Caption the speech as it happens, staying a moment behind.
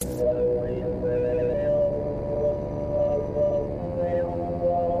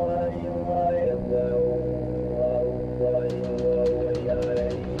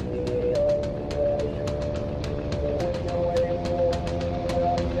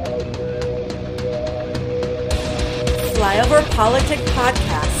Flyover Politic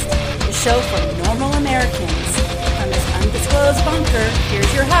Podcast, the show for normal Americans. From this undisclosed bunker,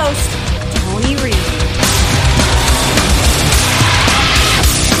 here's your host, Tony Reed.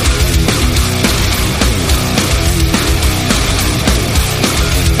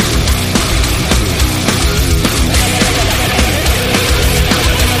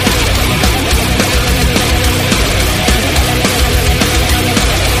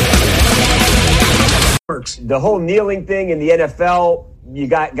 The whole kneeling thing in the NFL, you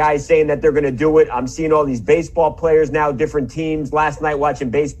got guys saying that they're going to do it. I'm seeing all these baseball players now, different teams. Last night watching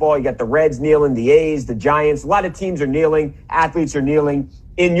baseball, you got the Reds kneeling, the A's, the Giants. A lot of teams are kneeling. Athletes are kneeling.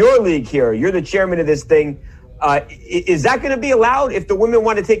 In your league here, you're the chairman of this thing. Is that going to be allowed if the women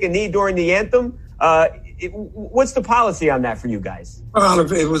want to take a knee during the anthem? What's the policy on that for you guys? Well,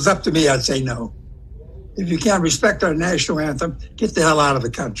 if it was up to me, I'd say no. If you can't respect our national anthem, get the hell out of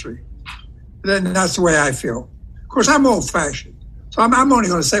the country. Then that's the way I feel. Of course, I'm old-fashioned, so I'm only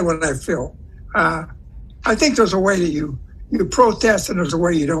going to say what I feel. I think there's a way that you protest and there's a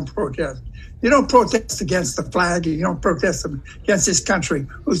way you don't protest. You don't protest against the flag, and you don't protest against this country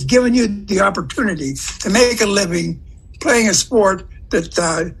who's given you the opportunity to make a living playing a sport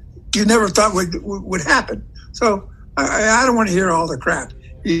that you never thought would happen. So I don't want to hear all the crap.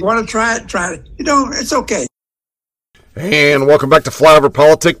 You want to try it. You don't, it's okay. And welcome back to Flyover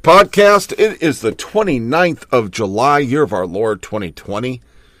Politic Podcast. It is the 29th of July, year of our Lord 2020.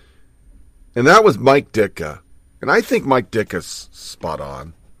 And that was Mike Ditka. And I think Mike Ditka's spot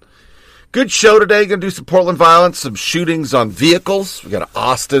on. Good show today. Going to do some Portland violence, some shootings on vehicles. We got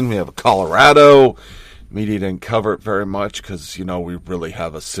Austin, we have Colorado. Media didn't cover it very much because, you know, we really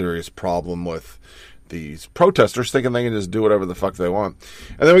have a serious problem with these protesters thinking they can just do whatever the fuck they want.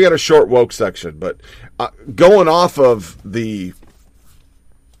 And then we got a short woke section. But going off of the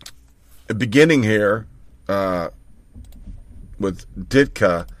beginning here with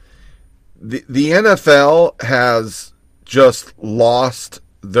Ditka, the NFL has just lost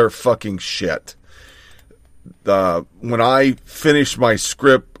their fucking shit. When I finished my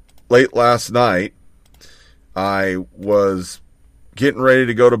script late last night, I was getting ready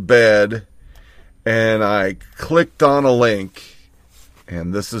to go to bed, and I clicked on a link,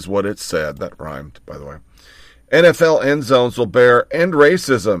 and this is what it said. That rhymed, by the way. NFL end zones will bear end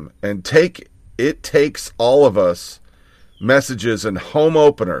racism and it takes all of us messages and home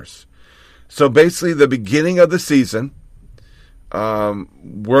openers. So basically, the beginning of the season,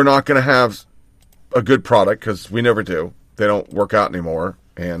 we're not going to have a good product because we never do. They don't work out anymore.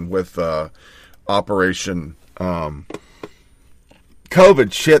 And with Operation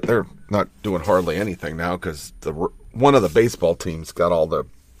COVID shit, they're not doing hardly anything now because one of the baseball teams got all the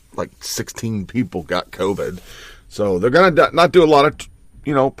 16 people got COVID, so they're gonna not do a lot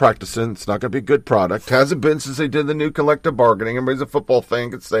of practicing. It's not gonna be a good product. Hasn't been since they did the new collective bargaining. Everybody's a football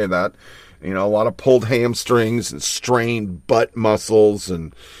fan could say that. A lot of pulled hamstrings and strained butt muscles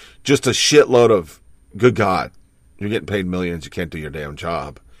and just a shitload of good God, you're getting paid millions. You can't do your damn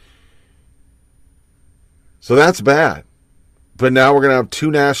job. So that's bad. But now we're going to have two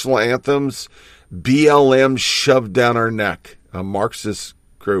national anthems, BLM shoved down our neck, a Marxist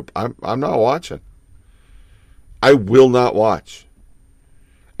group. I'm not watching. I will not watch.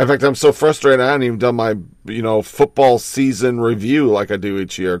 In fact, I'm so frustrated I haven't even done my, football season review like I do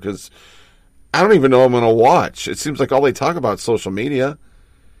each year because I don't even know I'm going to watch. It seems like all they talk about is social media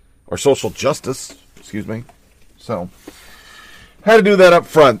or social justice, excuse me. So had to do that up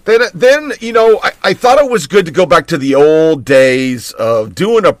front. Then I thought it was good to go back to the old days of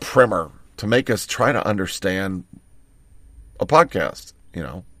doing a primer to make us try to understand a podcast,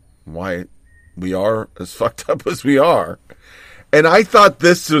 why we are as fucked up as we are. And I thought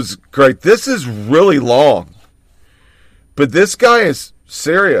this was great. This is really long, but this guy is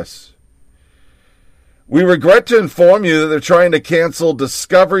serious. We regret to inform you that they're trying to cancel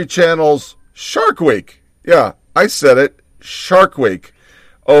Discovery Channel's Shark Week. Yeah, I said it. Shark Week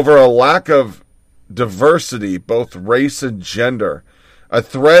over a lack of diversity, both race and gender. A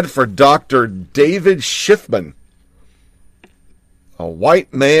thread for Dr. David Schiffman, a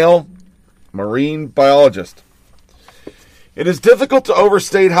white male marine biologist. It is difficult to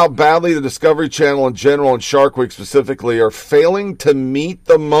overstate how badly the Discovery Channel in general and Shark Week specifically are failing to meet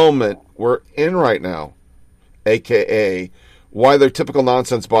the moment we're in right now, a.k.a. why their typical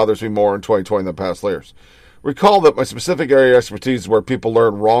nonsense bothers me more in 2020 than past years. Recall that my specific area of expertise is where people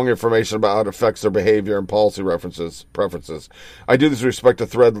learn wrong information about how it affects their behavior and policy preferences. I do this with respect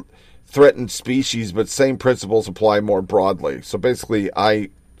to threatened species, but same principles apply more broadly. So basically, I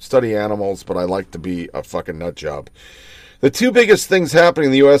study animals, but I like to be a fucking nut job. The two biggest things happening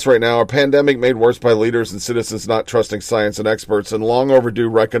in the U.S. right now are pandemic made worse by leaders and citizens not trusting science and experts, and long overdue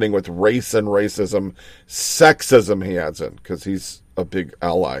reckoning with race and racism, sexism, he adds in, because he's a big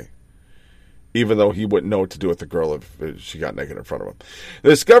ally, even though he wouldn't know what to do with the girl if she got naked in front of him. The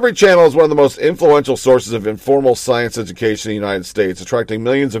Discovery Channel is one of the most influential sources of informal science education in the United States, attracting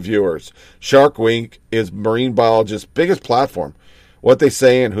millions of viewers. Shark Week is marine biologists' biggest platform. What they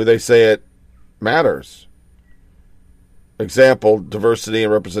say and who they say it matters. Example, diversity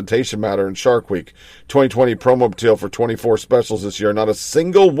and representation matter in Shark Week. 2020 promo material for 24 specials this year. Not a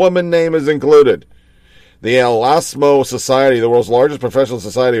single woman name is included. The Elasmo Society, the world's largest professional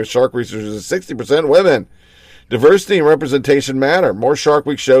society of shark researchers, is 60% women. Diversity and representation matter. More Shark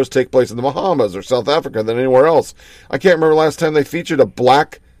Week shows take place in the Bahamas or South Africa than anywhere else. I can't remember last time they featured a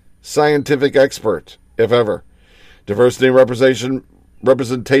black scientific expert, if ever. Diversity and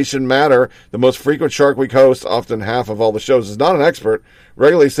representation matter. The most frequent Shark Week host, often half of all the shows, is not an expert.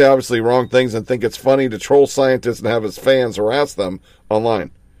 Regularly say obviously wrong things and think it's funny to troll scientists and have his fans harass them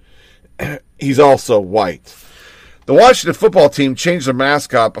online. He's also white. The Washington football team changed their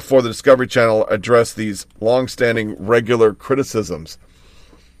mascot before the Discovery Channel addressed these long-standing regular criticisms.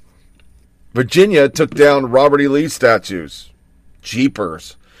 Virginia took down Robert E. Lee statues.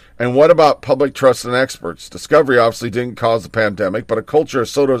 Jeepers. And what about public trust in experts? Discovery obviously didn't cause the pandemic, but a culture of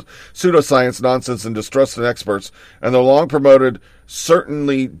pseudoscience, nonsense, and distrust in experts, and the long promoted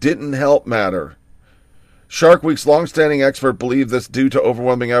certainly didn't help matter. Shark Week's long-standing expert believed this due to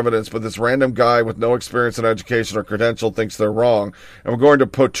overwhelming evidence, but this random guy with no experience in education or credential thinks they're wrong, and we're going to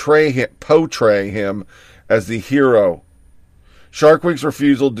portray him as the hero. Shark Week's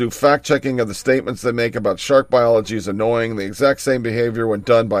refusal to do fact-checking of the statements they make about shark biology is annoying. The exact same behavior when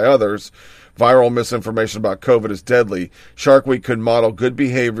done by others. Viral misinformation about COVID is deadly. Shark Week could model good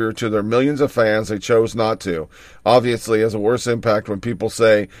behavior to their millions of fans. They chose not to. Obviously, it has a worse impact when people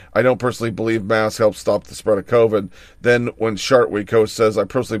say, I don't personally believe masks help stop the spread of COVID, than when Shark Week host says, I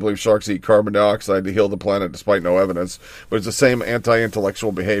personally believe sharks eat carbon dioxide to heal the planet despite no evidence. But it's the same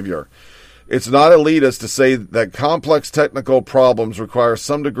anti-intellectual behavior. It's not elitist to say that complex technical problems require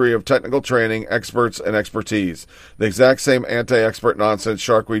some degree of technical training, experts, and expertise. The exact same anti-expert nonsense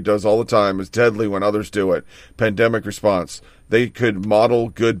Shark Week does all the time is deadly when others do it. Pandemic response. They could model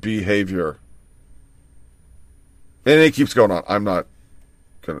good behavior. And it keeps going on. I'm not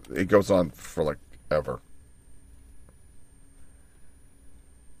gonna, it goes on for like ever.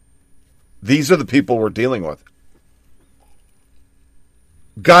 These are the people we're dealing with.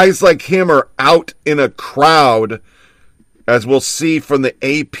 Guys like him are out in a crowd, as we'll see from the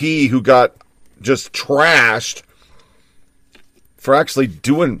AP, who got just trashed for actually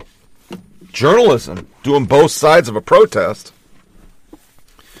doing journalism, doing both sides of a protest.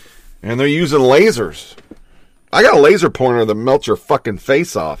 And they're using lasers. I got a laser pointer that melts your fucking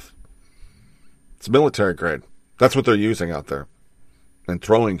face off. It's military grade. That's what they're using out there. And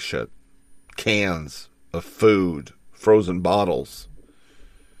throwing shit. Cans of food, frozen bottles.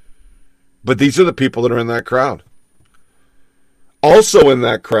 But these are the people that are in that crowd. Also in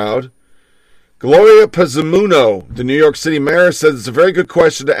that crowd, Gloria Pizzamuno, the New York City mayor, says it's a very good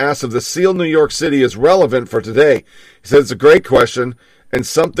question to ask if the SEAL New York City is relevant for today. He says it's a great question and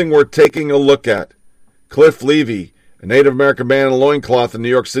something worth taking a look at. Cliff Levy, a Native American man in a loincloth, the New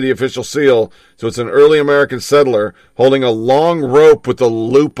York City official SEAL, so it's an early American settler holding a long rope with a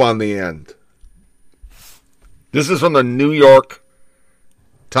loop on the end. This is from the New York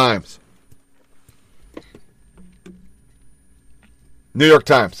Times. New York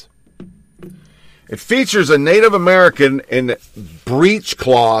Times. It features a Native American in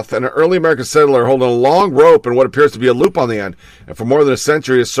breechcloth and an early American settler holding a long rope and what appears to be a loop on the end. And for more than a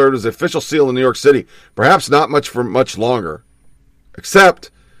century has served as the official SEAL in New York City. Perhaps not much for much longer. Except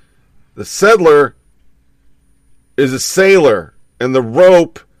the settler is a sailor and the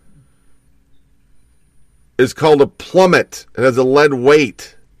rope is called a plummet. It has a lead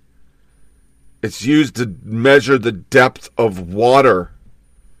weight. It's used to measure the depth of water.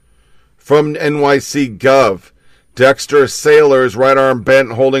 From NYC Gov, Dexter, a sailor, his right arm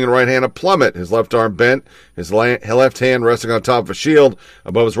bent, holding in right hand a plummet. His left arm bent, his left hand resting on top of a shield,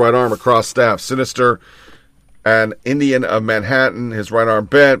 above his right arm a crossed staff. Sinister, an Indian of Manhattan, his right arm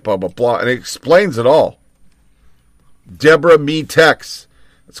bent, blah, blah, blah. And it explains it all. Deborah Metex.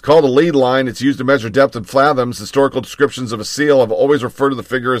 It's called a lead line. It's used to measure depth in fathoms. Historical descriptions of a SEAL have always referred to the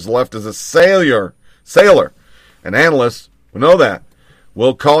figure as left as a sailor. An analyst will know that.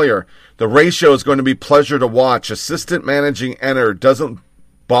 Will Collier. The ratio is going to be pleasure to watch. Assistant managing editor doesn't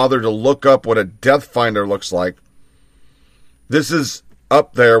bother to look up what a depth finder looks like. This is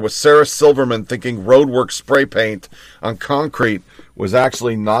up there with Sarah Silverman thinking roadwork spray paint on concrete was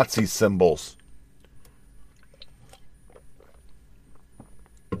actually Nazi symbols.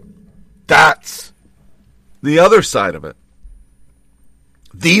 That's the other side of it.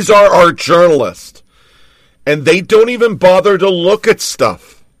 These are our journalists, and they don't even bother to look at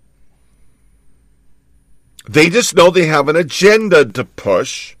stuff. They just know they have an agenda to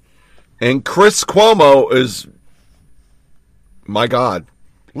push, and Chris Cuomo is, my God,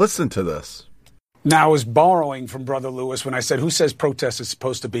 listen to this. Now, I was borrowing from Brother Lewis when I said, who says protest is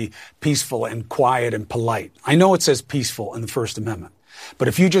supposed to be peaceful and quiet and polite? I know it says peaceful in the First Amendment, but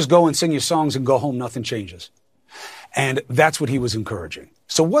if you just go and sing your songs and go home, nothing changes. And that's what he was encouraging.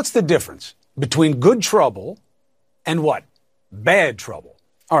 So what's the difference between good trouble and what? Bad trouble.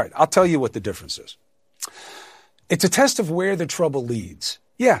 All right, I'll tell you what the difference is. It's a test of where the trouble leads.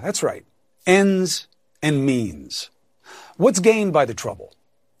 Yeah, that's right. Ends and means. What's gained by the trouble?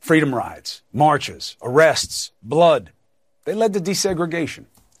 Freedom rides, marches, arrests, blood. They led to desegregation.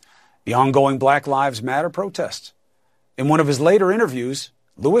 The ongoing Black Lives Matter protests. In one of his later interviews,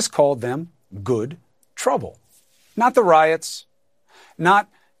 Lewis called them good trouble. Not the riots, not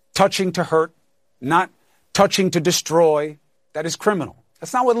touching to hurt, not touching to destroy. That is criminal.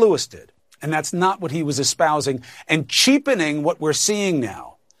 That's not what Lewis did. And that's not what he was espousing. And cheapening what we're seeing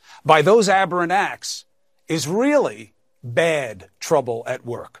now by those aberrant acts is really bad trouble at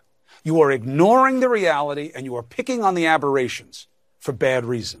work. You are ignoring the reality and you are picking on the aberrations for bad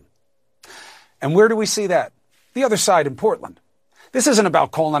reason. And where do we see that? The other side in Portland. This isn't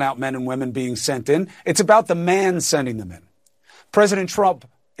about calling out men and women being sent in. It's about the man sending them in. President Trump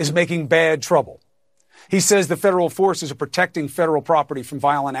is making bad trouble. He says the federal forces are protecting federal property from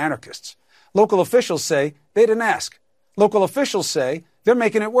violent anarchists. Local officials say they didn't ask. Local officials say they're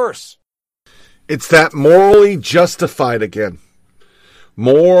making it worse. It's that morally justified again.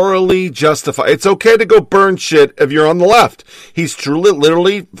 Morally justified. It's okay to go burn shit if you're on the left. He's truly,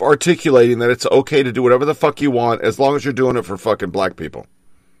 literally articulating that it's okay to do whatever the fuck you want as long as you're doing it for fucking black people.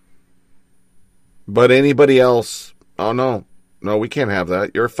 But anybody else, oh no. No, we can't have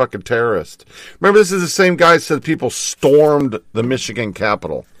that. You're a fucking terrorist. Remember, this is the same guy who said people stormed the Michigan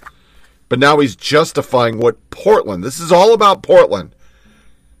Capitol. But now he's justifying what Portland. This is all about Portland.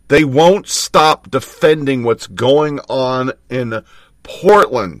 They won't stop defending what's going on in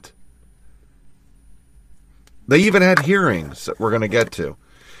Portland. They even had hearings that we're going to get to.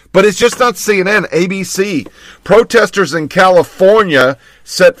 But it's just not CNN, ABC. Protesters in California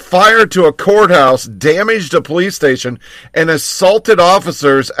set fire to a courthouse, damaged a police station, and assaulted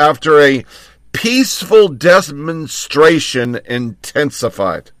officers after a peaceful demonstration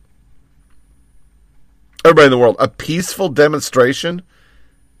intensified. Everybody in the world, a peaceful demonstration?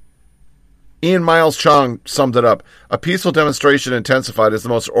 Ian Miles Chong summed it up. A peaceful demonstration intensified is the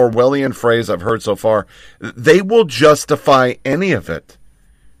most Orwellian phrase I've heard so far. They will justify any of it.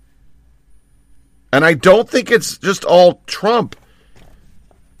 And I don't think it's just all Trump.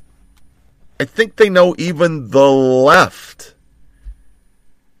 I think they know even the left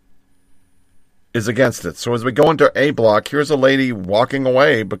is against it. So as we go into A block, here's a lady walking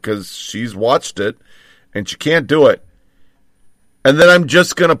away because she's watched it and she can't do it. And then I'm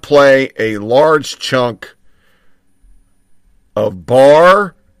just going to play a large chunk of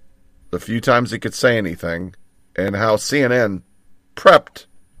Barr, the few times he could say anything, and how CNN prepped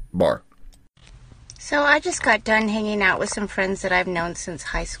Barr. So I just got done hanging out with some friends that I've known since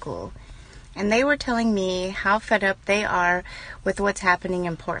high school. And they were telling me how fed up they are with what's happening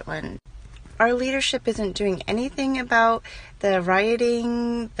in Portland. Our leadership isn't doing anything about the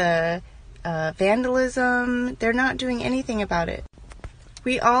rioting, the vandalism. They're not doing anything about it.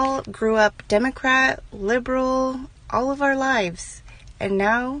 We all grew up Democrat, liberal, all of our lives. And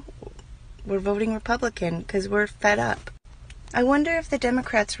now we're voting Republican because we're fed up. I wonder if the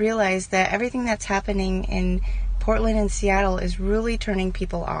Democrats realize that everything that's happening in Portland and Seattle is really turning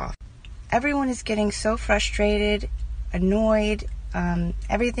people off. Everyone is getting so frustrated, annoyed.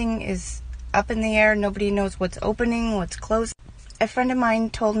 Everything is up in the air. Nobody knows what's opening, what's closed. A friend of mine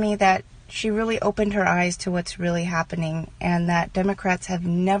told me that she really opened her eyes to what's really happening and that Democrats have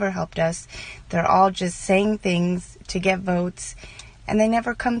never helped us. They're all just saying things to get votes and they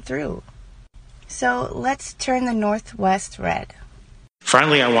never come through. So let's turn the Northwest red.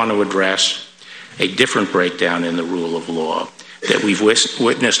 Finally, I want to address a different breakdown in the rule of law that we've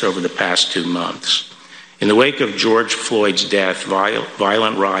witnessed over the past 2 months. In the wake of George Floyd's death,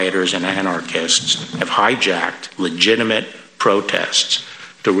 violent rioters and anarchists have hijacked legitimate protests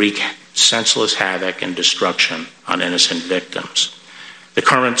to wreak senseless havoc and destruction on innocent victims. The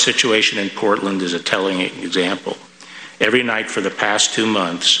current situation in Portland is a telling example. Every night for the past 2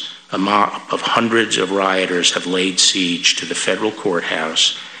 months, a mob of hundreds of rioters have laid siege to the federal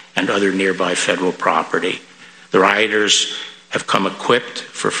courthouse and other nearby federal property. The rioters have come equipped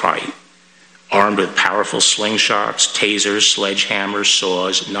for fight, armed with powerful slingshots, tasers, sledgehammers,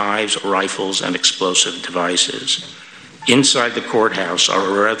 saws, knives, rifles, and explosive devices. Inside the courthouse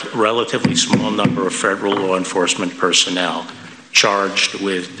are a relatively small number of federal law enforcement personnel charged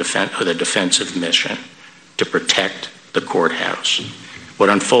with a defensive mission to protect the courthouse. What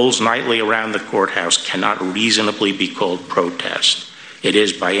unfolds nightly around the courthouse cannot reasonably be called protest. It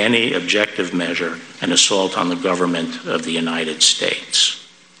is, by any objective measure, an assault on the government of the United States.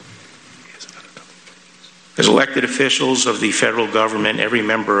 As elected officials of the federal government, every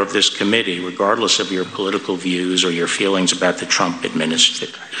member of this committee, regardless of your political views or your feelings about the Trump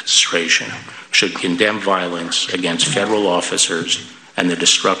administration, should condemn violence against federal officers and the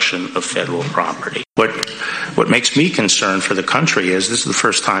destruction of federal property. What makes me concerned for the country is this is the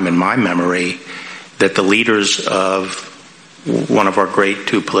first time in my memory that the leaders of one of our great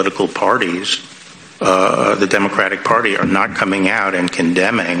two political parties, the Democratic Party, are not coming out and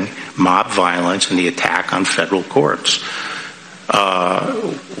condemning mob violence and the attack on federal courts.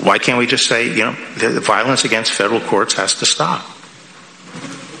 Why can't we just say, the violence against federal courts has to stop?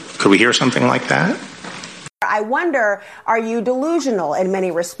 Could we hear something like that? I wonder, are you delusional in many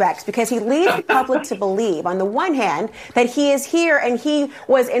respects? Because he leads the public to believe, on the one hand, that he is here and he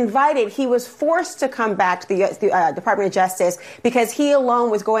was invited, he was forced to come back to the Department of Justice because he alone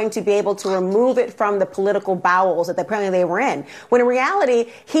was going to be able to remove it from the political bowels that apparently they were in. When in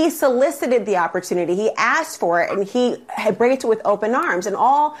reality, he solicited the opportunity, he asked for it, and he embraced it with open arms, and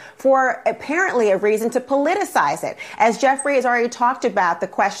all for apparently a reason to politicize it. As Jeffrey has already talked about the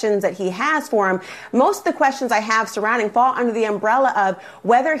questions that he has for him, most of the questions I have surrounding fall under the umbrella of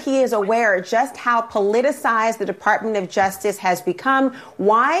whether he is aware just how politicized the Department of Justice has become.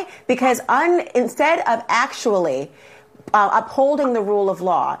 Why? Because instead of actually upholding the rule of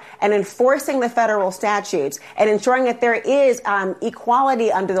law and enforcing the federal statutes and ensuring that there is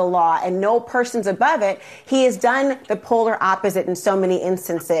equality under the law and no persons above it, he has done the polar opposite in so many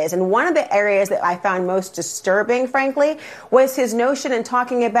instances. And one of the areas that I found most disturbing, frankly, was his notion in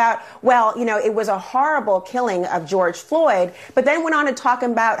talking about, it was a horrible killing of George Floyd, but then went on to talk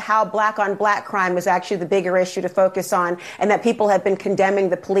about how black on black crime was actually the bigger issue to focus on and that people have been condemning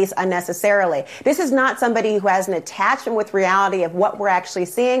the police unnecessarily. This is not somebody who has an attachment with reality of what we're actually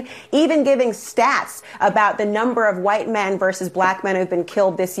seeing, even giving stats about the number of white men versus black men who've been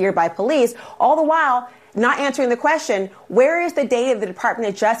killed this year by police, all the while not answering the question, where is the data the Department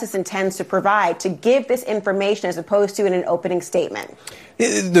of Justice intends to provide to give this information as opposed to in an opening statement?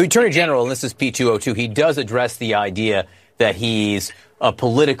 The Attorney General, and this is P202, he does address the idea that he's a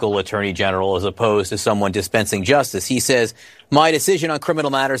political attorney general as opposed to someone dispensing justice. He says, my decision on criminal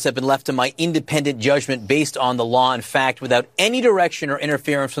matters have been left to my independent judgment based on the law and fact without any direction or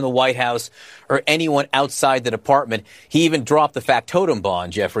interference from the White House or anyone outside the department. He even dropped the factotum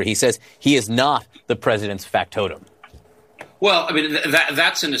bond, Jeffrey. He says he is not the president's factotum. Well, I mean,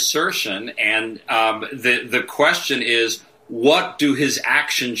 that's an assertion. And the question is, what do his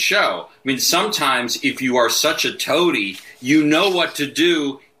actions show? I mean, sometimes if you are such a toady, you know what to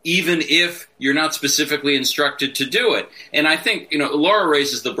do, even if you're not specifically instructed to do it. And I think, Laura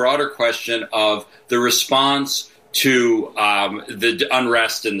raises the broader question of the response to the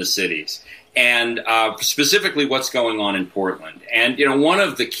unrest in the cities and specifically what's going on in Portland. And, one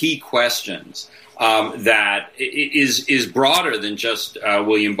of the key questions that is broader than just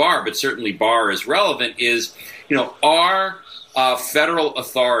William Barr, but certainly Barr is relevant, is, are federal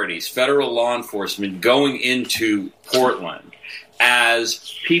authorities, federal law enforcement going into Portland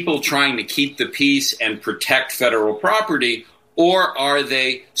as people trying to keep the peace and protect federal property, or are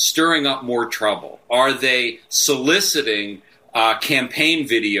they stirring up more trouble? Are they soliciting campaign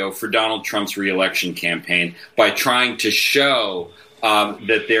video for Donald Trump's reelection campaign by trying to show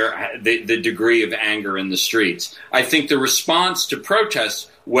that the degree of anger in the streets? I think the response to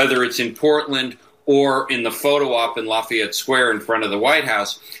protests, whether it's in Portland or in the photo op in Lafayette Square in front of the White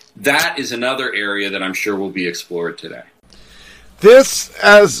House, that is another area that I'm sure will be explored today. This,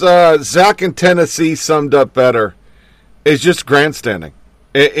 as Zach in Tennessee summed up better, is just grandstanding.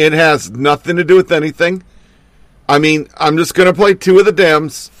 It has nothing to do with anything. I mean, I'm just going to play two of the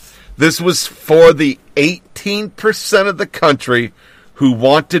Dems. This was for the 18% of the country who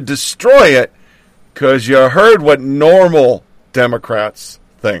want to destroy it because you heard what normal Democrats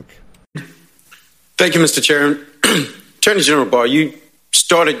think. Thank you, Mr. Chair. Attorney General Barr, you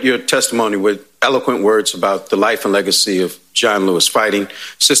started your testimony with eloquent words about the life and legacy of John Lewis fighting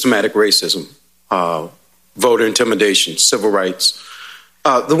systematic racism voter intimidation, civil rights.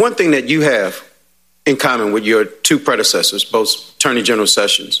 The one thing that you have in common with your two predecessors, both Attorney General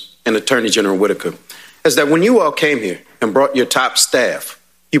Sessions and Attorney General Whitaker, is that when you all came here and brought your top staff,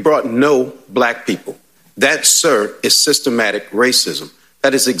 you brought no black people. That, sir, is systematic racism.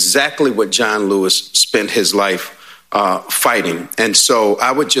 That is exactly what John Lewis spent his life fighting. And so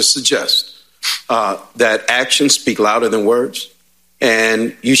I would just suggest that actions speak louder than words,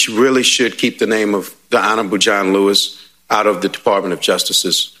 and you really should keep the name of the Honorable John Lewis out of the Department of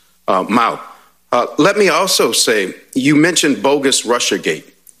Justice's mouth. Let me also say, you mentioned bogus Russiagate.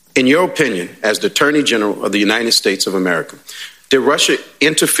 In your opinion, as the Attorney General of the United States of America, did Russia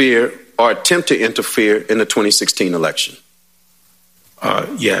interfere or attempt to interfere in the 2016 election?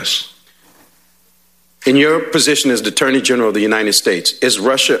 Yes. In your position as the Attorney General of the United States, is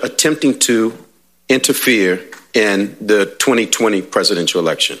Russia attempting to interfere in the 2020 presidential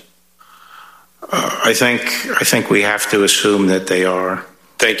election? I think we have to assume that they are.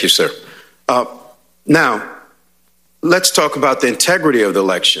 Thank you, sir. Now, let's talk about the integrity of the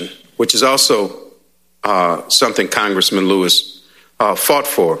election, which is also something Congressman Lewis fought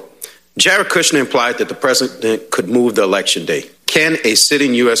for. Jared Kushner implied that the president could move the election day. Can a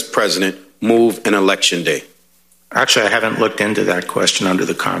sitting U.S. president move an election day? Actually, I haven't looked into that question under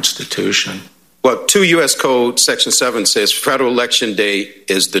the Constitution. Well, 2 U.S. Code Section 7 says federal election day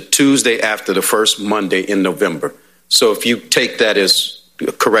is the Tuesday after the first Monday in November. So if you take that as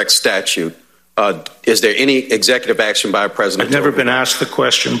a correct statute, is there any executive action by a president? I've never been asked the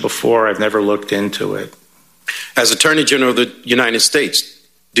question before. I've never looked into it. As Attorney General of the United States,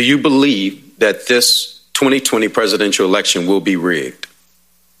 do you believe that this 2020 presidential election will be rigged?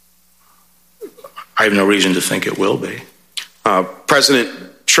 I have no reason to think it will be.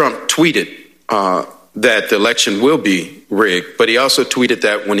 President Trump tweeted that the election will be rigged, but he also tweeted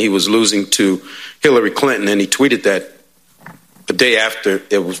that when he was losing to Hillary Clinton, and he tweeted that the day after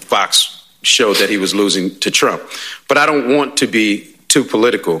it was Fox showed that he was losing to Trump. But I don't want to be too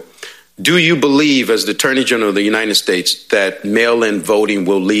political. Do you believe, as the Attorney General of the United States, that mail-in voting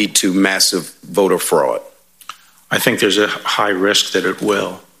will lead to massive voter fraud? I think there's a high risk that it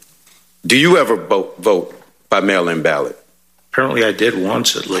will. Do you ever vote by mail-in ballot? Apparently I did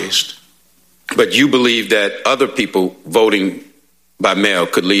once at least. But you believe that other people voting by mail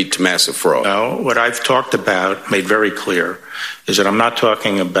could lead to massive fraud? No, what I've talked about, made very clear, is that I'm not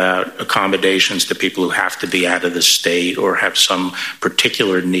talking about accommodations to people who have to be out of the state or have some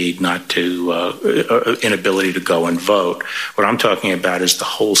particular need not to, inability to go and vote. What I'm talking about is the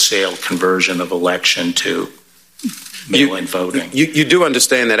wholesale conversion of election to mail-in voting. You do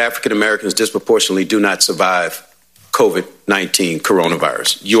understand that African Americans disproportionately do not survive COVID-19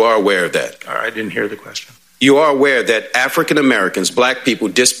 coronavirus. You are aware of that? I didn't hear the question. You are aware that African Americans, black people,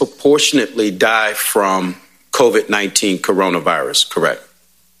 disproportionately die from COVID-19 coronavirus, correct?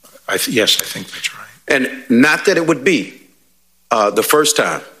 Yes, I think that's right. And not that it would be the first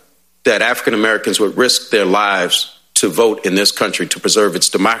time that African Americans would risk their lives to vote in this country to preserve its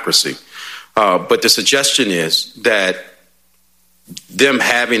democracy. But the suggestion is that them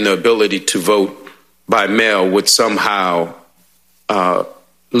having the ability to vote by mail would somehow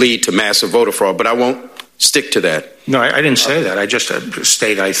lead to massive voter fraud. But I won't stick to that. No, I didn't say that. I just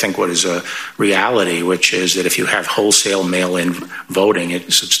state, I think, what is a reality, which is that if you have wholesale mail-in voting,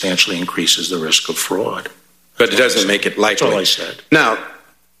 it substantially increases the risk of fraud. But it doesn't make it likely. That's all I said. Now,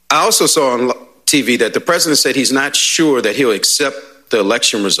 I also saw on TV that the president said he's not sure that he'll accept the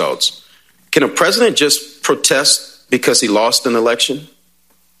election results. Can a president just protest because he lost an election?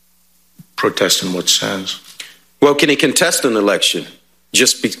 Protest in what sense? Well, can he contest an election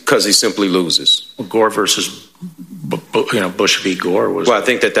just because he simply loses? Well, Gore versus Bush v. Gore was. Well, I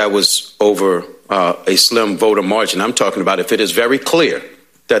think that was over a slim voter margin. I'm talking about if it is very clear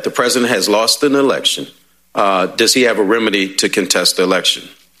that the president has lost an election, does he have a remedy to contest the election?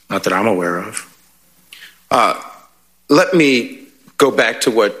 Not that I'm aware of. Let me go back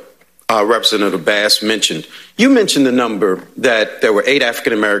to what Representative Bass mentioned. You mentioned the number that there were 8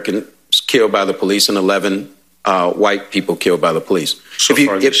 African Americans killed by the police and 11 white people killed by the police. So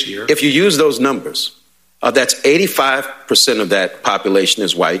far this year. If you use those numbers, that's 85% of that population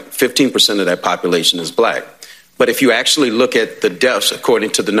is white, 15% of that population is black. But if you actually look at the deaths,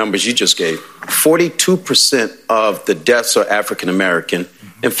 according to the numbers you just gave, 42% of the deaths are African American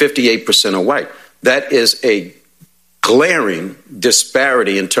and 58% are white. That is a glaring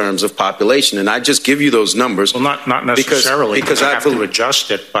disparity in terms of population, and I just give you those numbers. Well, not necessarily, because I have to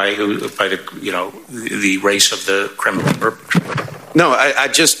adjust it by the race of the criminal perpetrator. No, I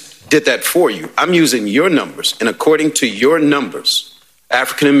just did that for you. I'm using your numbers, and according to your numbers,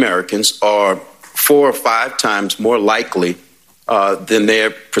 African Americans are 4 or 5 times more likely than their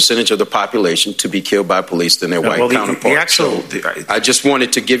percentage of the population to be killed by police than their white counterparts. I just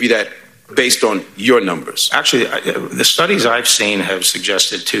wanted to give you that based on your numbers. Actually, the studies I've seen have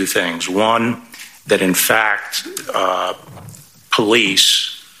suggested 2 things. One, that in fact,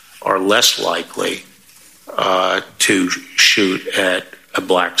 police are less likely to shoot at a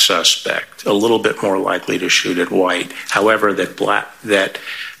black suspect, a little bit more likely to shoot at white. However, that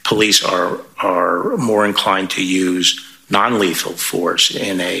police are more inclined to use non-lethal force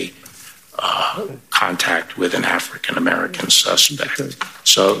in a contact with an African American suspect.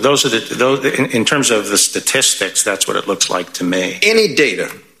 So those are in terms of the statistics, that's what it looks like to me. Any data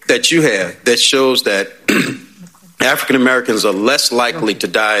that you have that shows that African Americans are less likely to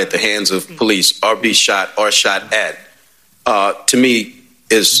die at the hands of police or be shot or shot at, to me,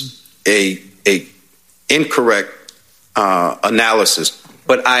 is a incorrect analysis.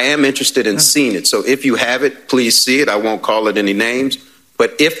 But I am interested in seeing it. So if you have it, please see it. I won't call it any names.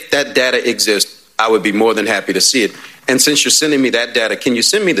 But if that data exists, I would be more than happy to see it. And since you're sending me that data, can you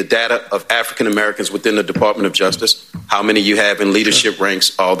send me the data of African Americans within the Department of Justice? How many you have in leadership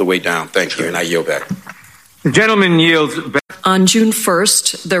ranks all the way down? Thank you. And I yield back. The gentleman yields back. On June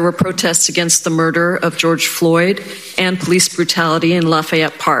 1st, there were protests against the murder of George Floyd and police brutality in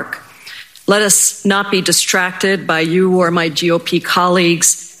Lafayette Park. Let us not be distracted by you or my GOP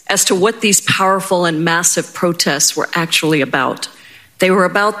colleagues as to what these powerful and massive protests were actually about. They were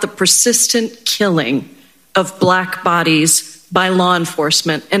about the persistent killing of black bodies by law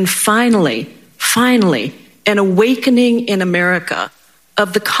enforcement and finally, an awakening in America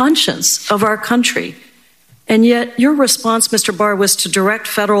of the conscience of our country. And yet your response, Mr. Barr, was to direct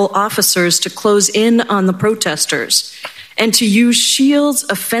federal officers to close in on the protesters and to use shields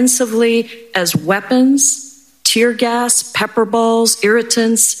offensively as weapons, tear gas, pepper balls,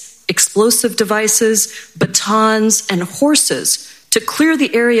 irritants, explosive devices, batons, and horses to clear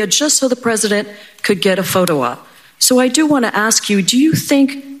the area just so the president could get a photo op. So I do want to ask you, do you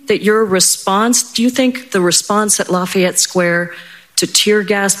think the response at Lafayette Square to tear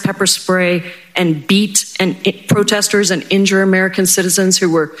gas, pepper spray, and beat protesters and injure American citizens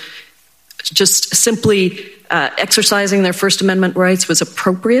who were just simply exercising their First Amendment rights was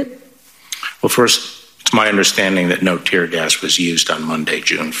appropriate? Well, first, it's my understanding that no tear gas was used on Monday,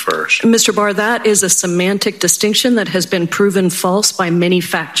 June 1st. Mr. Barr, that is a semantic distinction that has been proven false by many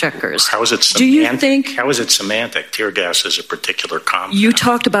fact checkers. How is it semantic? Do you think? How is it semantic? Tear gas is a particular compound. You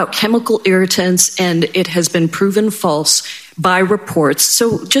talked about chemical irritants, and it has been proven false by reports.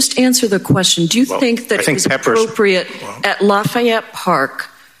 So just answer the question. Do you think that it was appropriate at Lafayette Park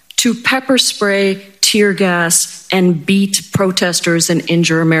to pepper spray, tear gas, and beat protesters and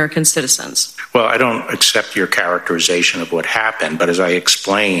injure American citizens? Well, I don't accept your characterization of what happened, but as I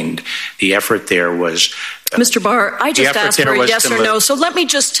explained, the effort there was... Mr. Barr, I just asked for a yes or no, so let me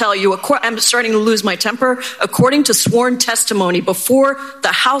just tell you, I'm starting to lose my temper. According to sworn testimony before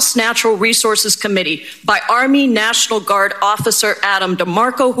the House Natural Resources Committee by Army National Guard officer Adam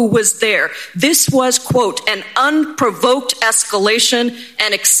DeMarco, who was there, this was, quote, an unprovoked escalation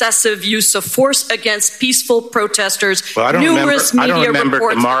and excessive use of force against peaceful protesters. Well, I don't remember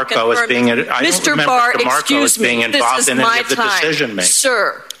DeMarco as being... Mr. Barr, excuse me, this is my time.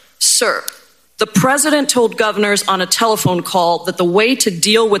 Sir, the president told governors on a telephone call that the way to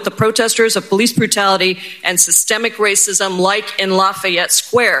deal with the protesters of police brutality and systemic racism like in Lafayette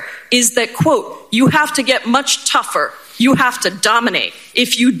Square is that, quote, you have to get much tougher. You have to dominate.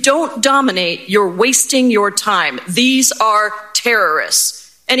 If you don't dominate, you're wasting your time. These are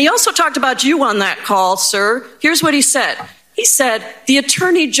terrorists. And he also talked about you on that call, sir. Here's what he said. He said, the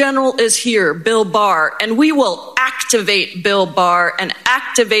Attorney General is here, Bill Barr, and we will activate Bill Barr and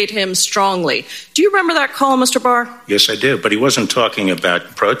activate him strongly. Do you remember that call, Mr. Barr? Yes, I do, but he wasn't talking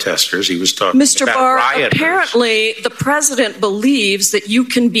about protesters. He was talking Mr. about Barr, rioters. Apparently the president believes that you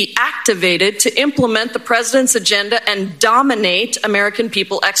can be activated to implement the president's agenda and dominate American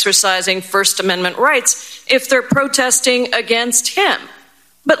people exercising First Amendment rights if they're protesting against him.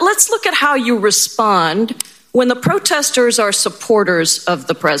 But let's look at how you respond when the protesters are supporters of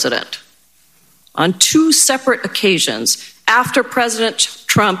the president. On 2 separate occasions, after President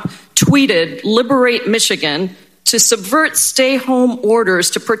Trump tweeted, "Liberate Michigan," to subvert stay-home orders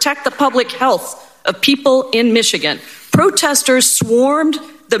to protect the public health of people in Michigan, protesters swarmed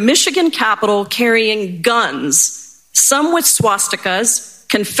the Michigan Capitol carrying guns, some with swastikas,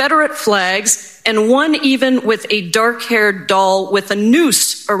 Confederate flags, and one even with a dark-haired doll with a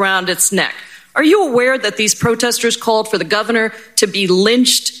noose around its neck. Are you aware that these protesters called for the governor to be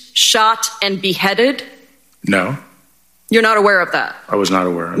lynched, shot, and beheaded? No. You're not aware of that? I was not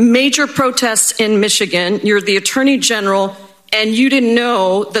aware of it. Major protests in Michigan. You're the attorney general, and you didn't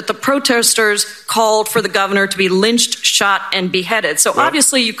know that the protesters called for the governor to be lynched, shot, and beheaded. So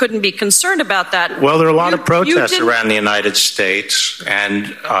obviously you couldn't be concerned about that. Well, there are a lot of protests around the United States,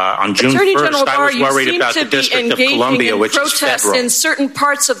 and on June Attorney 1st, General Barr, I was worried about the District of Columbia, which is protests federal. in certain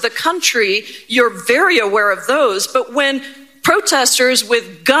parts of the country. You're very aware of those, but when protesters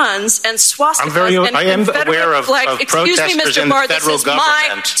with guns and swastikas and Confederate flags. Excuse me, Mr. Barr, this is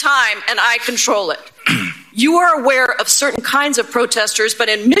my time and I control it. You are aware of certain kinds of protesters, but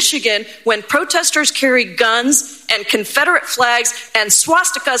in Michigan, when protesters carry guns and Confederate flags and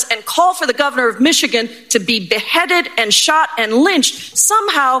swastikas and call for the governor of Michigan to be beheaded and shot and lynched,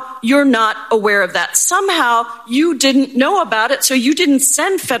 somehow you're not aware of that. Somehow you didn't know about it, so you didn't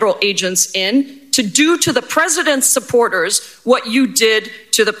send federal agents in to do to the president's supporters what you did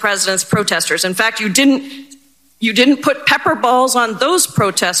to the president's protesters. In fact, you didn't put pepper balls on those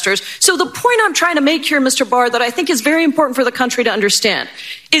protesters. So the point I'm trying to make here, Mr. Barr, that I think is very important for the country to understand,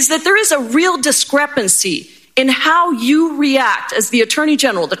 is that there is a real discrepancy in how you react as the attorney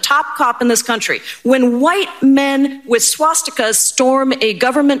general, the top cop in this country, when white men with swastikas storm a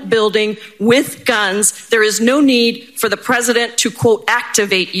government building with guns. There is no need for the president to, quote,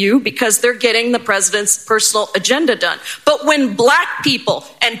 activate you because they're getting the president's personal agenda done. But when black people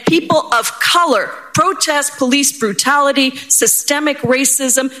and people of color protest police brutality, systemic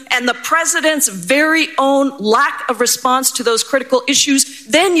racism, and the president's very own lack of response to those critical issues,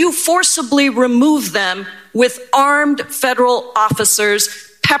 then you forcibly remove them with armed federal officers,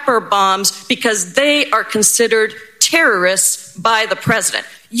 pepper bombs, because they are considered terrorists by the president.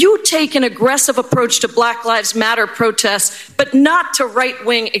 You take an aggressive approach to Black Lives Matter protests, but not to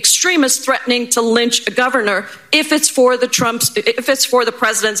right-wing extremists threatening to lynch a governor if it's for the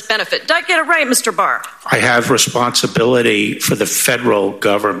president's benefit. Did I get it right, Mr. Barr? I have responsibility for the federal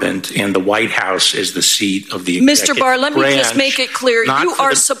government, and the White House is the seat of the executive Mr. Barr, let me branch, just make it clear. You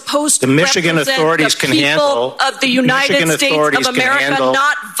are supposed to Michigan represent authorities the can people handle, of the United Michigan States authorities of can America, handle,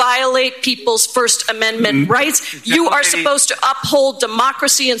 not violate people's First Amendment rights. You are supposed to uphold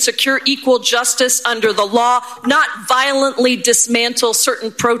democracy and secure equal justice under the law, not violently dismantle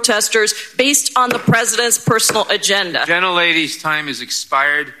certain protesters based on the president's personal agenda. Gentlelady's time has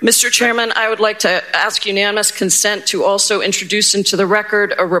expired. Mr. Chairman, I would like to ask unanimous consent to also introduce into the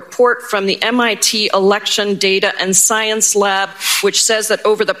record a report from the MIT Election Data and Science Lab, which says that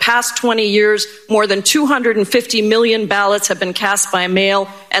over the past 20 years, more than 250 million ballots have been cast by mail,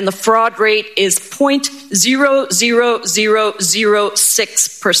 and the fraud rate is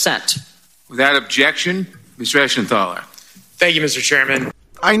 0.00006%. Without objection, Mr. Eschenthaler. Thank you, Mr. Chairman.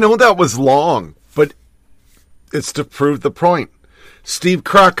 I know that was long, but it's to prove the point. Steve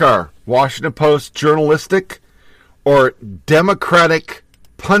Krakauer, Washington Post journalistic or Democratic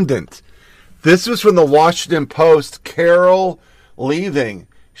pundit? This was from the Washington Post. Carol leaving.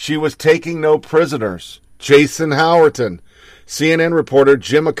 She was taking no prisoners. Jason Howerton. CNN reporter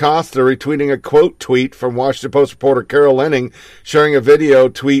Jim Acosta retweeting a quote tweet from Washington Post reporter Carol Leonnig, sharing a video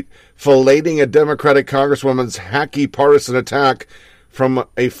tweet filleting a Democratic Congresswoman's hacky partisan attack from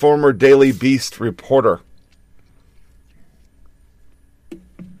a former Daily Beast reporter.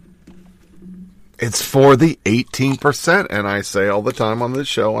 It's for the 18%, and I say all the time on this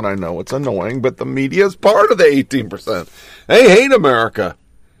show, and I know it's annoying, but the media is part of the 18%. They hate America.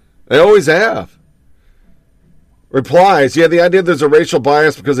 They always have. Replies, yeah, the idea there's a racial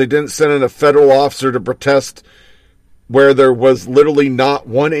bias because they didn't send in a federal officer to protest where there was literally not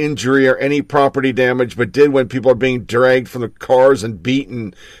one injury or any property damage, but did when people are being dragged from the cars and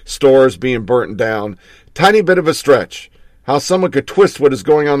beaten, stores being burnt down. Tiny bit of a stretch. How someone could twist what is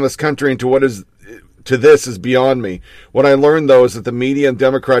going on in this country into what is to this is beyond me. What I learned, though, is that the media and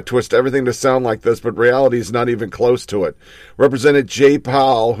Democrat twist everything to sound like this, but reality is not even close to it. Representative Jay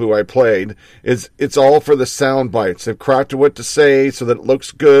Powell, who I played, it's all for the sound bites. They've crafted what to say so that it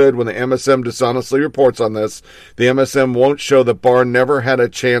looks good when the MSM dishonestly reports on this. The MSM won't show that Barr never had a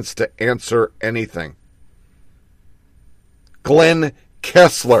chance to answer anything. Glenn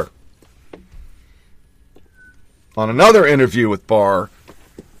Kessler. On another interview with Barr,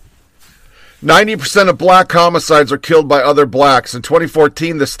 90% of black homicides are killed by other blacks. In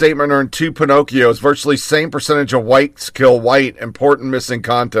 2014, the statement earned 2 Pinocchios, virtually same percentage of whites kill white. Important missing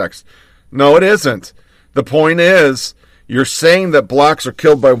context. No, it isn't. The point is, you're saying that blacks are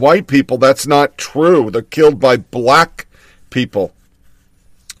killed by white people. That's not true. They're killed by black people.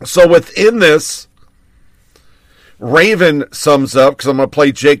 So within this, Raven sums up, because I'm going to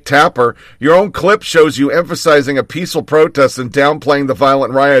play Jake Tapper. Your own clip shows you emphasizing a peaceful protest and downplaying the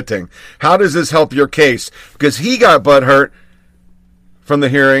violent rioting. How does this help your case? Because he got butthurt from the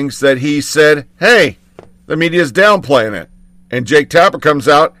hearings that he said, hey, the media's downplaying it. And Jake Tapper comes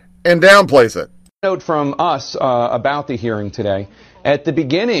out and downplays it. Note from us about the hearing today. At the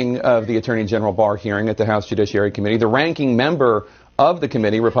beginning of the Attorney General Barr hearing at the House Judiciary Committee, the ranking member of the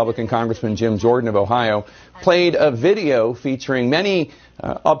committee, Republican Congressman Jim Jordan of Ohio, played a video featuring many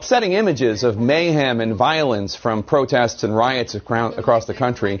upsetting images of mayhem and violence from protests and riots across the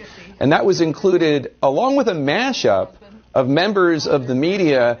country. And that was included along with a mashup of members of the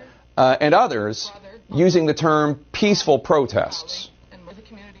media and others using the term peaceful protests.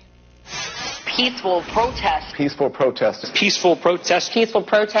 Peaceful protest. Peaceful protest. Peaceful protest. Peaceful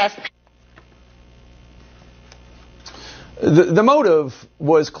protest. The motive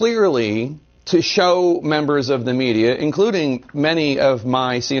was clearly to show members of the media, including many of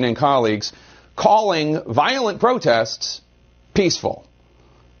my CNN colleagues, calling violent protests peaceful.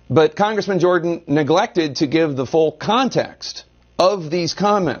 But Congressman Jordan neglected to give the full context of these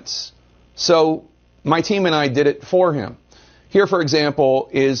comments. So my team and I did it for him. Here, for example,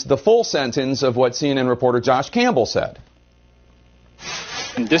 is the full sentence of what CNN reporter Josh Campbell said.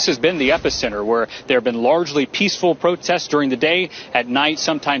 This has been the epicenter where there have been largely peaceful protests during the day, at night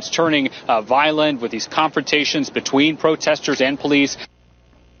sometimes turning violent with these confrontations between protesters and police.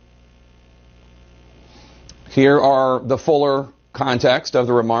 Here are the fuller context of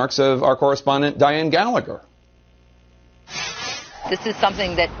the remarks of our correspondent Diane Gallagher. This is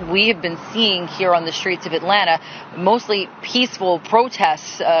something that we have been seeing here on the streets of Atlanta, mostly peaceful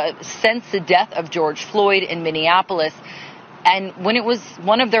protests since the death of George Floyd in Minneapolis. And when it was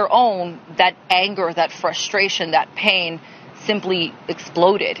one of their own, that anger, that frustration, that pain simply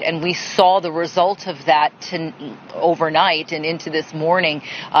exploded. And we saw the result of that overnight and into this morning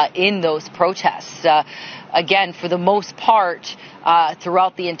in those protests. Again, for the most part,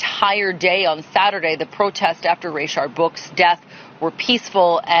 throughout the entire day on Saturday, the protests after Rayshard Brooks' death were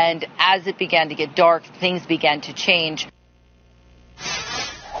peaceful. And as it began to get dark, things began to change.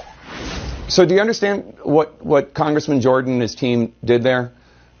 So do you understand what Congressman Jordan and his team did there?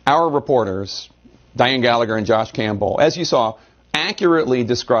 Our reporters, Diane Gallagher and Josh Campbell, as you saw, accurately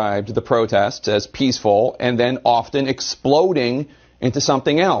described the protests as peaceful and then often exploding into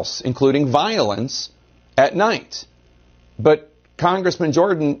something else, including violence at night. But Congressman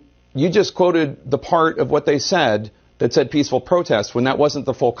Jordan, you just quoted the part of what they said that said peaceful protests when that wasn't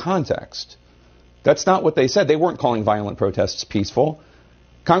the full context. That's not what they said. They weren't calling violent protests peaceful.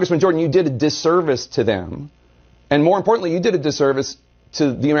 Congressman Jordan, you did a disservice to them. And more importantly, you did a disservice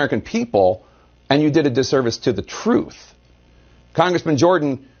to the American people, and you did a disservice to the truth. Congressman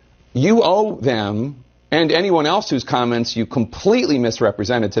Jordan, you owe them, and anyone else whose comments you completely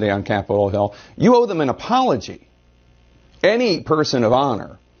misrepresented today on Capitol Hill, you owe them an apology. Any person of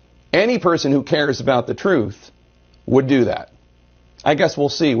honor, any person who cares about the truth would do that. I guess we'll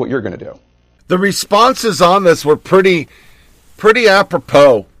see what you're going to do. The responses on this were pretty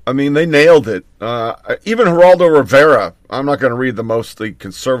apropos. I mean, they nailed it. Even Geraldo Rivera, I'm not going to read the mostly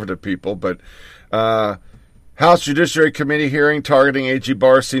conservative people, but House Judiciary Committee hearing targeting AG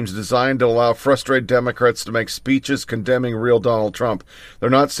Barr seems designed to allow frustrated Democrats to make speeches condemning real Donald Trump. They're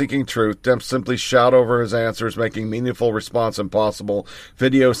not seeking truth. Dems simply shout over his answers, making meaningful response impossible.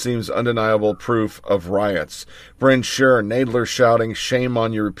 Video seems undeniable proof of riots. Bryn Scher, Nadler shouting, "Shame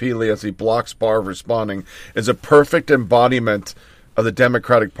on you," repeatedly as he blocks Barr responding, is a perfect embodiment of the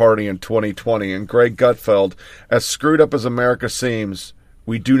Democratic Party in 2020. And Greg Gutfeld, as screwed up as America seems,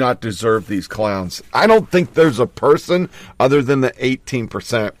 we do not deserve these clowns. I don't think there's a person other than the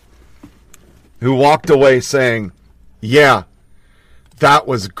 18% who walked away saying, yeah, that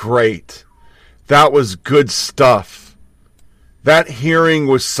was great. That was good stuff. That hearing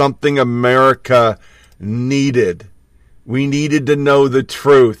was something America needed. We needed to know the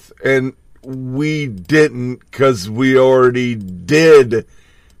truth, and we didn't because we already did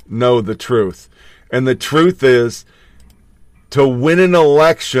know the truth. And the truth is, to win an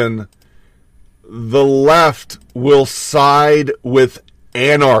election, the left will side with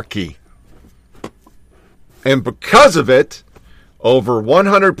anarchy. And because of it, over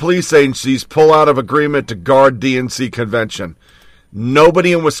 100 police agencies pull out of agreement to guard DNC convention.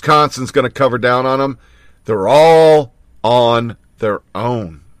 Nobody in Wisconsin is going to cover down on them. They're all on their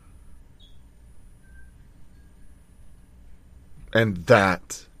own. And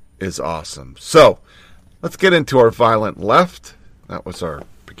that is awesome. So, let's get into our violent left. That was our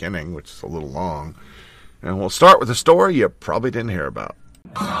beginning, which is a little long. And we'll start with a story you probably didn't hear about.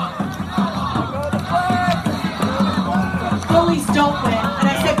 don't win. And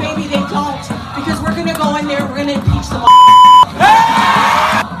I said, baby, they don't. Because we're going to go in there, we're going to impeach them.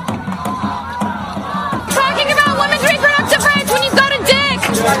 Talking about women's reproductive rights when you've got a dick.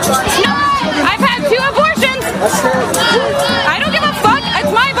 No, I've had 2 abortions. I don't give a fuck. It's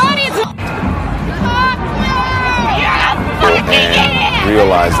my body. And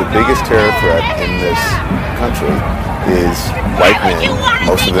realize the biggest terror threat in this country is white men,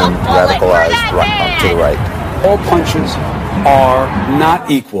 most of them radicalized to the right. All punches are not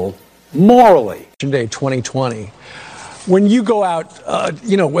equal morally. Day 2020. When you go out,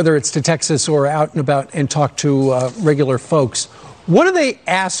 whether it's to Texas or out and about and talk to regular folks, what do they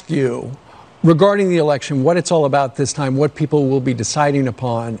ask you regarding the election, what it's all about this time, what people will be deciding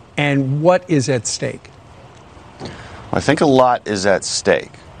upon, and what is at stake? I think a lot is at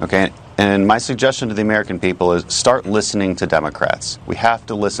stake, okay? And my suggestion to the American people is start listening to Democrats. We have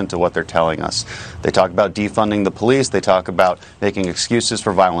to listen to what they're telling us. They talk about defunding the police. They talk about making excuses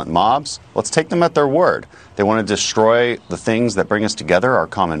for violent mobs. Let's take them at their word. They want to destroy the things that bring us together, our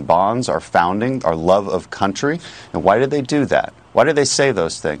common bonds, our founding, our love of country. And why did they do that? Why did they say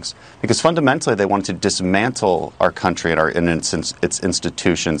those things? Because fundamentally they wanted to dismantle our country and its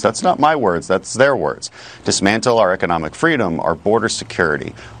institutions. That's not my words, that's their words. Dismantle our economic freedom, our border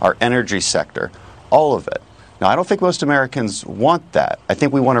security, our energy sector, all of it. Now, I don't think most Americans want that. I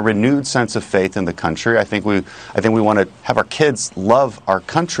think we want a renewed sense of faith in the country. I think we want to have our kids love our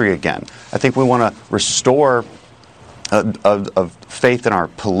country again. I think we want to restore of faith in our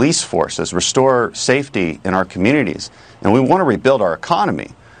police forces, restore safety in our communities. And we want to rebuild our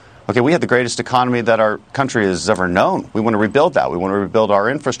economy. Okay, we have the greatest economy that our country has ever known. We want to rebuild that. We want to rebuild our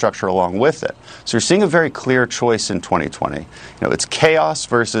infrastructure along with it. So you're seeing a very clear choice in 2020. It's chaos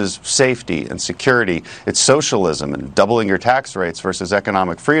versus safety and security. It's socialism and doubling your tax rates versus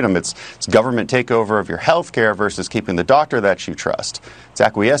economic freedom. It's government takeover of your health care versus keeping the doctor that you trust. It's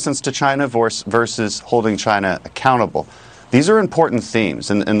acquiescence to China versus holding China accountable. These are important themes,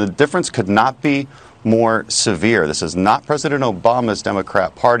 and the difference could not be more severe. This is not President Obama's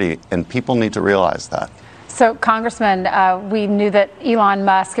Democrat Party, and people need to realize that. So, Congressman, we knew that Elon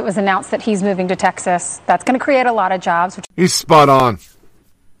Musk, it was announced that he's moving to Texas. That's going to create a lot of jobs. He's spot on.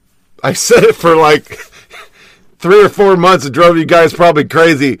 I said it for like 3 or 4 months. It drove you guys probably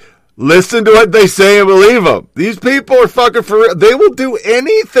crazy. Listen to what they say and believe them. These people are fucking for real. They will do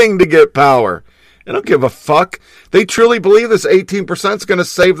anything to get power. They don't give a fuck. They truly believe this 18% is going to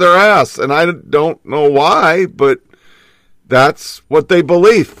save their ass. And I don't know why, but that's what they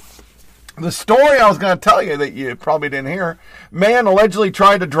believe. The story I was going to tell you that you probably didn't hear, man allegedly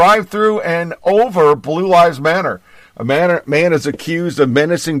tried to drive through and over Blue Lives Matter. A man is accused of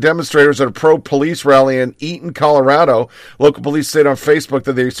menacing demonstrators at a pro-police rally in Eaton, Colorado. Local police said on Facebook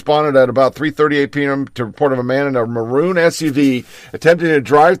that they responded at about 3:38 p.m. to report of a man in a maroon SUV attempting to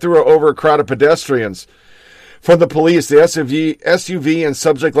drive through or over a crowd of pedestrians. From the police, the SUV and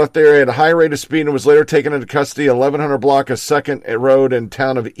subject left the area at a high rate of speed and was later taken into custody at 1100 block of 2nd Road in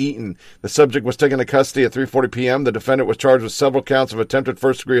town of Eaton. The subject was taken into custody at 3:40 p.m. The defendant was charged with several counts of attempted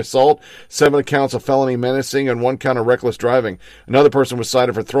first-degree assault, 7 counts of felony menacing, and 1 count of reckless driving. Another person was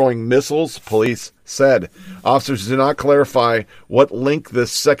cited for throwing missiles, police said. Officers did not clarify what link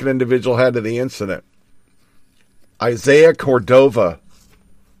this second individual had to the incident. Isaiah Cordova,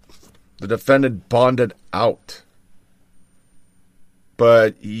 the defendant, bonded out.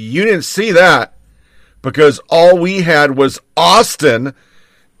 But you didn't see that because all we had was Austin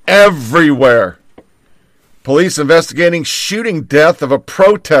everywhere. Police investigating shooting death of a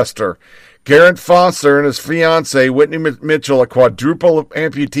protester. Garrett Foster and his fiancee, Whitney Mitchell, a quadruple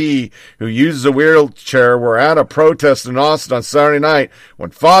amputee who uses a wheelchair, were at a protest in Austin on Saturday night when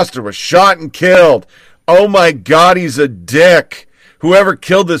Foster was shot and killed. Oh my God, he's a dick. Whoever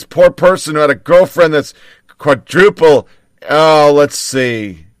killed this poor person who had a girlfriend that's quadruple. Oh, let's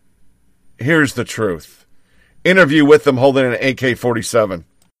see. Here's the truth. Interview with them holding an AK-47.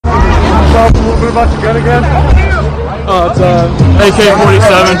 Tell us a little bit about your gun again. It's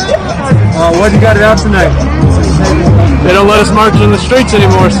AK-47. What you got it out tonight? They don't let us march in the streets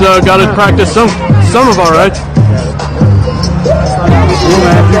anymore, so got to practice some of our rights. Well,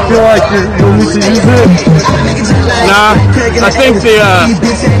 man, if you feel like you'll need to use it. Nah, I think if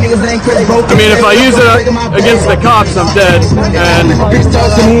I use it against the cops, I'm dead. And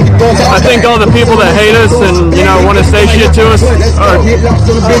I think all the people that hate us and, want to say shit to us are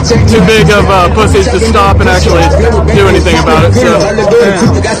too big of pussies to stop and actually do anything about it. So,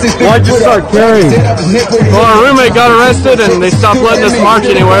 why'd you start carrying? Well, our roommate got arrested and they stopped letting us march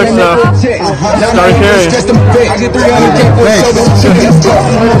anywhere, so started carrying. Thanks.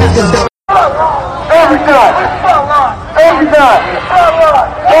 Every time Everybody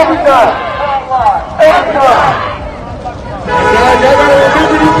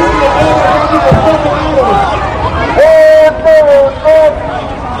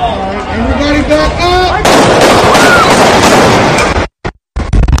back up!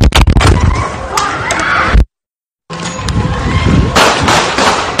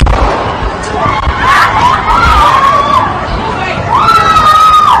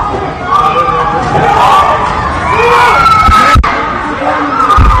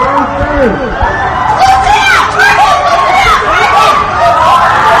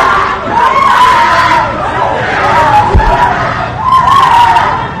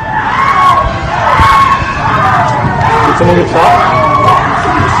 Someone get shot?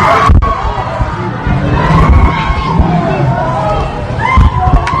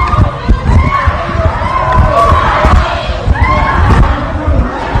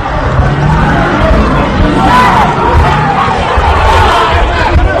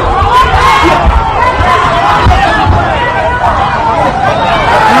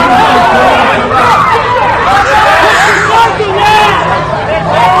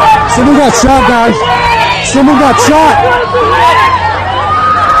 Someone got shot, guys. Someone got shot.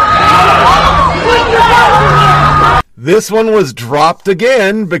 This one was dropped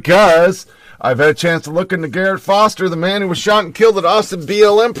again because I've had a chance to look into Garrett Foster, the man who was shot and killed at Austin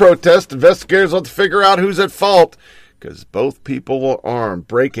BLM protest. Investigators want to figure out who's at fault because both people were armed.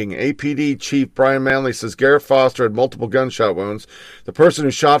 Breaking, APD Chief Brian Manley says Garrett Foster had multiple gunshot wounds. The person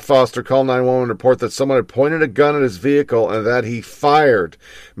who shot Foster called 911 to report that someone had pointed a gun at his vehicle and that he fired.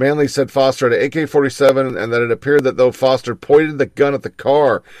 Manley said Foster had an AK-47 and that it appeared that though Foster pointed the gun at the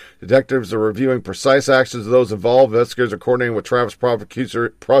car. Detectives are reviewing precise actions of those involved. Investigators are coordinating with Travis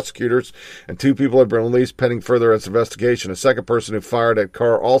prosecutors, and 2 people have been released pending further investigation. A second person who fired at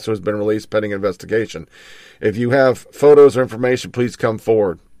car also has been released pending investigation. If you have photos or information, please come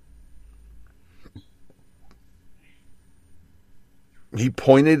forward. He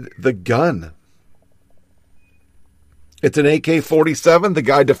pointed the gun. It's an AK-47. The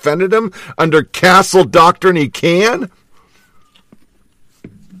guy defended him under Castle Doctrine. He can.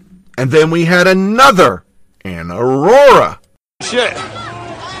 And then we had another in Aurora. Shit.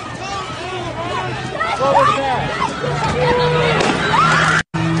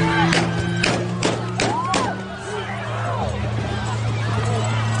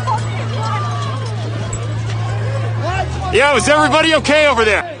 Yo, is everybody okay over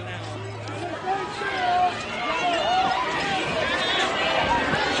there?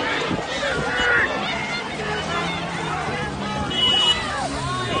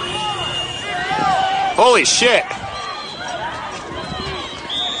 Holy shit.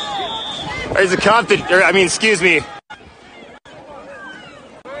 There's a cop that, excuse me.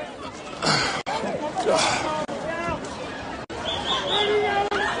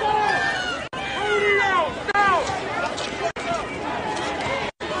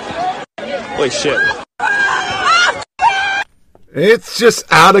 Holy shit. It's just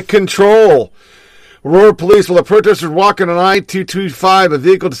out of control. Aurora police, while the protesters walking on I-225, a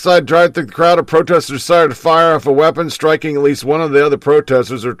vehicle decided to drive through the crowd of protesters decided to fire off a weapon, striking at least one of the other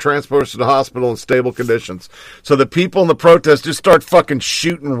protesters who were transported to the hospital in stable conditions. So the people in the protest just start fucking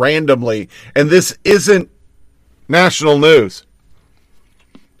shooting randomly, and this isn't national news.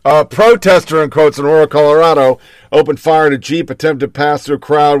 A protester, in quotes, in Aurora, Colorado, opened fire at a Jeep attempted to pass through a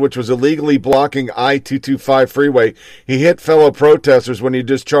crowd which was illegally blocking I-225 freeway. He hit fellow protesters when he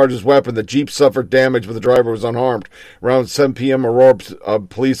discharged his weapon. The Jeep suffered damage, but the driver was unharmed. Around 7 p.m., Aurora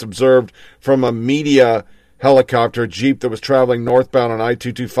police observed from a media helicopter, a Jeep that was traveling northbound on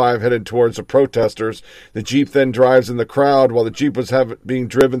I-225 headed towards the protesters. The Jeep then drives in the crowd. While the Jeep was being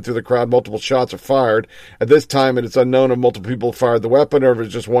driven through the crowd, multiple shots are fired. At this time, it is unknown if multiple people fired the weapon or if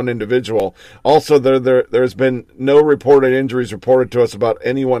it's just one individual. Also, there has been no reported injuries reported to us about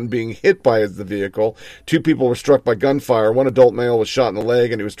anyone being hit by the vehicle. 2 people were struck by gunfire. One adult male was shot in the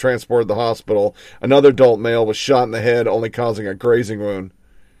leg and he was transported to the hospital. Another adult male was shot in the head, only causing a grazing wound.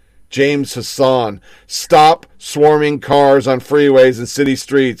 James Hassan, stop swarming cars on freeways and city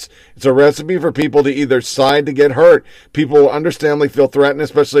streets. It's a recipe for people to either side to get hurt. People will understandably feel threatened,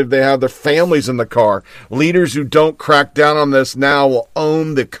 especially if they have their families in the car. Leaders who don't crack down on this now will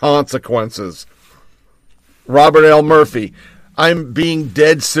own the consequences. Robert L. Murphy, I'm being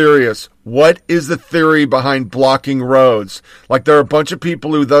dead serious. What is the theory behind blocking roads? Like, there are a bunch of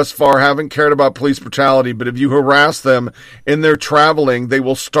people who thus far haven't cared about police brutality, but if you harass them in their traveling, they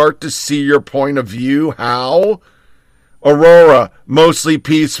will start to see your point of view. How? Aurora, mostly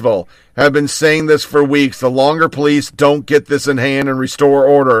peaceful. Have been saying this for weeks. The longer police don't get this in hand and restore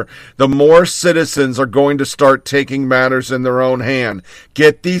order, the more citizens are going to start taking matters in their own hand.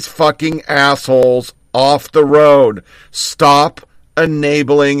 Get these fucking assholes off the road. Stop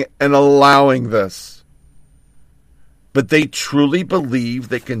enabling and allowing this. But they truly believe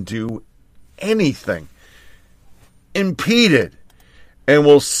they can do anything. Impeded. And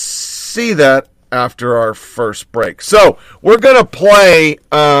we'll see that after our first break. So, we're going to play,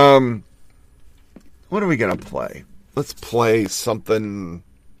 what are we going to play? Let's play something.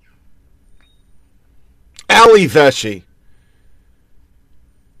 Ali Vesey.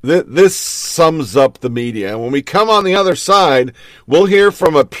 This sums up the media. And when we come on the other side, we'll hear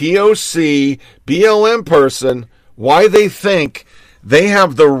from a POC, BLM person, why they think they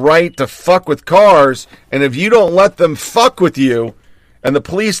have the right to fuck with cars, and if you don't let them fuck with you, and the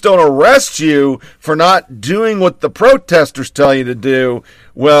police don't arrest you for not doing what the protesters tell you to do,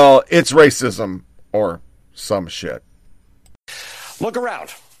 well, it's racism or some shit. Look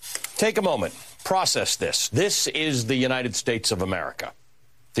around. Take a moment. Process this. This is the United States of America.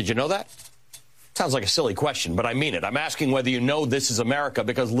 Did you know that? Sounds like a silly question, but I mean it. I'm asking whether you know this is America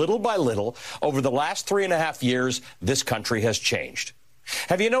because little by little, over the last 3.5 years, this country has changed.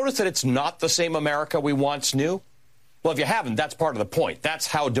 Have you noticed that it's not the same America we once knew? Well, if you haven't, that's part of the point. That's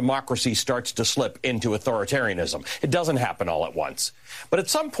how democracy starts to slip into authoritarianism. It doesn't happen all at once. But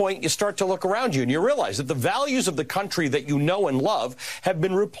at some point, you start to look around you and you realize that the values of the country that you know and love have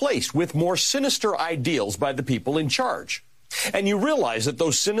been replaced with more sinister ideals by the people in charge. And you realize that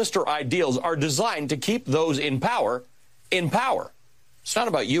those sinister ideals are designed to keep those in power in power. It's not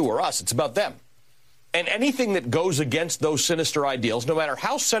about you or us, it's about them. And anything that goes against those sinister ideals, no matter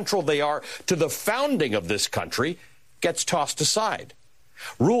how central they are to the founding of this country, gets tossed aside.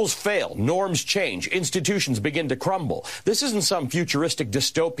 Rules fail, norms change, institutions begin to crumble. This isn't some futuristic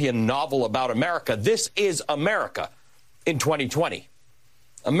dystopian novel about America. This is America in 2020.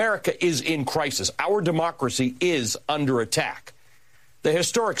 America is in crisis. Our democracy is under attack. The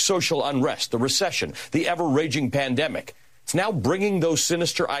historic social unrest, the recession, the ever-raging pandemic, it's now bringing those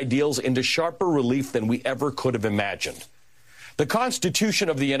sinister ideals into sharper relief than we ever could have imagined. The Constitution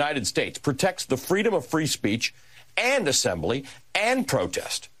of the United States protects the freedom of free speech and assembly and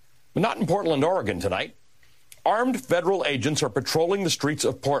protest. But not in Portland, Oregon tonight. Armed federal agents are patrolling the streets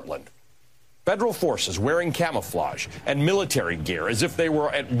of Portland. Federal forces wearing camouflage and military gear as if they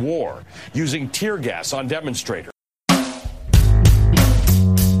were at war, using tear gas on demonstrators.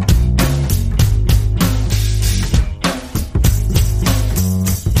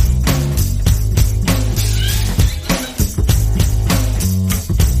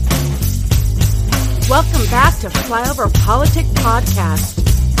 Welcome back to Flyover Politic Podcast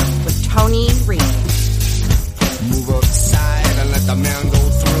with Tony Reed. Move aside and let the man go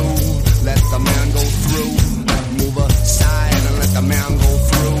through. Let the man go through. Move aside and let the man go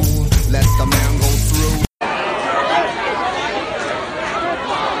through. Let the man go through.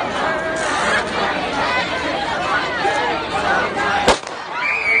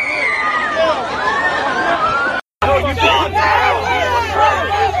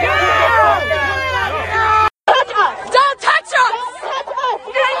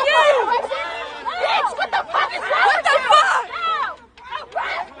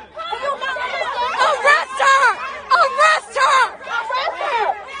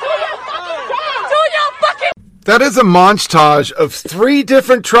 That is a montage of 3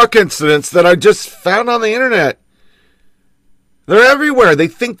 different truck incidents that I just found on the internet. They're everywhere. They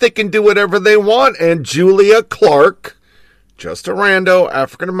think they can do whatever they want. And Julia Clark, just a rando,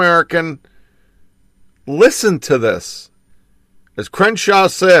 African-American, listen to this. As Crenshaw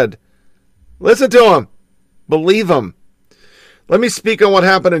said, listen to him. Believe him. Let me speak on what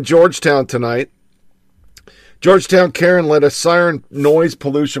happened in Georgetown tonight. Georgetown Karen led a siren noise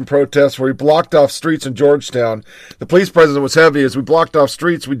pollution protest where he blocked off streets in Georgetown. The police presence was heavy. As we blocked off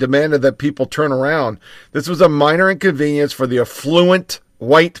streets, we demanded that people turn around. This was a minor inconvenience for the affluent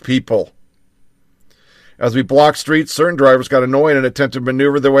white people. As we blocked streets, certain drivers got annoyed and attempted to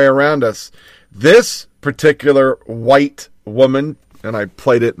maneuver their way around us. This particular white woman, and I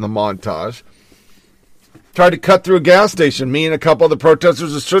played it in the montage, tried to cut through a gas station. Me and a couple of the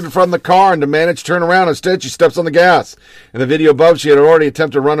protesters stood in front of the car and demanded to turn around. Instead, she steps on the gas. In the video above, she had already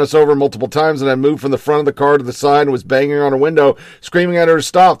attempted to run us over multiple times and had moved from the front of the car to the side and was banging on her window, screaming at her to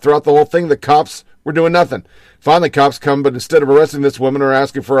stop. Throughout the whole thing, the cops were doing nothing. Finally, cops come, but instead of arresting this woman or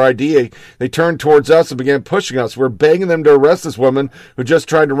asking for her ID, they turned towards us and began pushing us. We're begging them to arrest this woman who just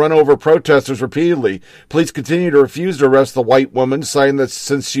tried to run over protesters repeatedly. Police continue to refuse to arrest the white woman, citing that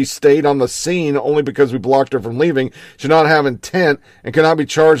since she stayed on the scene only because we blocked her from leaving, she did not have intent and cannot be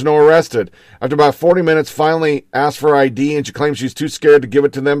charged nor arrested. After about 40 minutes, finally asked for her ID, and she claims she's too scared to give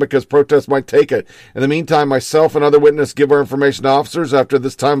it to them because protests might take it. In the meantime, myself and other witnesses give our information to officers. After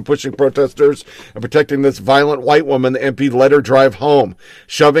this time pushing protesters and protecting this violent white woman, the MP let her drive home,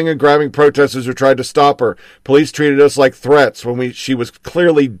 shoving and grabbing protesters who tried to stop her. Police treated us like threats when she was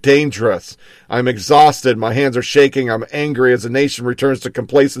clearly dangerous. I'm exhausted. My hands are shaking. I'm angry as the nation returns to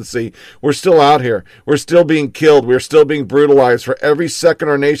complacency. We're still out here. We're still being killed. We're still being brutalized. For every second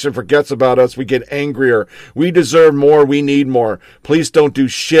our nation forgets about us, we get angrier. We deserve more. We need more. Police don't do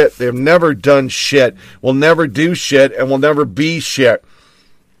shit. They've never done shit. Will never do shit and will never be shit.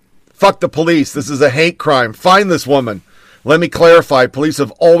 Fuck the police. This is a hate crime. Find this woman. Let me clarify. Police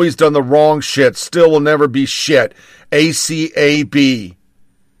have always done the wrong shit. Still will never be shit. ACAB.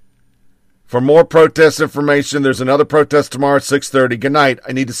 For more protest information, there's another protest tomorrow at 6:30. Good night.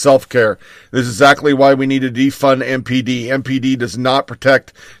 I need self-care. This is exactly why we need to defund MPD. MPD does not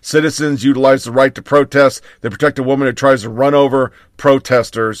protect citizens, utilize the right to protest. They protect a woman who tries to run over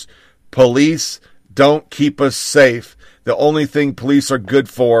protesters. Police don't keep us safe. The only thing police are good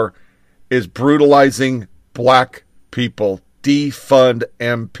for is brutalizing black people. Defund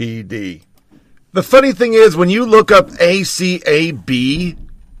MPD. The funny thing is, when you look up ACAB,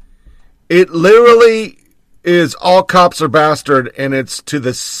 it literally is All Cops Are Bastard, and it's to the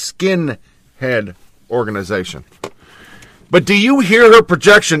Skinhead organization. But do you hear her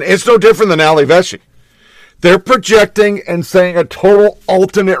projection? It's no different than Ali Vesey. They're projecting and saying a total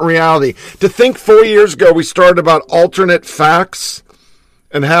alternate reality. To think 4 years ago we started about alternate facts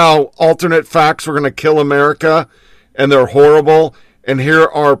and how alternate facts were going to kill America and they're horrible. And here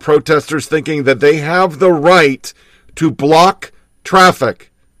are protesters thinking that they have the right to block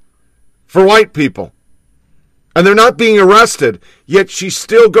traffic for white people. And they're not being arrested. Yet she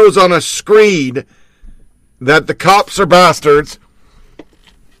still goes on a screed that the cops are bastards.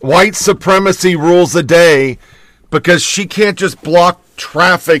 White supremacy rules the day because she can't just block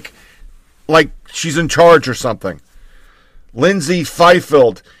traffic like she's in charge or something. Lindsay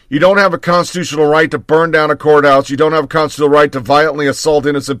Fifield, you don't have a constitutional right to burn down a courthouse. You don't have a constitutional right to violently assault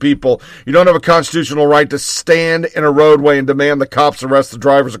innocent people. You don't have a constitutional right to stand in a roadway and demand the cops arrest the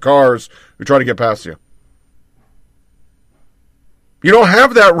drivers of cars who try to get past you. You don't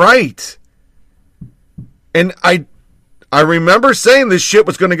have that right. And I remember saying this shit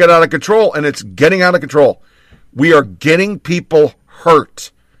was going to get out of control, and it's getting out of control. We are getting people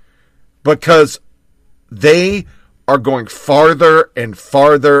hurt because they are going farther and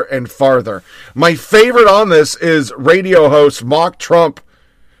farther and farther. My favorite on this is radio host mock Trump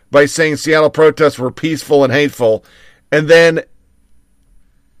by saying Seattle protests were peaceful and hateful, and then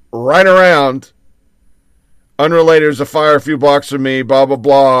right around, unrelated, there's a fire a few blocks from me, blah, blah,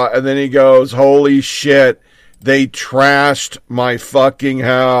 blah, and then he goes, holy shit, they trashed my fucking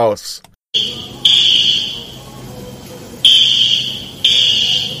house.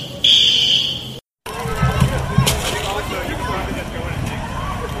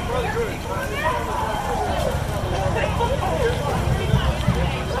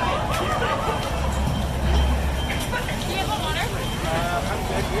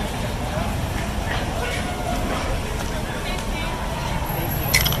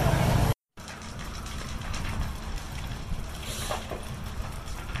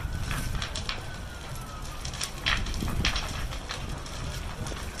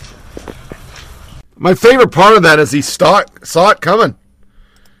 My favorite part of that is he saw it coming.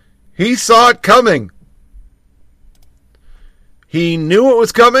 He saw it coming. He knew it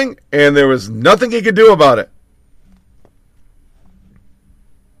was coming, and there was nothing he could do about it.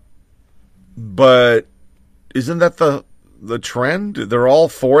 But isn't that the trend? They're all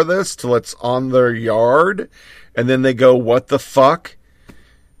for this till it's on their yard, and then they go, what the fuck?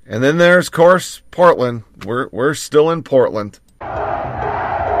 And then there's, of course, Portland. We're still in Portland.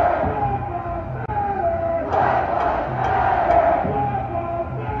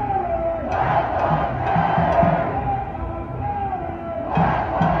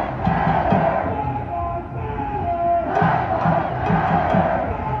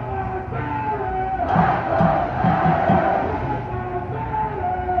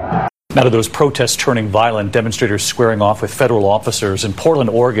 Now to those protests turning violent, demonstrators squaring off with federal officers. In Portland,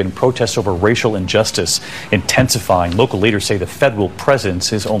 Oregon, protests over racial injustice intensifying. Local leaders say the federal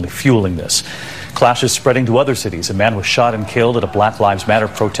presence is only fueling this. Clashes spreading to other cities. A man was shot and killed at a Black Lives Matter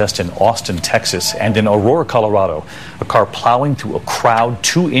protest in Austin, Texas, and in Aurora, Colorado. A car plowing through a crowd,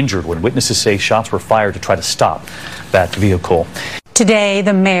 2 injured when witnesses say shots were fired to try to stop that vehicle. Today,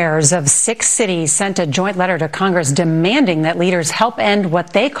 the mayors of 6 cities sent a joint letter to Congress demanding that leaders help end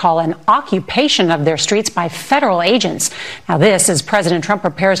what they call an occupation of their streets by federal agents. Now, this as President Trump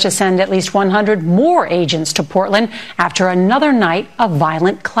prepares to send at least 100 more agents to Portland after another night of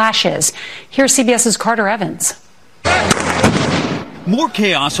violent clashes. Here's CBS's Carter Evans. More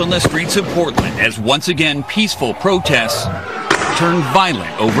chaos on the streets of Portland as once again peaceful protests turned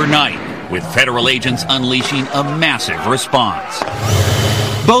violent overnight, with federal agents unleashing a massive response.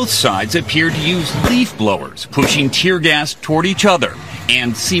 Both sides appeared to use leaf blowers, pushing tear gas toward each other,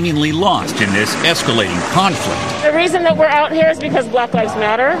 and seemingly lost in this escalating conflict. The reason that we're out here is because Black Lives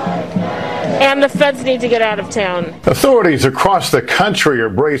Matter, and the feds need to get out of town. Authorities across the country are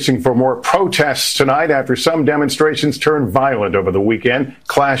bracing for more protests tonight after some demonstrations turned violent over the weekend.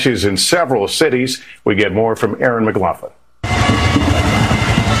 Clashes in several cities. We get more from Aaron McLaughlin.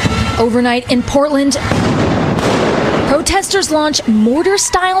 Overnight in Portland, protesters launch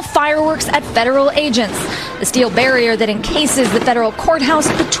mortar-style fireworks at federal agents, the steel barrier that encases the federal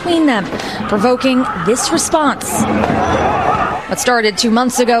courthouse between them, provoking this response. What started 2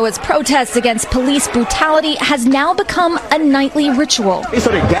 months ago as protests against police brutality has now become a nightly ritual. They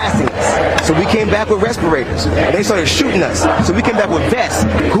started gassing us, so we came back with respirators. They started shooting us, so we came back with vests.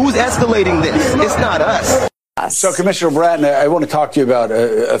 Who's escalating this? It's not us. So, Commissioner Bratton, I want to talk to you about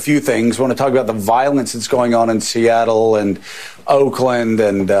a few things. I want to talk about the violence that's going on in Seattle and Oakland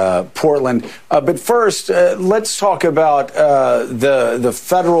and Portland. But first, let's talk about the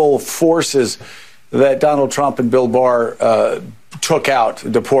federal forces that Donald Trump and Bill Barr took out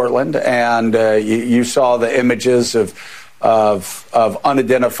to Portland. And you saw the images of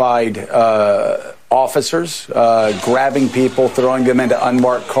unidentified officers grabbing people, throwing them into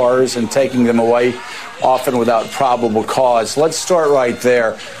unmarked cars and taking them away, often without probable cause. Let's start right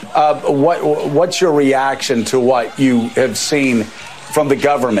there. What's your reaction to what you have seen from the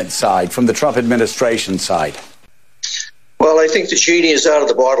government side, from the Trump administration side? Well, I think the genie is out of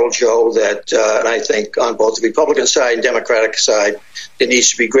the bottle, Joe, and I think on both the Republican side and Democratic side, there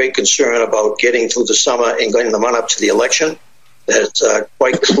needs to be great concern about getting through the summer and going the run-up to the election. It's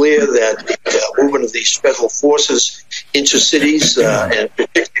quite clear that the movement of these federal forces into cities, and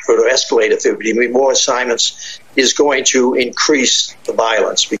particularly for to escalate if there be more assignments, is going to increase the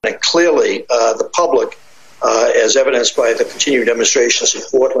violence. And clearly, the public, as evidenced by the continued demonstrations in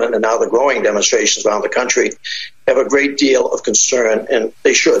Portland and now the growing demonstrations around the country, have a great deal of concern, and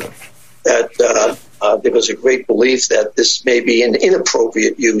they should. That there was a great belief that this may be an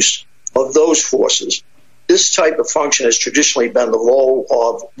inappropriate use of those forces. This type of function has traditionally been the role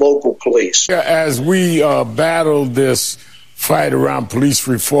of local police. As we battled this fight around police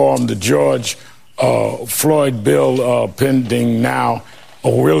reform, the George Floyd bill pending now,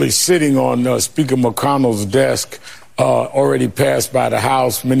 really sitting on Speaker McConnell's desk, already passed by the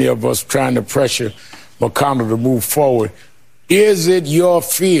House, many of us trying to pressure McConnell to move forward. Is it your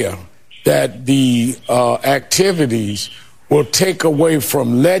fear that the activities will take away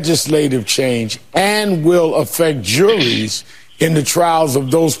from legislative change and will affect juries in the trials of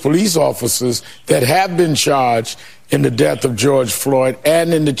those police officers that have been charged in the death of George Floyd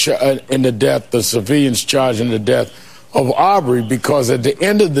and in the civilians charged in the death of Arbery? Because at the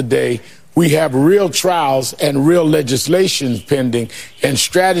end of the day, we have real trials and real legislation pending, and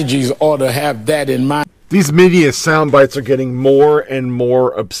strategies ought to have that in mind. These media sound bites are getting more and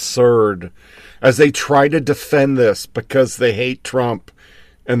more absurd as they try to defend this because they hate Trump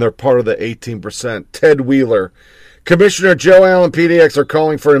and they're part of the 18%. Ted Wheeler. Commissioner Joe Allen, PDX, are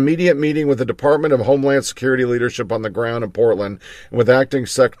calling for an immediate meeting with the Department of Homeland Security leadership on the ground in Portland and with Acting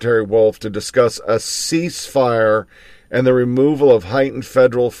Secretary Wolf to discuss a ceasefire and the removal of heightened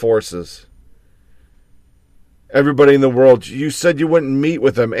federal forces. Everybody in the world, you said you wouldn't meet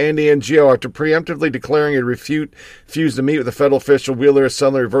with them. Andy Ngo, after preemptively declaring he'd refused to meet with a federal official, Wheeler has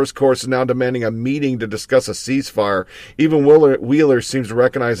suddenly reversed course and now demanding a meeting to discuss a ceasefire. Even Wheeler seems to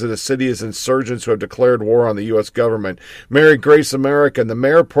recognize that the city is insurgents who have declared war on the U.S. government. Mary Grace American, the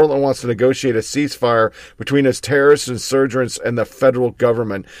mayor of Portland wants to negotiate a ceasefire between his terrorist insurgents and the federal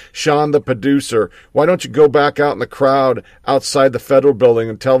government. Sean, the producer, why don't you go back out in the crowd outside the federal building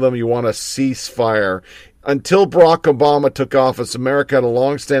and tell them you want a ceasefire? Until Barack Obama took office, America had a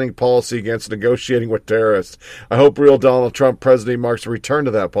long-standing policy against negotiating with terrorists. I hope real Donald Trump presidency marks a return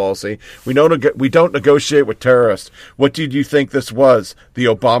to that policy. We don't negotiate with terrorists. What did you think this was? The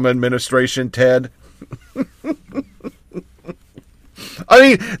Obama administration, Ted? I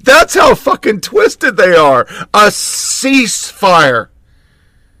mean, that's how fucking twisted they are. A ceasefire.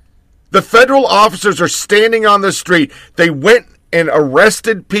 The federal officers are standing on the street. They went and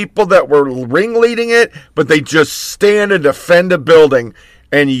arrested people that were ringleading it, but they just stand and defend a building.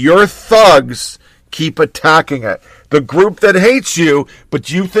 And your thugs keep attacking it. The group that hates you, but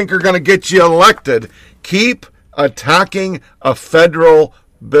you think are going to get you elected, keep attacking a federal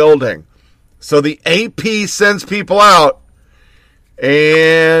building. So the AP sends people out,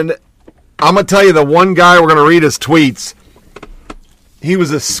 and I'm going to tell you the one guy, we're going to read his tweets. He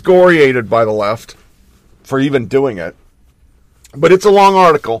was excoriated by the left for even doing it. But it's a long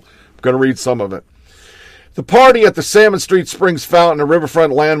article. I'm going to read some of it. The party at the Salmon Street Springs Fountain, a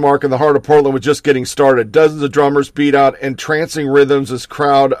riverfront landmark in the heart of Portland, was just getting started. Dozens of drummers beat out entrancing rhythms as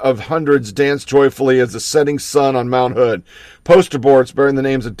crowd of hundreds danced joyfully as the setting sun on Mount Hood. Poster boards bearing the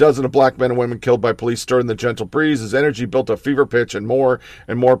names of dozens of black men and women killed by police stirred in the gentle breeze as energy built a fever pitch and more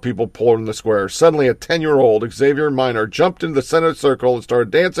people poured in the square. Suddenly, a 10-year-old, Xavier Minor, jumped into the center circle and started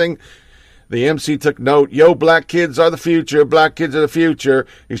dancing. The MC took note. Yo, black kids are the future. Black kids are the future.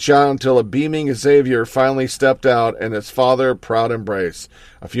 He shouted until a beaming Xavier finally stepped out and his father proud embrace.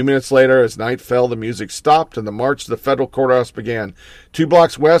 A few minutes later, as night fell, the music stopped and the march to the federal courthouse began. 2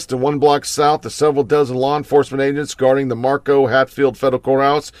 blocks west and 1 block south, the several dozen law enforcement agents guarding the Marco Hatfield Federal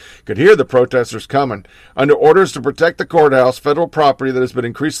Courthouse could hear the protesters coming. Under orders to protect the courthouse, federal property that has been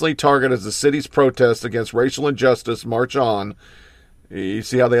increasingly targeted as the city's protest against racial injustice march on. You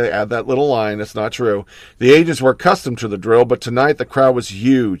see how they add that little line? It's not true. The agents were accustomed to the drill, but tonight the crowd was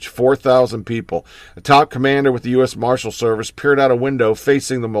huge, 4,000 people. A top commander with the U.S. Marshal Service peered out a window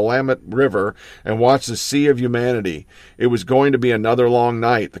facing the Willamette River and watched the sea of humanity. It was going to be another long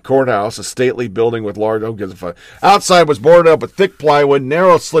night. The courthouse, a stately building with large... Oh, gives a fuck. Outside was boarded up with thick plywood,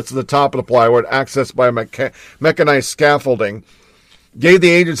 narrow slits at the top of the plywood, accessed by mechanized scaffolding, gave the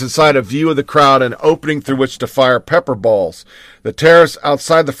agents inside a view of the crowd and an opening through which to fire pepper balls. The terrace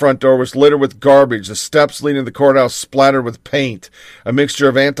outside the front door was littered with garbage, the steps leading to the courthouse splattered with paint. A mixture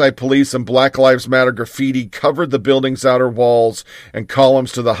of anti-police and Black Lives Matter graffiti covered the building's outer walls and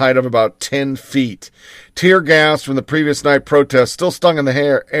columns to the height of about 10 feet. Tear gas from the previous night protest still stung in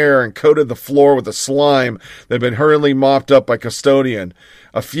the air and coated the floor with a slime that had been hurriedly mopped up by custodian.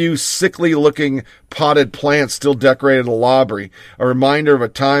 A few sickly-looking potted plants still decorated the lobby, a reminder of a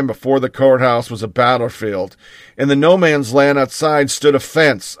time before the courthouse was a battlefield. In the no-man's land outside stood a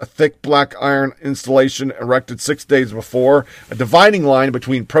fence, a thick black iron installation erected 6 days before, a dividing line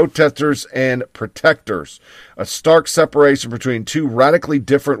between protesters and protectors, a stark separation between 2 radically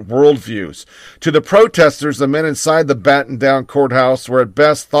different worldviews. To the protesters, the men inside the battened-down courthouse were at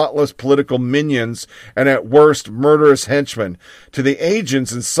best thoughtless political minions and at worst murderous henchmen. To the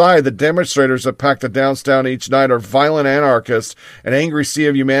agents inside, the demonstrators that packed the downtown each night are violent anarchists, an angry sea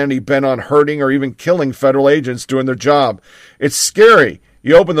of humanity bent on hurting or even killing federal agents doing their job. It's scary.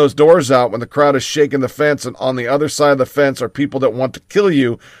 You open those doors out when the crowd is shaking the fence, and on the other side of the fence are people that want to kill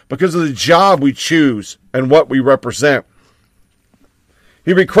you because of the job we choose and what we represent.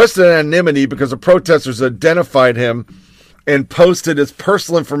 He requested anonymity because the protesters identified him and posted his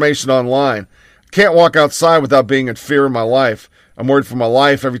personal information online. I can't walk outside without being in fear of my life. I'm worried for my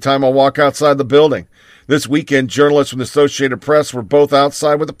life every time I walk outside the building. This weekend, journalists from the Associated Press were both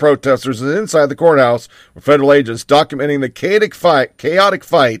outside with the protesters and inside the courthouse with federal agents documenting the chaotic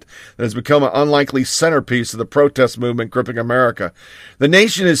fight that has become an unlikely centerpiece of the protest movement gripping America. The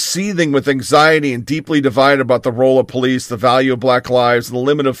nation is seething with anxiety and deeply divided about the role of police, the value of black lives, and the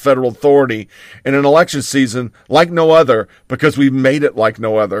limit of federal authority in an election season like no other because we've made it like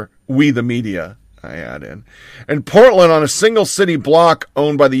no other, we the media. I add in. In Portland, on a single city block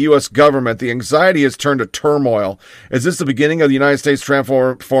owned by the U.S. government, the anxiety has turned to turmoil. Is this the beginning of the United States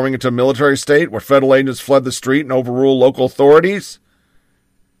transforming into a military state where federal agents flood the street and overrule local authorities?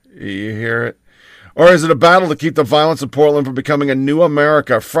 You hear it? Or is it a battle to keep the violence in Portland from becoming a new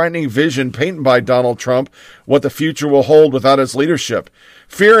America, a frightening vision painted by Donald Trump, what the future will hold without his leadership?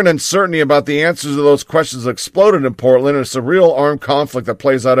 Fear and uncertainty about the answers to those questions exploded in Portland, and it's a real armed conflict that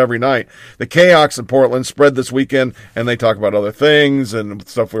plays out every night. The chaos in Portland spread this weekend, and they talk about other things and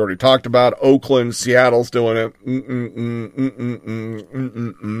stuff we already talked about. Oakland, Seattle's doing it.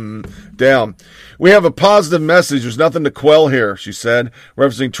 Down. We have a positive message. There's nothing to quell here, she said,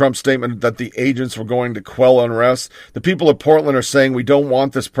 referencing Trump's statement that the agents were going to quell unrest. The people of Portland are saying we don't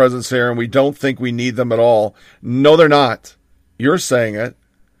want this presence here, and we don't think we need them at all. No, they're not. You're saying it.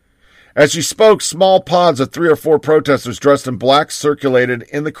 As she spoke, small pods of 3 or 4 protesters dressed in black circulated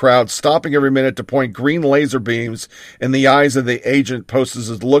in the crowd, stopping every minute to point green laser beams in the eyes of the agent posted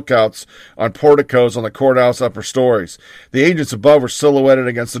as lookouts on porticos on the courthouse upper stories. The agents above were silhouetted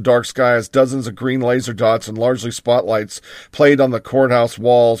against the dark sky as dozens of green laser dots and largely spotlights played on the courthouse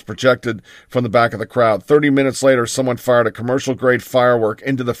walls projected from the back of the crowd. 30 minutes later, someone fired a commercial-grade firework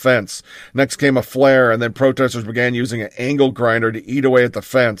into the fence. Next came a flare, and then protesters began using an angle grinder to eat away at the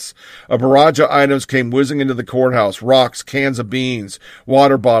fence. A barrage of items came whizzing into the courthouse: rocks, cans of beans,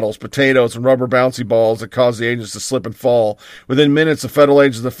 water bottles, potatoes, and rubber bouncy balls that caused the agents to slip and fall. Within minutes, the federal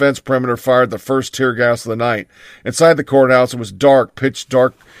agents of the fence perimeter fired the first tear gas of the night. Inside the courthouse, it was dark, pitch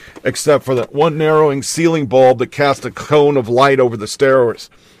dark, except for the one narrowing ceiling bulb that cast a cone of light over the stairs.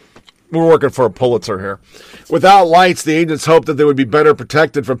 We're working for a Pulitzer here. Without lights, the agents hoped that they would be better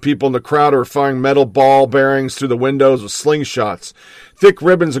protected from people in the crowd who were firing metal ball bearings through the windows with slingshots. Thick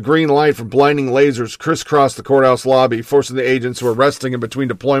ribbons of green light from blinding lasers crisscrossed the courthouse lobby, forcing the agents who were resting in between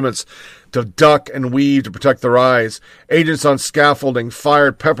deployments to duck and weave to protect their eyes. Agents on scaffolding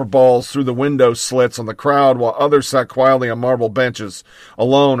fired pepper balls through the window slits on the crowd, while others sat quietly on marble benches,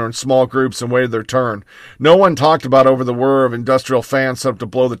 alone or in small groups, and waited their turn. No one talked about over the whir of industrial fans set up to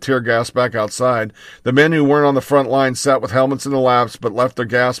blow the tear gas back outside. The men who weren't on the front line sat with helmets in their laps, but left their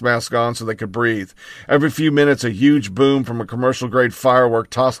gas masks on so they could breathe. Every few minutes, a huge boom from a commercial-grade firework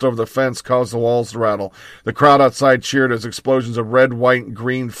tossed over the fence caused the walls to rattle. The crowd outside cheered as explosions of red, white, and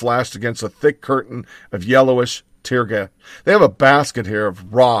green flashed against a thick curtain of yellowish tear gas. They have a basket here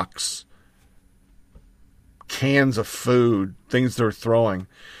of rocks, cans of food, things they're throwing.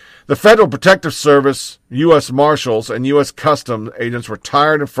 The Federal Protective Service, U.S. Marshals, and U.S. Customs agents were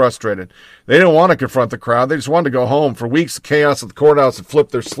tired and frustrated. They didn't want to confront the crowd. They just wanted to go home. For weeks, the chaos at the courthouse had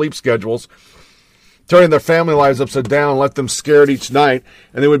flipped their sleep schedules, turning their family lives upside down, left them scared each night,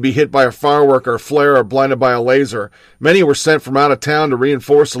 and they would be hit by a firework or a flare or blinded by a laser. Many were sent from out of town to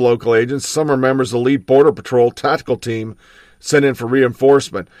reinforce the local agents. Some were members of the elite Border Patrol tactical team sent in for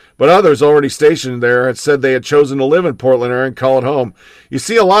reinforcement. But others already stationed there had said they had chosen to live in Portland area and call it home. You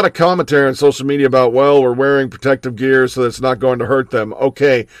see a lot of commentary on social media about, well, we're wearing protective gear so that it's not going to hurt them.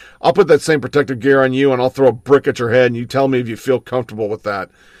 Okay, I'll put that same protective gear on you and I'll throw a brick at your head and you tell me if you feel comfortable with that.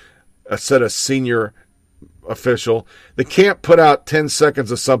 Said a senior official. They can't put out 10 seconds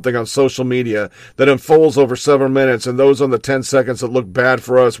of something on social media that unfolds over several minutes and those on the 10 seconds that look bad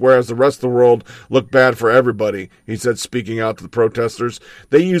for us, whereas the rest of the world look bad for everybody, he said, speaking out to the protesters.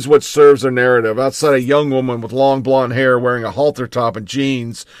 They use what serves their narrative. Outside, a young woman with long blonde hair wearing a halter top and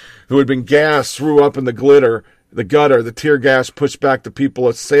jeans who had been gassed threw up in the gutter. The tear gas pushed back the people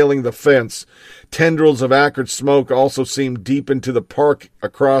assailing the fence. Tendrils of acrid smoke also seemed deep into the park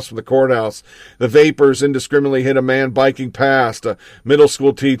across from the courthouse. The vapors indiscriminately hit a man biking past, a middle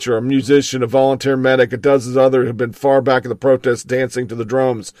school teacher, a musician, a volunteer medic, a dozen others had been far back in the protest dancing to the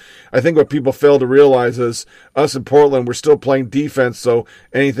drums. I think what people fail to realize is us in Portland, we're still playing defense, so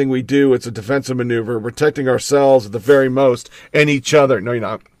anything we do, it's a defensive maneuver, protecting ourselves at the very most, and each other. No, you're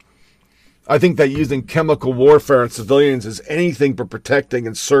not. I think that using chemical warfare on civilians is anything but protecting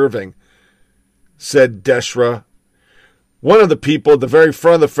and serving, said Deshra. One of the people at the very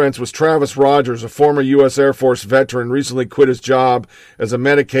front of the fence was Travis Rogers, a former U.S. Air Force veteran, recently quit his job as a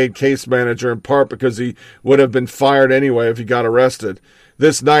Medicaid case manager, in part because he would have been fired anyway if he got arrested.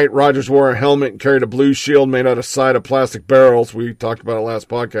 This night, Rogers wore a helmet and carried a blue shield made out of side of plastic barrels. We talked about it last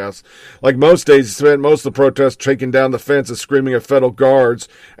podcast. Like most days, he spent most of the protest taking down the fence and screaming at federal guards,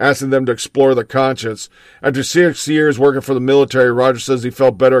 asking them to explore their conscience. After 6 years working for the military, Rogers says he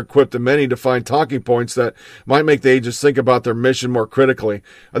felt better equipped than many to find talking points that might make the agents think about their mission more critically.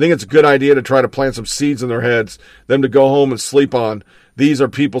 I think it's a good idea to try to plant some seeds in their heads, them to go home and sleep on. These are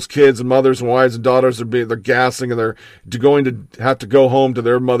people's kids and mothers and wives and daughters. They're gassing and they're going to have to go home to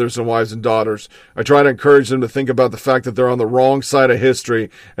their mothers and wives and daughters. I try to encourage them to think about the fact that they're on the wrong side of history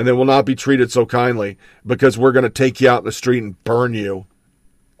and they will not be treated so kindly because we're going to take you out in the street and burn you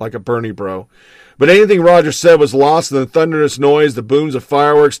like a Bernie bro. But anything Rogers said was lost in the thunderous noise, the booms of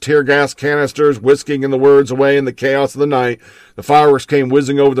fireworks, tear gas canisters, whisking in the words away in the chaos of the night. The fireworks came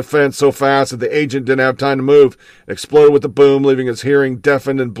whizzing over the fence so fast that the agent didn't have time to move. It exploded with the boom, leaving his hearing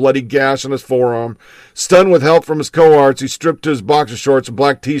deafened and bloody gash on his forearm. Stunned with help from his cohorts, he stripped to his boxer shorts and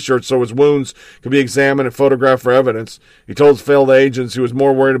black t-shirt so his wounds could be examined and photographed for evidence. He told his failed agents he was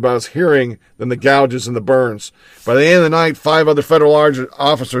more worried about his hearing than the gouges and the burns. By the end of the night, 5 other federal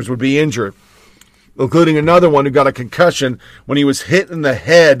officers would be injured, including another one who got a concussion when he was hit in the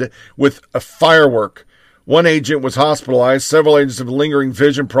head with a firework. One agent was hospitalized. Several agents have lingering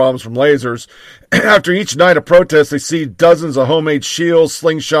vision problems from lasers. After each night of protest, they see dozens of homemade shields,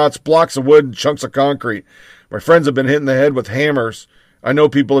 slingshots, blocks of wood, and chunks of concrete. My friends have been hit in the head with hammers. I know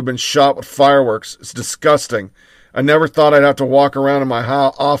people have been shot with fireworks. It's disgusting. I never thought I'd have to walk around in my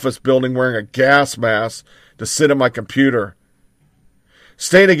office building wearing a gas mask to sit at my computer.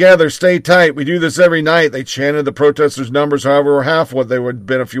 Stay together, stay tight. We do this every night. They chanted the protesters' numbers, however, were half what they would have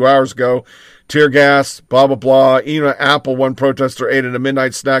been a few hours ago. Tear gas, blah, blah, blah. Even an apple one protester ate at a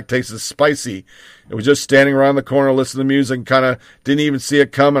midnight snack tasted spicy. It was just standing around the corner, listening to music, and kind of didn't even see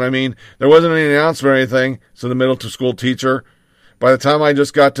it coming. I mean, there wasn't any announcement or anything, so the middle school teacher. By the time I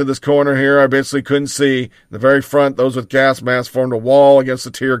just got to this corner here, I basically couldn't see. In the very front, those with gas masks formed a wall against the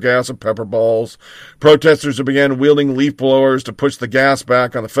tear gas and pepper balls. Protesters who began wielding leaf blowers to push the gas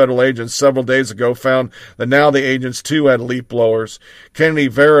back on the federal agents several days ago found that now the agents too had leaf blowers. Kennedy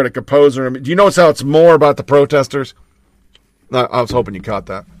Verrett, a composer. Do you notice how it's more about the protesters? No, I was hoping you caught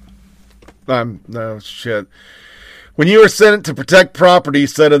that. No, shit. When you were sent to protect property,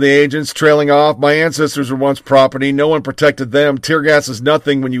 said of the agents, trailing off, my ancestors were once property. No one protected them. Tear gas is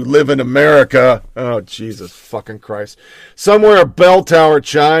nothing when you live in America. Oh, Jesus fucking Christ. Somewhere a bell tower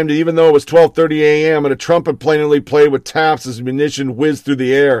chimed, even though it was 12:30 a.m., and a trumpet plaintively played with taps as munition whizzed through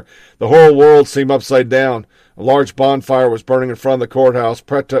the air. The whole world seemed upside down. A large bonfire was burning in front of the courthouse.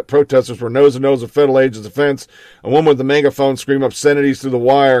 Protesters were nose to nose with federal agents' defense. A woman with a megaphone screamed obscenities through the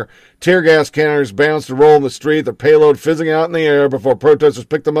wire. Tear gas cannons bounced and rolled in the street, their payload fizzing out in the air before protesters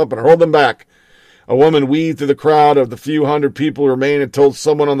picked them up and hurled them back. A woman weaved through the crowd of the few hundred people who remained and told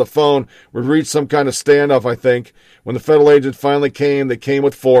someone on the phone we'd reached some kind of standoff, I think. When the federal agents finally came, they came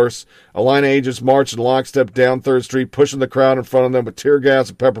with force. A line of agents marched in lockstep down 3rd Street, pushing the crowd in front of them with tear gas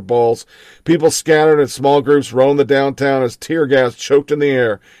and pepper balls. People scattered in small groups roamed the downtown as tear gas choked in the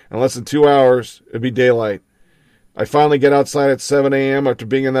air. In less than 2 hours, it'd be daylight. I finally get outside at 7 a.m. after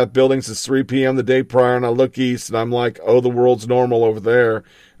being in that building since 3 p.m. the day prior, and I look east, and I'm like, oh, the world's normal over there,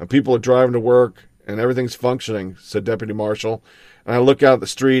 and people are driving to work, and everything's functioning, said Deputy Marshall. And I look out at the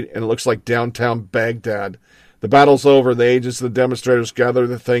street, and it looks like downtown Baghdad. The battle's over. The agents and the demonstrators gathered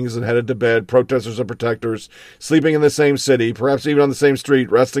their things and headed to bed. Protesters and protectors, sleeping in the same city, perhaps even on the same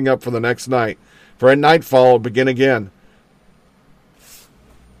street, resting up for the next night. For at nightfall, it'll begin again.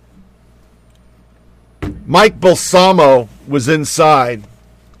 Mike Balsamo was inside.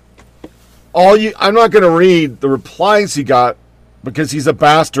 I'm not going to read the replies he got because he's a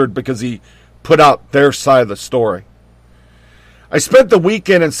bastard because he put out their side of the story. I spent the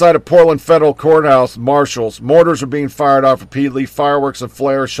weekend inside a Portland federal courthouse, Marshals. Mortars were being fired off repeatedly, fireworks and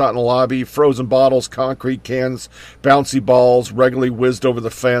flares shot in the lobby, frozen bottles, concrete cans, bouncy balls regularly whizzed over the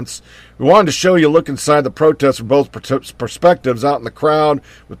fence. We wanted to show you a look inside the protests from both perspectives, out in the crowd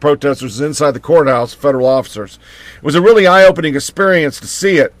with protesters, inside the courthouse, federal officers. It was a really eye-opening experience to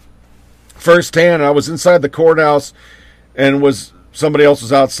see it firsthand. I was inside the courthouse and somebody else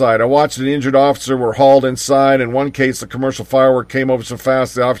was outside. I watched an injured officer were hauled inside. In one case, the commercial firework came over so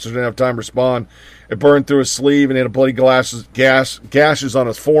fast the officer didn't have time to respond. It burned through his sleeve and he had bloody gashes on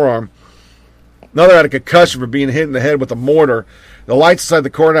his forearm. Another had a concussion for being hit in the head with a mortar. The lights inside the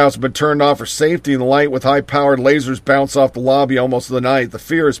courthouse have been turned off for safety, and the light with high-powered lasers bounce off the lobby almost of the night. The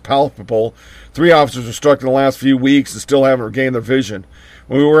fear is palpable. 3 officers were struck in the last few weeks and still haven't regained their vision.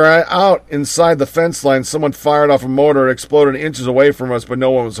 When we were out inside the fence line, someone fired off a mortar. It exploded inches away from us, but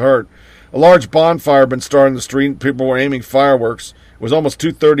no one was hurt. A large bonfire had been started in the street, and people were aiming fireworks. It was almost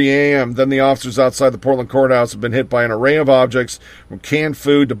 2:30 a.m. Then the officers outside the Portland courthouse had been hit by an array of objects, from canned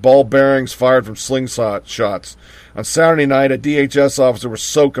food to ball bearings fired from slingshot shots. On Saturday night, a DHS officer was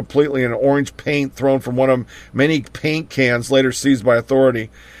soaked completely in orange paint thrown from one of many paint cans later seized by authority.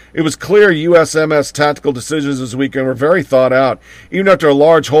 It was clear USMS tactical decisions this weekend were very thought out. Even after a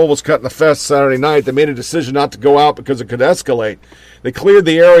large hole was cut in the fence Saturday night, they made a decision not to go out because it could escalate. They cleared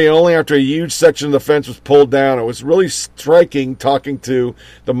the area only after a huge section of the fence was pulled down. It was really striking talking to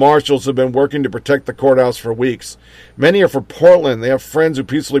the marshals who have been working to protect the courthouse for weeks. Many are from Portland. They have friends who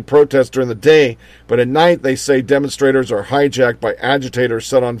peacefully protest during the day, but at night they say demonstrators are hijacked by agitators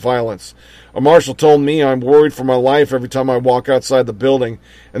set on violence. A marshal told me I'm worried for my life every time I walk outside the building,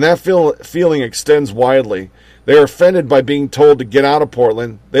 and that feeling extends widely. They are offended by being told to get out of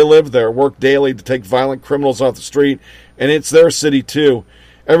Portland. They live there, work daily to take violent criminals off the street, and it's their city too.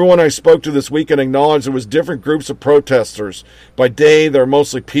 Everyone I spoke to this weekend acknowledged there was different groups of protesters. By day, they're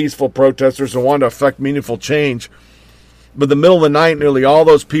mostly peaceful protesters and want to affect meaningful change. But in the middle of the night, nearly all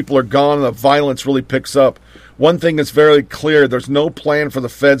those people are gone and the violence really picks up. One thing is very clear, there's no plan for the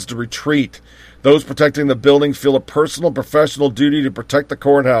feds to retreat. Those protecting the building feel a personal and professional duty to protect the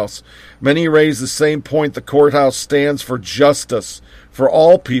courthouse. Many raise the same point: the courthouse stands for justice for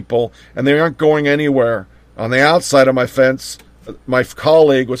all people, and they aren't going anywhere. On the outside of my fence, my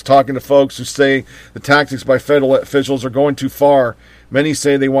colleague was talking to folks who say the tactics by federal officials are going too far. Many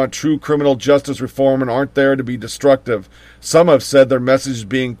say they want true criminal justice reform and aren't there to be destructive. Some have said their message is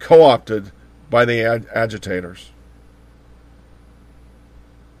being co-opted by the agitators.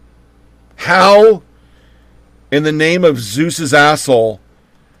 How, in the name of Zeus's asshole,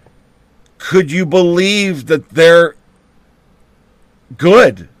 could you believe that they're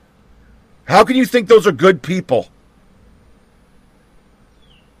good? How can you think those are good people?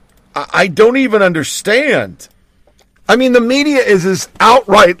 I don't even understand. I mean, the media is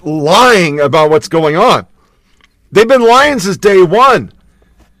outright lying about what's going on. They've been lying since day one.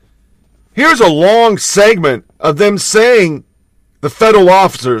 Here's a long segment of them saying the federal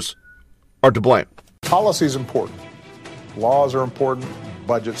officers are to blame. Policy is important. Laws are important.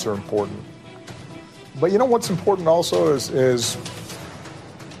 Budgets are important. But you know what's important also is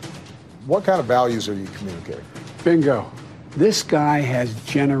what kind of values are you communicating? Bingo. This guy has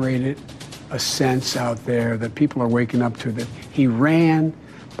generated a sense out there that people are waking up to, that he ran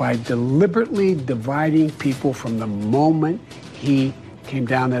by deliberately dividing people from the moment he came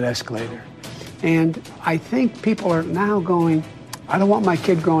down that escalator. And I think people are now going, I don't want my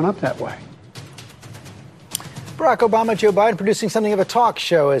kid growing up that way. Barack Obama and Joe Biden producing something of a talk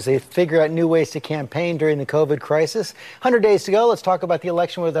show as they figure out new ways to campaign during the COVID crisis. 100 days to go. Let's talk about the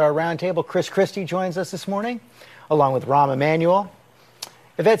election with our roundtable. Chris Christie joins us this morning, along with Rahm Emanuel,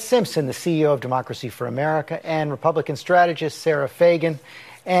 Yvette Simpson, the CEO of Democracy for America, and Republican strategist Sarah Fagan.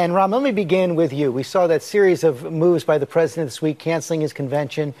 And Rahm, let me begin with you. We saw that series of moves by the president this week, canceling his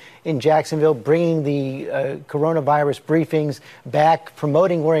convention in Jacksonville, bringing the coronavirus briefings back,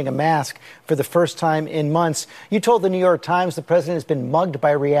 promoting wearing a mask for the first time in months. You told the New York Times the president has been mugged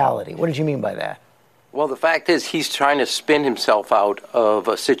by reality. What did you mean by that? Well, the fact is he's trying to spin himself out of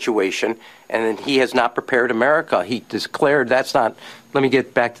a situation, and he has not prepared America. He declared that's not, let me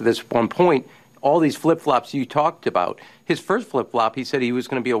get back to this one point, all these flip-flops you talked about. His first flip-flop, he said he was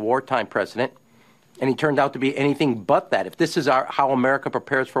going to be a wartime president, and he turned out to be anything but that. If this is how America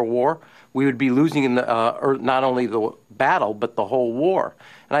prepares for war, we would be losing in not only the battle, but the whole war.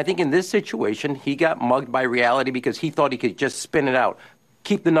 And I think in this situation, he got mugged by reality because he thought he could just spin it out.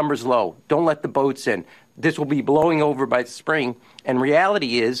 Keep the numbers low. Don't let the boats in. This will be blowing over by spring. And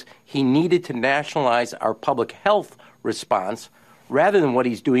reality is he needed to nationalize our public health response rather than what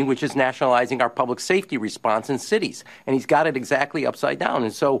he's doing, which is nationalizing our public safety response in cities. And he's got it exactly upside down.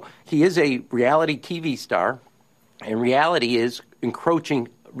 And so he is a reality TV star, and reality is encroaching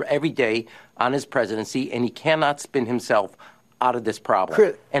every day on his presidency, and he cannot spin himself out of this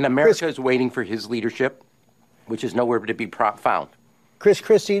problem. And America is waiting for his leadership, which is nowhere to be found. Chris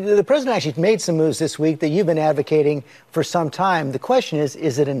Christie, the president actually made some moves this week that you've been advocating for some time. The question is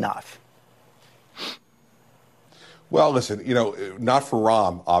it enough? Well, listen, not for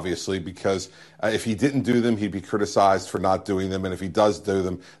Rahm, obviously, because if he didn't do them, he'd be criticized for not doing them. And if he does do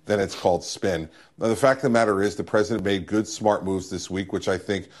them, then it's called spin. Now, the fact of the matter is the president made good, smart moves this week, which I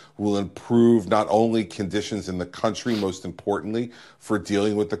think will improve not only conditions in the country, most importantly, for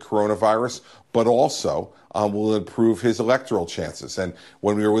dealing with the coronavirus, but also will improve his electoral chances. And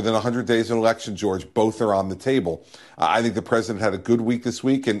when we were within 100 days of an election, George, both are on the table. I think the president had a good week this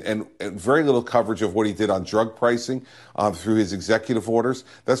week and very little coverage of what he did on drug pricing through his executive orders.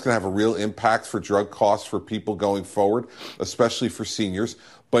 That's going to have a real impact for drug costs for people going forward, especially for seniors.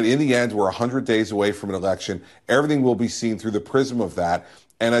 But in the end, we're 100 days away from an election. Everything will be seen through the prism of that.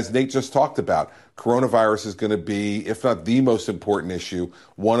 And as Nate just talked about, coronavirus is going to be, if not the most important issue,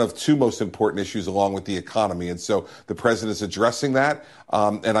 one of two most important issues along with the economy. And so the president is addressing that.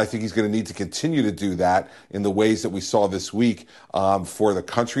 And I think he's going to need to continue to do that in the ways that we saw this week for the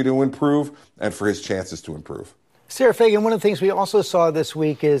country to improve and for his chances to improve. Sarah Fagan, one of the things we also saw this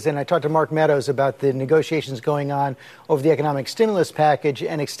week is, and I talked to Mark Meadows about the negotiations going on over the economic stimulus package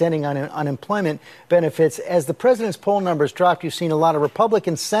and extending on unemployment benefits. As the president's poll numbers dropped, you've seen a lot of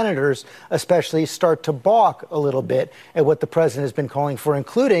Republican senators especially start to balk a little bit at what the president has been calling for,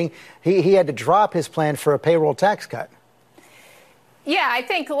 including he had to drop his plan for a payroll tax cut. Yeah, I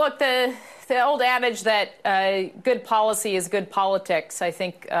think, look, the old adage that good policy is good politics, I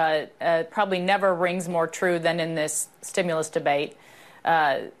think probably never rings more true than in this stimulus debate.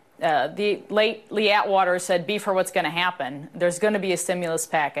 The late Lee Atwater said, be for what's going to happen. There's going to be a stimulus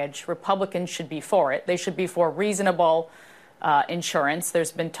package. Republicans should be for it. They should be for reasonable insurance.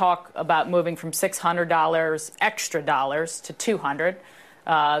 There's been talk about moving from $600 extra dollars to $200.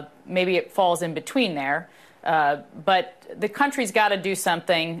 Maybe it falls in between there. But the country's got to do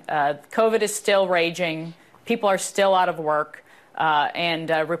something. COVID is still raging. People are still out of work. And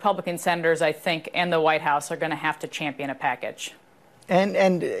Republican senators, I think, and the White House are going to have to champion a package.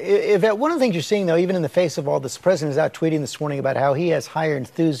 And Yvette, one of the things you're seeing, though, even in the face of all this, the president is out tweeting this morning about how he has higher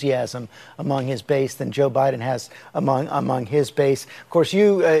enthusiasm among his base than Joe Biden has among his base. Of course,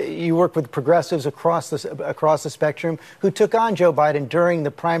 you work with progressives across the spectrum who took on Joe Biden during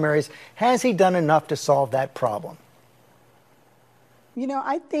the primaries. Has he done enough to solve that problem? You know,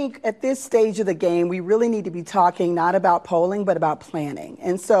 I think at this stage of the game, we really need to be talking not about polling, but about planning.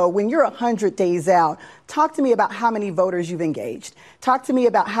 And so when you're 100 days out, talk to me about how many voters you've engaged. Talk to me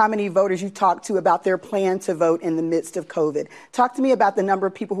about how many voters you talked to about their plan to vote in the midst of COVID. Talk to me about the number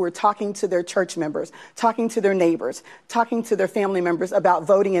of people who are talking to their church members, talking to their neighbors, talking to their family members about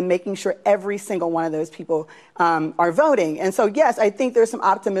voting and making sure every single one of those people are voting. And so, yes, I think there's some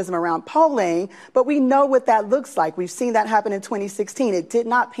optimism around polling, but we know what that looks like. We've seen that happen in 2016. It did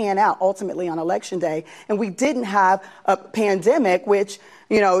not pan out ultimately on Election Day, and we didn't have a pandemic, which,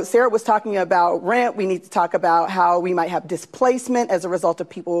 you know, Sarah was talking about rent. We need to talk about how we might have displacement as a result of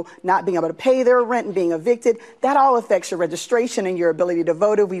people not being able to pay their rent and being evicted. That all affects your registration and your ability to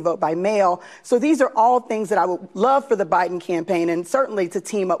vote if we vote by mail. So these are all things that I would love for the Biden campaign, and certainly to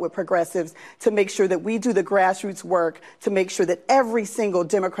team up with progressives to make sure that we do the grassroots work to make sure that every single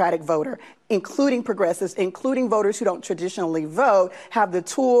Democratic voter, including progressives, including voters who don't traditionally vote, have the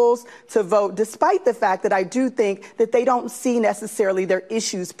tools to vote, despite the fact that I do think that they don't see necessarily their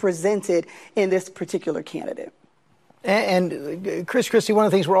issues presented in this particular candidate. And Chris Christie, one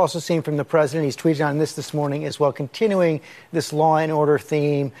of the things we're also seeing from the president, he's tweeted on this morning as well, continuing this law and order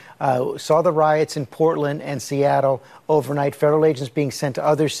theme. Saw the riots in Portland and Seattle overnight, federal agents being sent to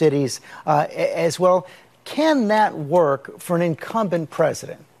other cities as well. Can that work for an incumbent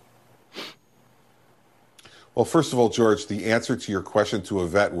president? Well, first of all, George, the answer to your question to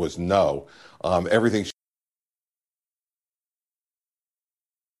Yvette was no. Everything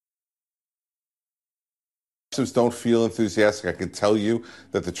don't feel enthusiastic. I can tell you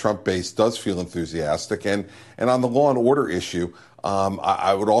that the Trump base does feel enthusiastic. And on the law and order issue,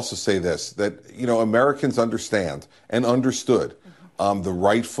 I would also say this, that, you know, Americans understand and understood the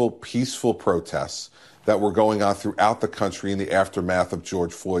rightful, peaceful protests that were going on throughout the country in the aftermath of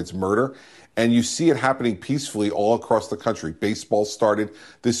George Floyd's murder. And you see it happening peacefully all across the country. Baseball started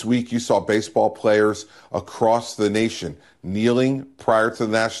this week. You saw baseball players across the nation kneeling prior to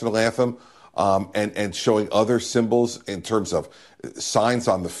the national anthem and showing other symbols in terms of signs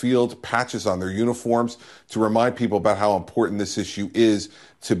on the field, patches on their uniforms, to remind people about how important this issue is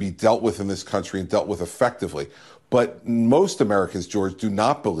to be dealt with in this country and dealt with effectively. But most Americans, George, do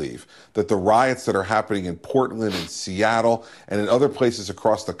not believe that the riots that are happening in Portland and Seattle and in other places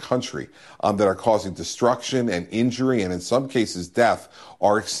across the country that are causing destruction and injury and in some cases death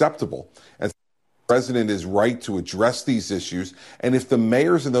are acceptable. And the president is right to address these issues. And if the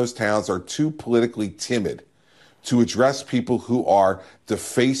mayors in those towns are too politically timid to address people who are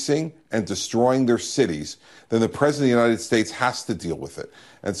defacing and destroying their cities, then the president of the United States has to deal with it.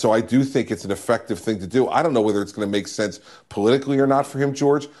 And so I do think it's an effective thing to do. I don't know whether it's going to make sense politically or not for him,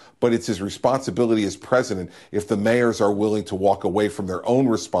 George, but it's his responsibility as president if the mayors are willing to walk away from their own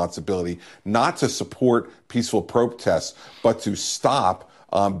responsibility, not to support peaceful protests, but to stop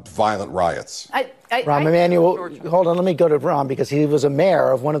violent riots. Rahm Emanuel, hold on, let me go to Rahm because he was a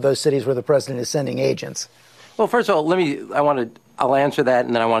mayor of one of those cities where the president is sending agents. Well, first of all, I'll answer that,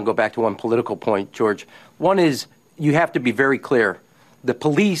 and then I want to go back to one political point, George. One is you have to be very clear. The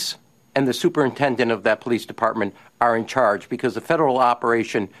police and the superintendent of that police department are in charge because the federal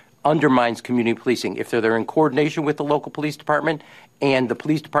operation undermines community policing. If they're in coordination with the local police department and the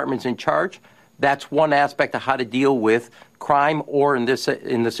police department's in charge, that's one aspect of how to deal with crime or, in the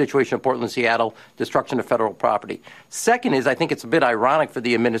situation of Portland, Seattle, destruction of federal property. Second is, I think it's a bit ironic for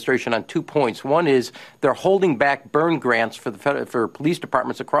the administration on 2 points. One is they're holding back burn grants for police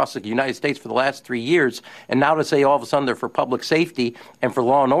departments across the United States for the last 3 years, and now to say all of a sudden they're for public safety and for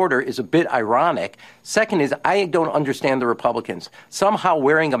law and order is a bit ironic. Second is, I don't understand the Republicans. Somehow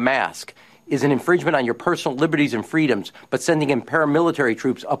wearing a mask is an infringement on your personal liberties and freedoms, but sending in paramilitary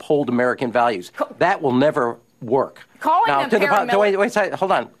troops uphold American values. That will never work. Hold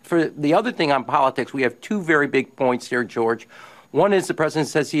on. For the other thing on politics, we have two very big points here, George. One is the president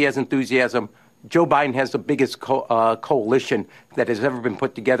says he has enthusiasm. Joe Biden has the biggest coalition that has ever been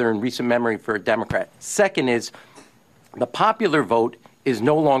put together in recent memory for a Democrat. Second is the popular vote is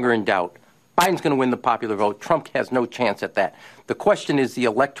no longer in doubt. Biden's going to win the popular vote. Trump has no chance at that. The question is the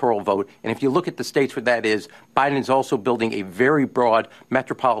electoral vote. And if you look at the states where that is, Biden is also building a very broad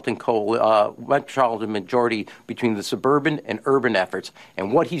metropolitan majority between the suburban and urban efforts.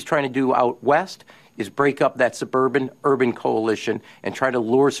 And what he's trying to do out west is break up that suburban-urban coalition and try to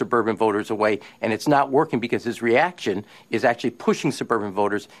lure suburban voters away. And it's not working because his reaction is actually pushing suburban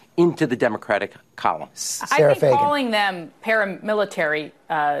voters into the Democratic column. I think calling them paramilitary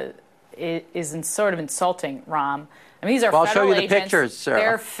is sort of insulting, Ram. I mean, these are I'll federal show you the agents. pictures, Sarah.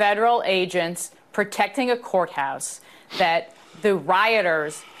 They're federal agents protecting a courthouse that the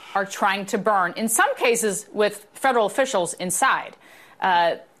rioters are trying to burn, in some cases with federal officials inside.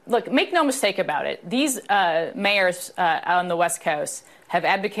 Look, make no mistake about it. These mayors on the West Coast have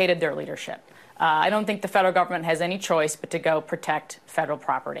abdicated their leadership. I don't think the federal government has any choice but to go protect federal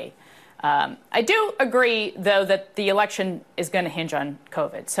property. I do agree, though, that the election is going to hinge on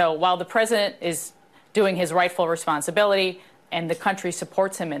COVID. So while the president is doing his rightful responsibility and the country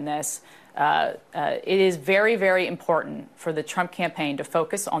supports him in this, it is very, very important for the Trump campaign to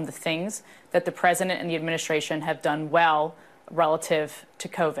focus on the things that the president and the administration have done well relative to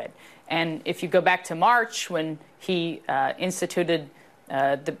COVID. And if you go back to March, when he instituted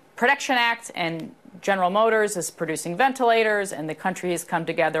the Protection Act and General Motors is producing ventilators and the country has come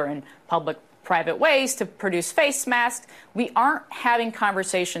together in public-private ways to produce face masks, we aren't having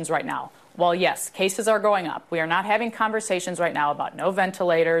conversations right now. While, yes, cases are going up, we are not having conversations right now about no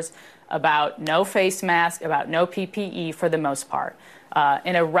ventilators, about no face masks, about no PPE for the most part.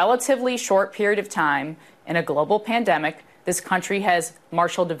 In a relatively short period of time, in a global pandemic, this country has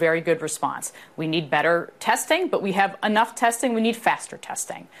marshaled a very good response. We need better testing, but we have enough testing. We need faster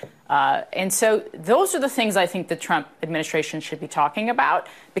testing. And so those are the things I think the Trump administration should be talking about,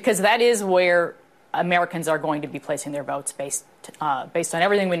 because that is where Americans are going to be placing their votes based on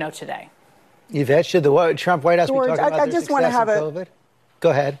everything we know today. Yvette, should the Trump White House George, be talking about I just want to have COVID? Go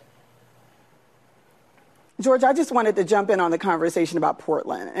ahead. George, I just wanted to jump in on the conversation about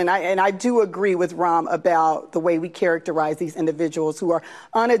Portland. And I do agree with Ram about the way we characterize these individuals who are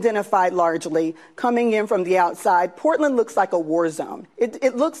unidentified largely, coming in from the outside. Portland looks like a war zone.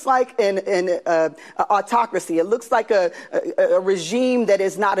 It looks like an autocracy. It looks like a regime that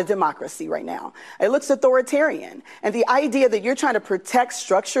is not a democracy right now. It looks authoritarian. And the idea that you're trying to protect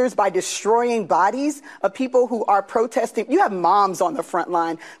structures by destroying bodies of people who are protesting. You have moms on the front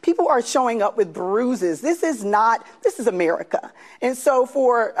line. People are showing up with bruises. This is America. And so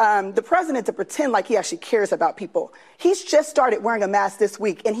for the president to pretend like he actually cares about people, he's just started wearing a mask this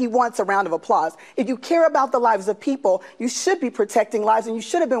week and he wants a round of applause. If you care about the lives of people, you should be protecting lives, and you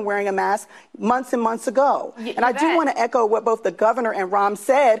should have been wearing a mask months and months ago. And I do want to echo what both the governor and Ram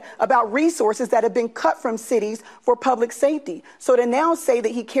said about resources that have been cut from cities for public safety. So to now say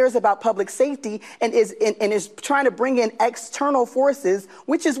that he cares about public safety and is trying to bring in external forces,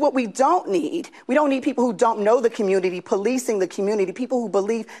 which is what we don't need. We don't need people who don't know the community, policing the community, people who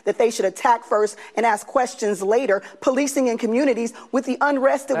believe that they should attack first and ask questions later, policing in communities with the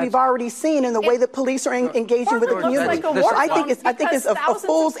unrest that we've already seen and the way that police are engaging with the community. I think it's a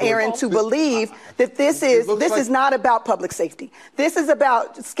fool's errand to believe that this is not about public safety. This is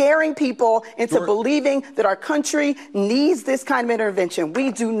about scaring people into believing that our country needs this kind of intervention.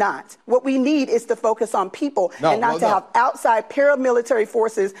 We do not. What we need is to focus on people and not to have outside paramilitary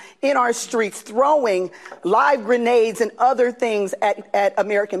forces in our streets throwing live grenades and other things at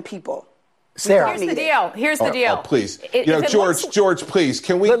American people. Sarah. Here's the deal. Here's the deal. Please. George, please.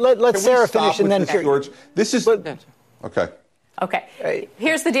 Can we let Sarah finish and then George? This is okay. Okay.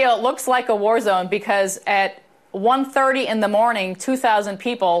 Here's the deal. It looks like a war zone because at 1:30 in the morning, 2,000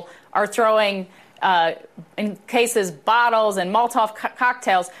 people are throwing, in cases, bottles and Molotov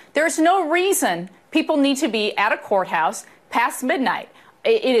cocktails. There's no reason people need to be at a courthouse past midnight.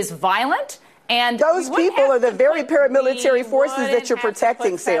 It is violent. And those people are the very paramilitary forces that you're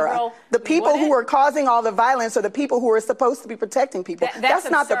protecting, Sarah. The people who are causing all the violence are the people who are supposed to be protecting people. That's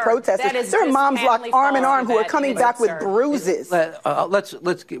not the protesters. There are moms locked arm in arm who are coming back with bruises.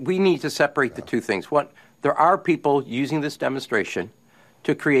 We need to separate the two things. There are people using this demonstration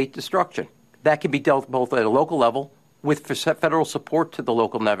to create destruction. That can be dealt both at a local level with federal support to the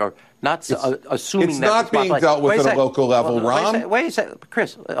local level, not assuming it's that not being dealt with at a local level, Ron. Wait a second,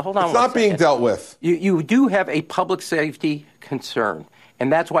 Chris, hold on. It's not being dealt with. You do have a public safety concern,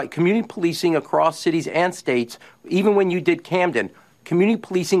 and that's why community policing across cities and states, even when you did Camden, community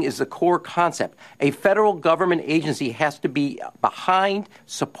policing is the core concept. A federal government agency has to be behind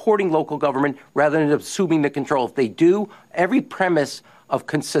supporting local government rather than assuming the control. If they do, every premise of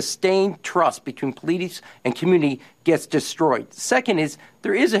sustained trust between police and community gets destroyed. Second is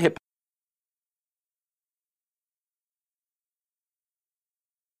there is a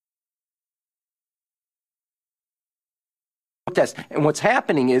protest. And what's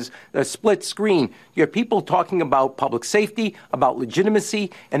happening is a split screen. You have people talking about public safety, about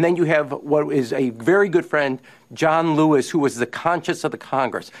legitimacy, and then you have what is a very good friend, John Lewis, who was the conscience of the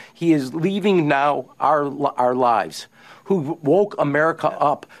Congress. He is leaving now our lives, who woke America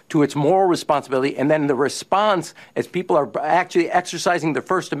up to its moral responsibility. And then the response, as people are actually exercising the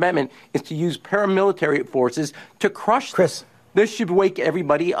First Amendment, is to use paramilitary forces to crush Chris. This should wake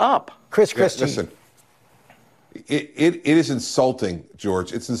everybody up. Chris Yeah, listen, it is insulting,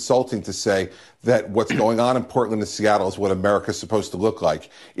 George. It's insulting to say that what's going on in Portland and Seattle is what America's supposed to look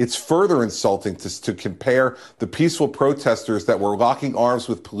like. It's further insulting to compare the peaceful protesters that were locking arms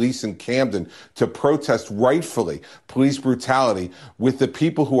with police in Camden to protest rightfully police brutality with the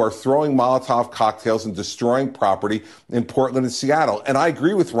people who are throwing Molotov cocktails and destroying property in Portland and Seattle. And I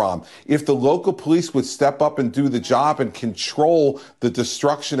agree with Ram. If the local police would step up and do the job and control the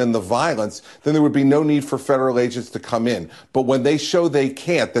destruction and the violence, then there would be no need for federal agents to come in. But when they show they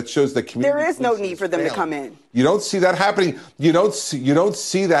can't, that shows that community there is no need for them to come in. You don't see that happening. You don't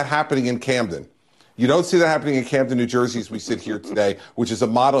see that happening in Camden. You don't see that happening in Camden, New Jersey, as we sit here today, which is a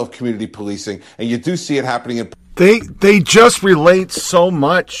model of community policing, and you do see it happening in. They just relate so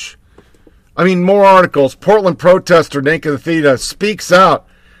much. I mean, more articles. Portland protester Naked Athena speaks out.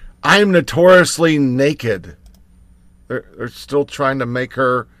 I'm notoriously naked. They're still trying to make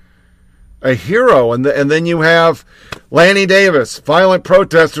her a hero. And then you have Lanny Davis. Violent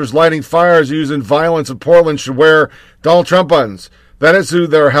protesters lighting fires using violence in Portland should wear Donald Trump buttons. That is who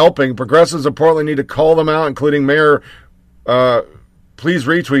they're helping. Progressives in Portland need to call them out, including Mayor, please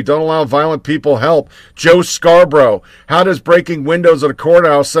retweet, don't allow violent people help. Joe Scarborough. How does breaking windows at a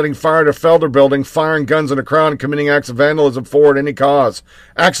courthouse, setting fire to Felder Building, firing guns in a crowd, and committing acts of vandalism forward any cause?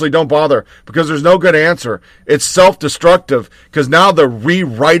 Actually, don't bother, because there's no good answer. It's self-destructive, because now they're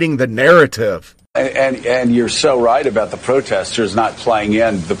rewriting the narrative. And you're so right about the protesters not playing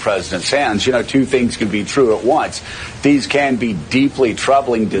in the president's hands. You know, two things can be true at once. These can be deeply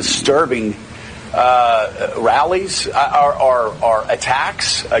troubling, disturbing rallies are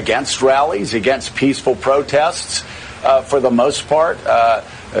attacks against rallies, against peaceful protests. For the most part,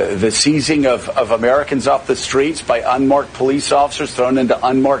 the seizing of Americans off the streets by unmarked police officers, thrown into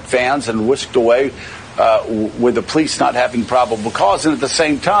unmarked vans and whisked away with the police not having probable cause. And at the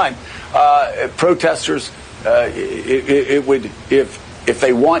same time, protesters, it would, if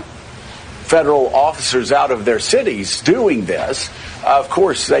they want federal officers out of their cities doing this, of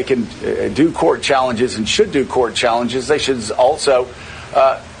course they can do court challenges and should do court challenges. They should also,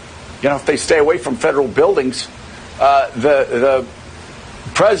 if they stay away from federal buildings, the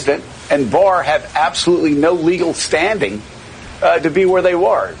president and Barr have absolutely no legal standing to be where they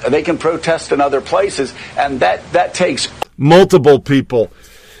were. They can protest in other places, and that takes multiple people.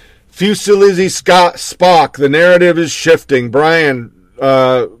 Fusilizzi Scott Spock, the narrative is shifting.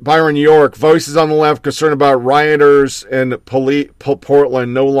 Byron York, voices on the left concerned about rioters in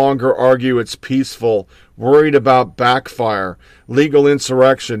Portland no longer argue it's peaceful, worried about backfire, legal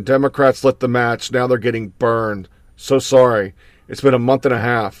insurrection. Democrats lit the match, now they're getting burned. So sorry. It's been a month and a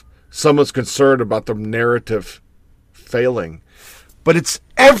half. Someone's concerned about the narrative failing. But it's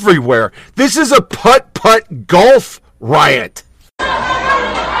everywhere. This is a putt-putt golf riot.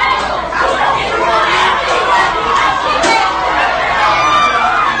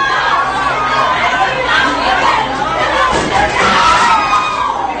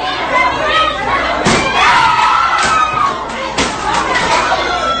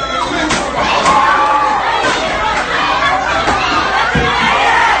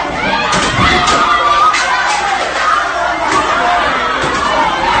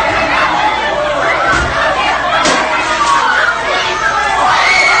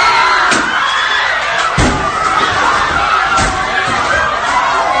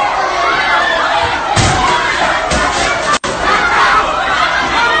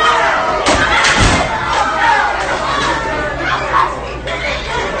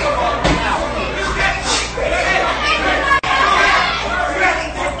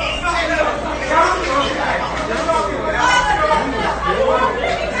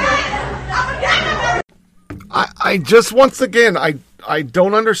 I just, once again, I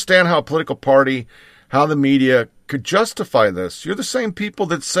don't understand how a political party, how the media could justify this. You're the same people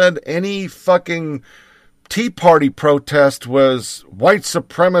that said any fucking Tea Party protest was white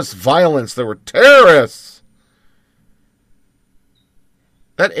supremacist violence. There were terrorists.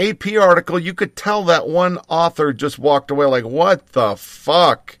 That AP article, you could tell that one author just walked away like, what the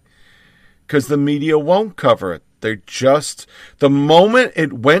fuck? Because the media won't cover it. They just, the moment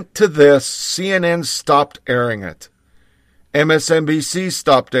it went to this, CNN stopped airing it. MSNBC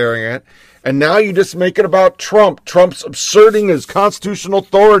stopped airing it. And now you just make it about Trump. Trump's asserting his constitutional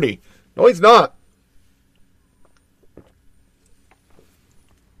authority. No, he's not.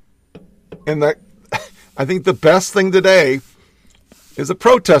 And that, I think the best thing today is a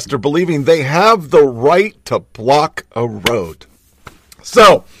protester believing they have the right to block a road.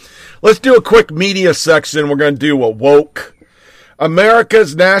 So, let's do a quick media section. We're going to do a woke.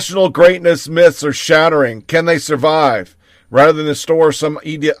 America's national greatness myths are shattering. Can they survive? Rather than store some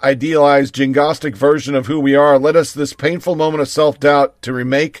idealized, jingoistic version of who we are, let us this painful moment of self-doubt to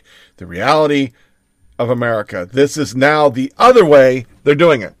remake the reality of America. This is now the other way they're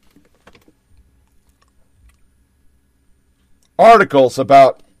doing it. Articles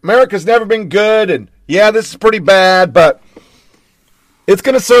about America's never been good, and yeah, this is pretty bad, but it's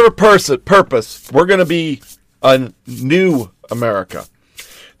going to serve a purpose. We're going to be a new America.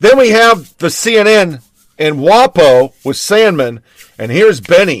 Then we have the CNN and WAPO with Sandman, and here's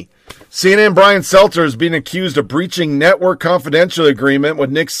Benny. CNN Brian Seltzer is being accused of breaching network confidential agreement with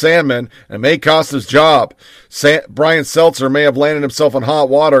Nick Sandman and may cost his job. Brian Seltzer may have landed himself in hot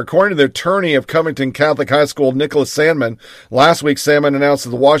water. According to the attorney of Covington Catholic High School, Nicholas Sandman, last week Sandman announced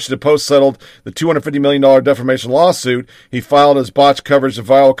that the Washington Post settled the $250 million defamation lawsuit he filed as botched coverage of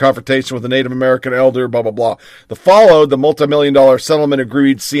violent confrontation with a Native American elder, blah, blah, blah. The multi-million-dollar settlement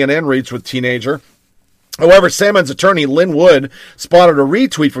agreed CNN reached with teenager. However, Sandman's attorney, Lynn Wood, spotted a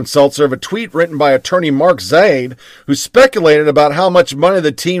retweet from Seltzer of a tweet written by attorney Mark Zaid, who speculated about how much money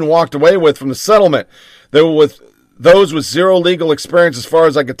the teen walked away with from the settlement. Those with zero legal experience, as far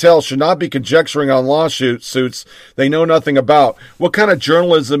as I could tell, should not be conjecturing on lawsuits they know nothing about. What kind of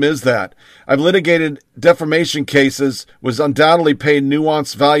journalism is that? I've litigated defamation cases, was undoubtedly paid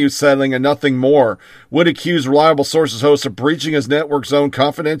nuanced value settling and nothing more. Would accuse Reliable Sources host of breaching his network's own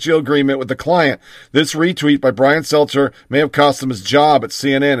confidential agreement with the client. This retweet by Brian Seltzer may have cost him his job at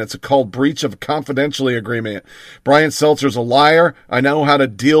CNN. It's called breach of a confidentiality agreement. Brian Seltzer's a liar. I know how to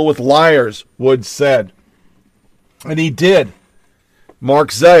deal with liars, Wood said. And he did.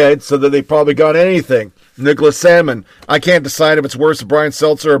 Mark Zaid said that they probably got anything. Nicholas Sandman, I can't decide if it's worse than Brian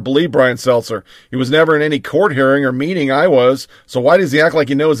Seltzer or believe Brian Seltzer. He was never in any court hearing or meeting I was, so why does he act like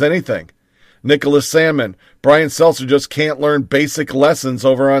he knows anything? Nicholas Sandman, Brian Seltzer just can't learn basic lessons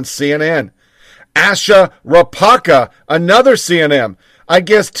over on CNN. Asha Rapaka, another CNN. I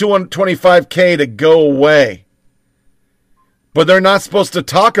guess $225K to go away. But they're not supposed to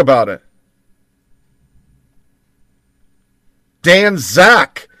talk about it. Dan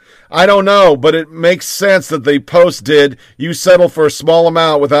Zak. I don't know, but it makes sense that the Post did. You settle for a small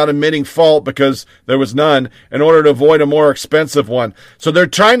amount without admitting fault because there was none in order to avoid a more expensive one. So they're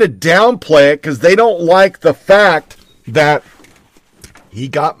trying to downplay it because they don't like the fact that he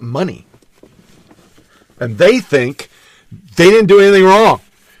got money. And they think they didn't do anything wrong.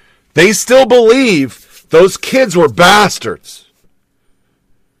 They still believe those kids were bastards.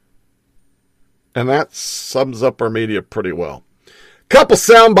 And that sums up our media pretty well. Couple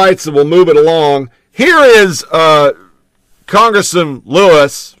sound bites that will move it along. Here is Congressman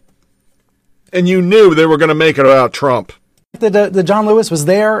Lewis, and you knew they were going to make it about Trump. The John Lewis was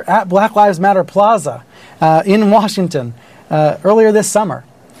there at Black Lives Matter Plaza in Washington earlier this summer.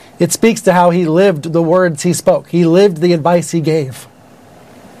 It speaks to how he lived the words he spoke. He lived the advice he gave.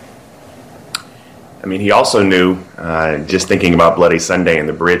 I mean, he also knew, just thinking about Bloody Sunday and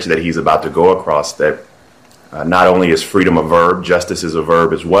the bridge that he's about to go across, that not only is freedom a verb, justice is a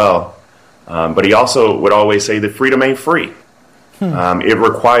verb as well, but he also would always say that freedom ain't free. It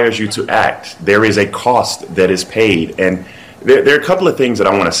requires you to act. There is a cost that is paid. And there are a couple of things that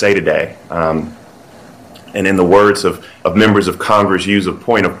I want to say today. And in the words of members of Congress, use a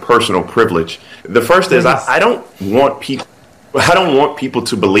point of personal privilege. The first is I don't want people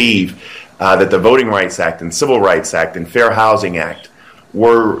to believe that the Voting Rights Act and Civil Rights Act and Fair Housing Act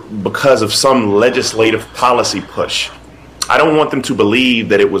were because of some legislative policy push. I don't want them to believe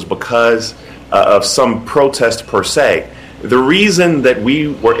that it was because of some protest per se. The reason that we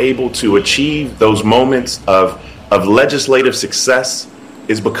were able to achieve those moments of legislative success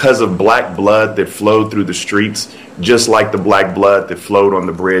is because of black blood that flowed through the streets, just like the black blood that flowed on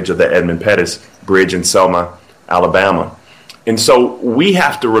the bridge of the Edmund Pettus Bridge in Selma, Alabama. And so we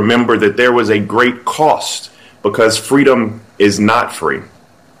have to remember that there was a great cost because freedom is not free.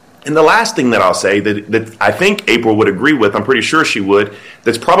 And the last thing that I'll say that I think April would agree with, I'm pretty sure she would,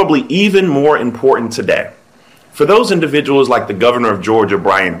 that's probably even more important today. For those individuals like the governor of Georgia,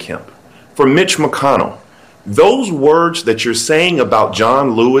 Brian Kemp, for Mitch McConnell, those words that you're saying about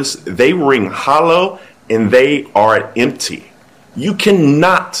John Lewis, they ring hollow and they are empty. You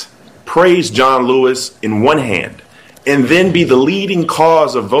cannot praise John Lewis in one hand and then be the leading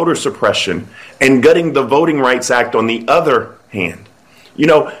cause of voter suppression and gutting the Voting Rights Act on the other hand. You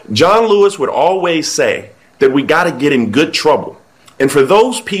know, John Lewis would always say that we got to get in good trouble. And for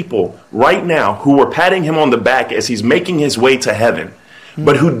those people right now who are patting him on the back as he's making his way to heaven,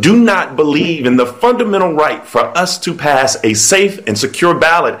 but who do not believe in the fundamental right for us to pass a safe and secure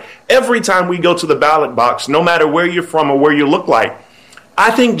ballot every time we go to the ballot box, no matter where you're from or where you look like,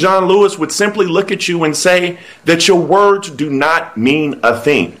 I think John Lewis would simply look at you and say that your words do not mean a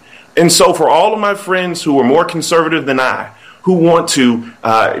thing. And so for all of my friends who are more conservative than I, who want to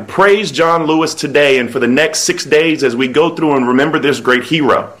praise John Lewis today and for the next 6 days as we go through and remember this great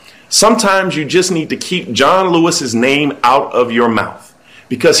hero, sometimes you just need to keep John Lewis's name out of your mouth,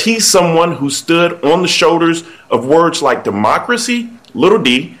 because he's someone who stood on the shoulders of words like democracy, little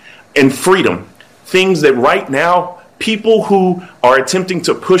d, and freedom, things that right now people who are attempting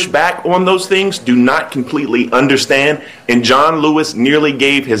to push back on those things do not completely understand, and John Lewis nearly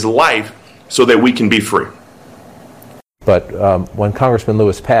gave his life so that we can be free. But when Congressman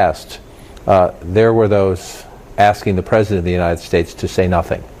Lewis passed, there were those asking the President of the United States to say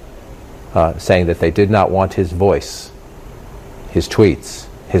nothing, saying that they did not want his voice, his tweets,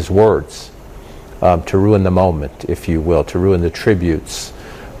 his words, to ruin the moment, if you will, to ruin the tributes.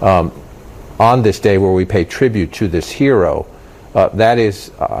 On this day where we pay tribute to this hero, that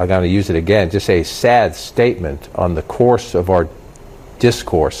is, I'm going to use it again, just a sad statement on the course of our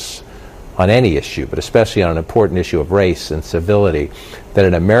discourse on any issue, but especially on an important issue of race and civility, that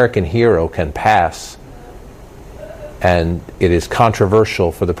an American hero can pass, and it is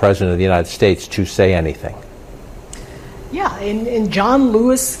controversial for the President of the United States to say anything. Yeah, and John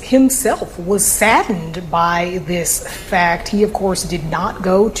Lewis himself was saddened by this fact. He, of course, did not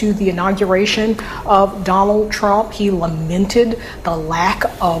go to the inauguration of Donald Trump. He lamented the lack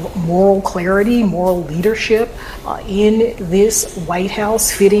of moral clarity, moral leadership in this White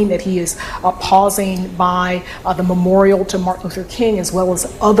House, fitting that he is pausing by the memorial to Martin Luther King as well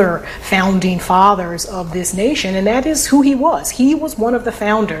as other founding fathers of this nation. And that is who he was. He was one of the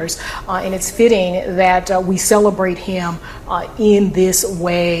founders, and it's fitting that we celebrate him in this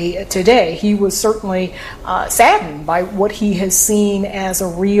way today. He was certainly saddened by what he has seen as a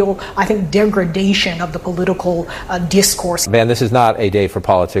real, I think, degradation of the political discourse. Man, this is not a day for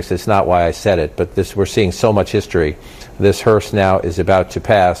politics. It's not why I said it, but we're seeing so much history. This hearse now is about to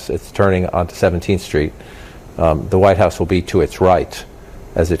pass. It's turning onto 17th Street. The White House will be to its right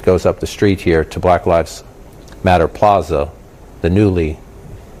as it goes up the street here to Black Lives Matter Plaza, the newly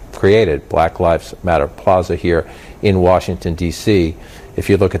created Black Lives Matter Plaza here in Washington, D.C. If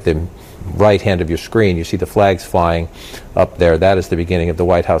you look at the right hand of your screen, you see the flags flying up there. That is the beginning of the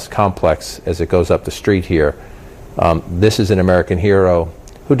White House complex as it goes up the street here. This is an American hero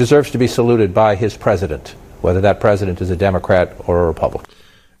who deserves to be saluted by his president, whether that president is a Democrat or a Republican.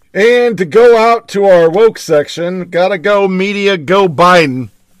 And to go out to our woke section, gotta go media, go Biden.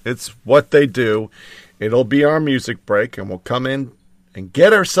 It's what they do. It'll be our music break, and we'll come in and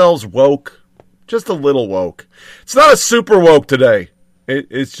get ourselves woke. Just a little woke. It's not a super woke today.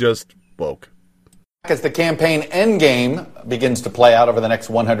 It's just woke. As the campaign endgame begins to play out over the next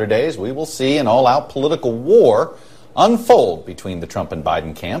 100 days, we will see an all-out political war unfold between the Trump and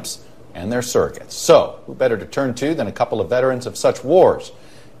Biden camps and their surrogates. So, who better to turn to than a couple of veterans of such wars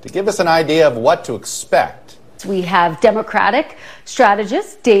to give us an idea of what to expect? We have Democratic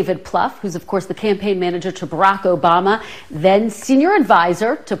strategist David Plouffe, who's, of course, the campaign manager to Barack Obama, then senior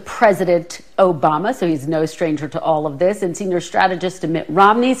advisor to President Obama, so he's no stranger to all of this, and senior strategist to Mitt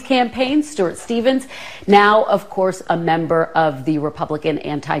Romney's campaign, Stuart Stevens, now, of course, a member of the Republican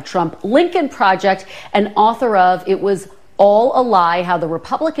anti-Trump Lincoln Project and author of It Was All a Lie, How the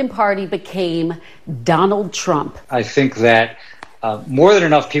Republican Party Became Donald Trump. I think that more than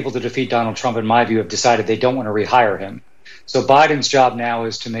enough people to defeat Donald Trump, in my view, have decided they don't want to rehire him. So Biden's job now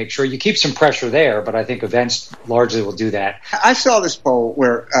is to make sure you keep some pressure there, but I think events largely will do that. I saw this poll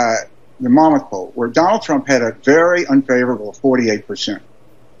where the Monmouth poll, where Donald Trump had a very unfavorable 48%.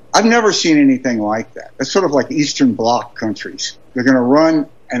 I've never seen anything like that. It's sort of like Eastern Bloc countries. They're going to run,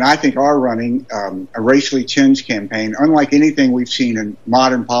 and I think are running, a racially tinged campaign, unlike anything we've seen in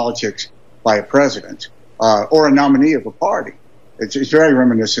modern politics by a president or a nominee of a party. It's very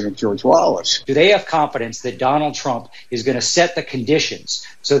reminiscent of George Wallace. Do they have confidence that Donald Trump is going to set the conditions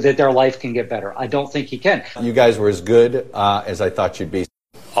so that their life can get better? I don't think he can. You guys were as good as I thought you'd be.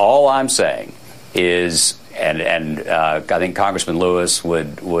 All I'm saying is, and I think Congressman Lewis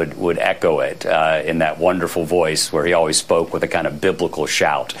would echo it in that wonderful voice where he always spoke with a kind of biblical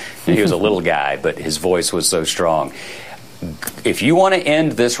shout. He was a little guy, but his voice was so strong. If you want to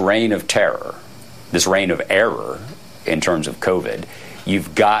end this reign of terror, this reign of error, in terms of COVID,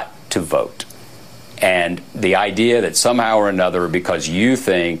 you've got to vote. And the idea that somehow or another, because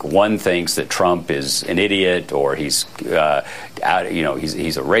one thinks that Trump is an idiot or he's he's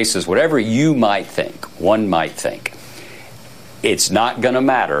a racist, whatever one might think, it's not going to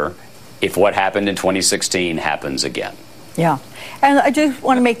matter if what happened in 2016 happens again. Yeah. And I just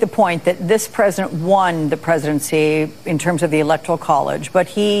want to make the point that this president won the presidency in terms of the Electoral College, but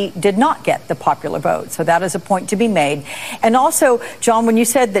he did not get the popular vote. So that is a point to be made. And also, John, when you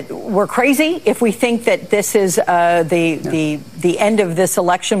said that we're crazy if we think that this is the end of this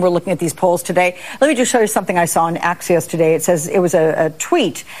election, we're looking at these polls today. Let me just show you something I saw on Axios today. It says, it was a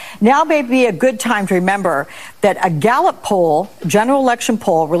tweet. Now may be a good time to remember that a Gallup poll, general election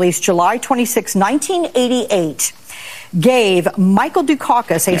poll, released July 26, 1988, gave Michael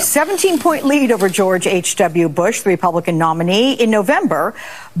Dukakis a 17-point lead over George H.W. Bush, the Republican nominee. In November,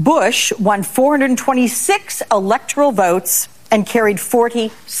 Bush won 426 electoral votes and carried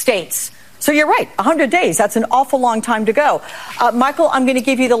 40 states. So you're right, 100 days, that's an awful long time to go. Michael, I'm going to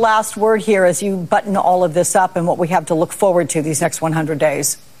give you the last word here as you button all of this up and what we have to look forward to these next 100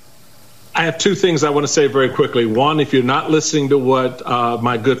 days. I have two things I want to say very quickly. One, if you're not listening to what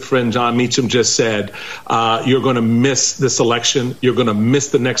my good friend John Meacham just said, you're going to miss this election. You're going to miss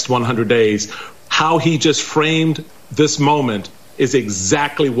the next 100 days. How he just framed this moment is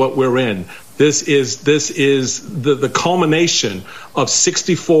exactly what we're in. This is the culmination of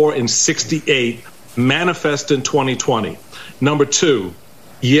 64 and 68 manifest in 2020. Number two,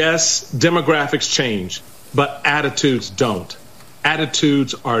 yes, demographics change, but attitudes don't.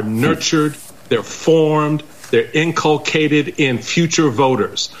 Attitudes are nurtured, they're formed, they're inculcated in future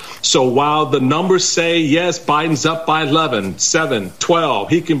voters. So while the numbers say, yes, Biden's up by 11, 7, 12,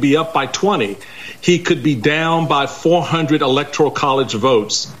 he can be up by 20, he could be down by 400 electoral college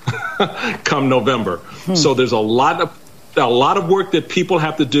votes come November. So there's a lot of work that people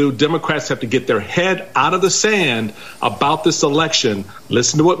have to do. Democrats have to get their head out of the sand about this election.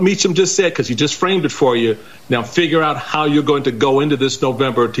 Listen to what Meacham just said, because he just framed it for you. Now figure out how you're going to go into this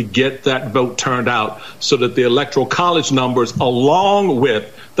November to get that vote turned out so that the electoral college numbers, along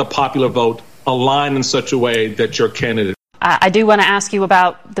with the popular vote, align in such a way that your candidate. I do want to ask you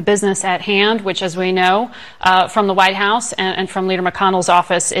about the business at hand, which, as we know from the White House and from Leader McConnell's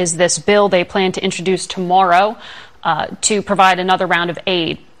office, is this bill they plan to introduce tomorrow to provide another round of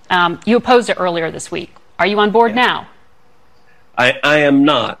aid. You opposed it earlier this week. Are you on board now? I am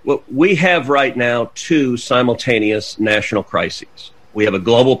not. Well, we have right now two simultaneous national crises. We have a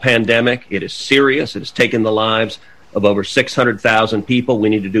global pandemic. It is serious. It has taken the lives of over 600,000 people. We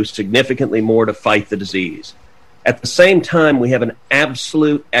need to do significantly more to fight the disease. At the same time, we have an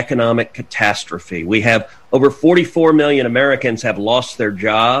absolute economic catastrophe. We have over 44 million Americans have lost their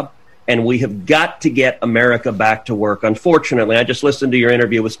job, and we have got to get America back to work. Unfortunately, I just listened to your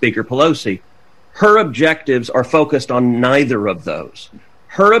interview with Speaker Pelosi. Her objectives are focused on neither of those.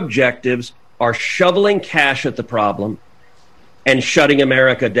 Her objectives are shoveling cash at the problem and shutting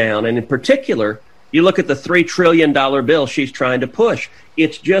America down. And in particular, you look at the $3 trillion bill she's trying to push.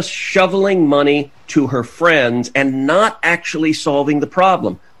 It's just shoveling money to her friends and not actually solving the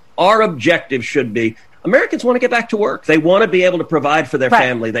problem. Our objective should be Americans want to get back to work. They want to be able to provide for their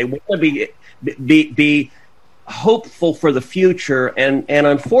family. They want to be hopeful for the future. And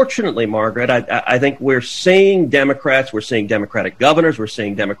unfortunately, Margaret, I think we're seeing Democrats, we're seeing Democratic governors, we're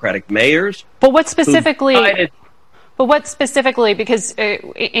seeing Democratic mayors. But what specifically? Because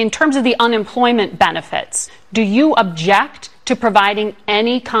in terms of the unemployment benefits, do you object to providing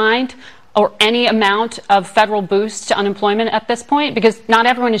any kind or any amount of federal boost to unemployment at this point? Because not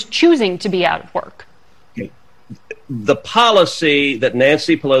everyone is choosing to be out of work. The policy that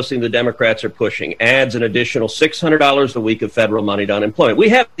Nancy Pelosi and the Democrats are pushing adds an additional $600 a week of federal money to unemployment. We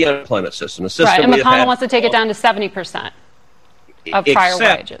have the unemployment system. Right, and McConnell wants to take it down to 70% of prior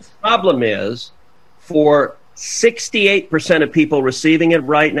wages. The problem is, for 68% of people receiving it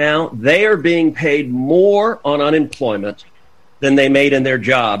right now, they are being paid more on unemployment than they made in their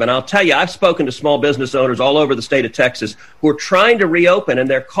job. And I'll tell you, I've spoken to small business owners all over the state of Texas who are trying to reopen, and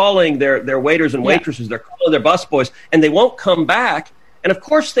they're calling their waiters and waitresses, they're calling their busboys, and they won't come back. And of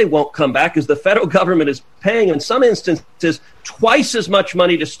course they won't come back because the federal government is paying, in some instances, twice as much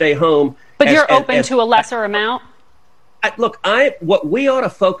money to stay home. But you're open to a lesser amount? What we ought to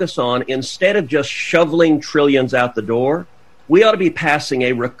focus on, instead of just shoveling trillions out the door, we ought to be passing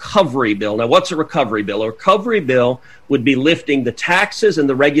a recovery bill. Now, what's a recovery bill? A recovery bill would be lifting the taxes and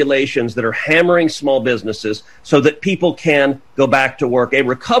the regulations that are hammering small businesses so that people can go back to work. A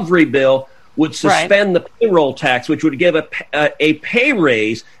recovery bill would suspend the payroll tax, which would give a pay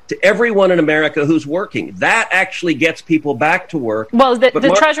raise to everyone in America who's working. That actually gets people back to work. Well,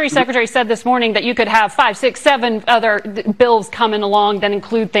 the Treasury Secretary said this morning that you could have 5, 6, 7 other bills coming along that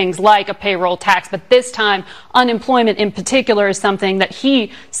include things like a payroll tax. But this time, unemployment in particular is something that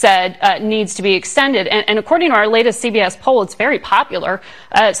he said needs to be extended. And according to our latest CBS poll, it's very popular.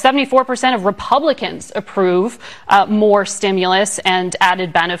 74% of Republicans approve more stimulus and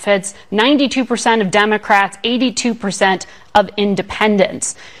added benefits. 92% of Democrats, 82% of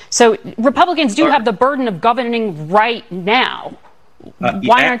independents. So Republicans do have the burden of governing right now.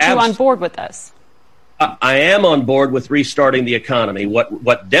 Why aren't you on board with this? I am on board with restarting the economy.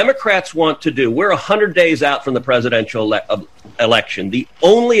 What Democrats want to do, we're 100 days out from the presidential election. The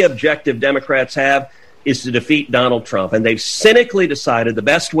only objective Democrats have is to defeat Donald Trump. And they've cynically decided the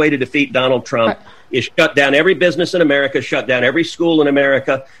best way to defeat Donald Trump is shut down every business in America, shut down every school in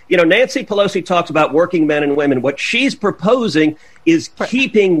America. You know, Nancy Pelosi talks about working men and women. What she's proposing is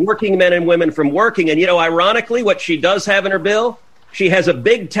keeping working men and women from working. And, you know, ironically, what she does have in her bill, she has a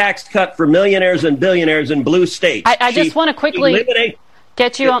big tax cut for millionaires and billionaires in blue states. I just want to quickly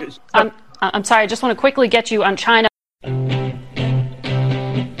get you on. I'm sorry. I just want to quickly get you on China.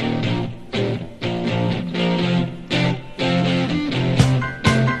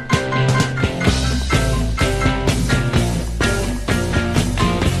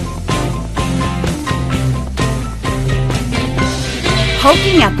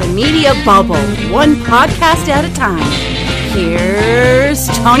 Poking at the media bubble, one podcast at a time. Here's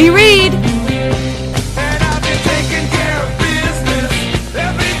Tony Reed.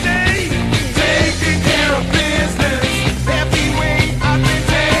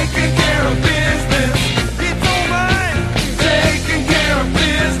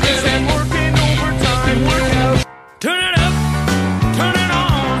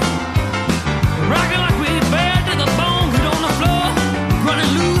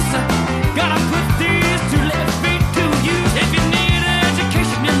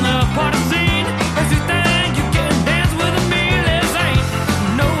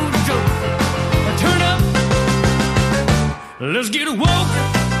 Let's get woke.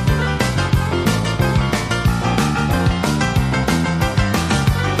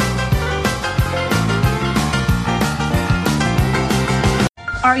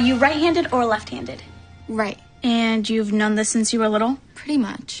 Are you right-handed or left-handed? Right. And you've known this since you were little? Pretty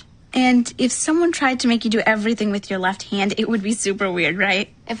much. And if someone tried to make you do everything with your left hand, it would be super weird, right?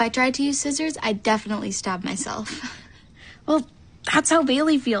 If I tried to use scissors, I'd definitely stab myself. Well, that's how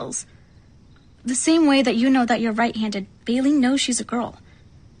Bailey feels. The same way that you know that you're right-handed, Bailey knows she's a girl.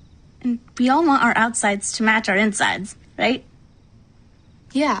 And we all want our outsides to match our insides, right?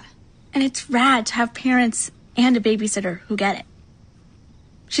 Yeah. And it's rad to have parents and a babysitter who get it.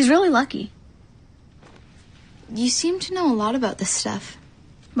 She's really lucky. You seem to know a lot about this stuff.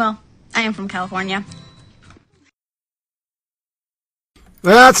 Well, I am from California.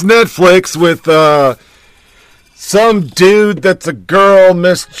 That's Netflix with some dude that's a girl,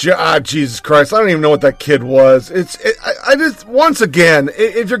 Jesus Christ, I don't even know what that kid was. I just, once again,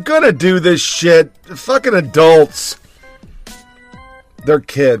 if you're gonna do this shit, fucking adults, they're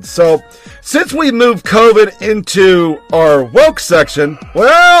kids. So, since we moved COVID into our woke section,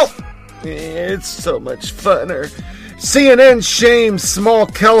 well, it's so much funner. CNN shames small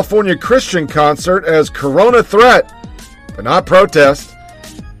California Christian concert as corona threat, but not protest.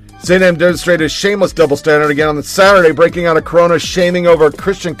 CNN demonstrated a shameless double standard again on the Saturday, breaking out a corona shaming over a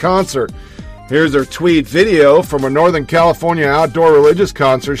Christian concert. Here's their tweet. Video from a Northern California outdoor religious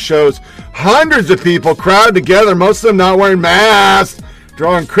concert shows hundreds of people crowded together, most of them not wearing masks,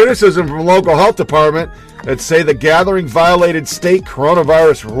 drawing criticism from the local health department that say the gathering violated state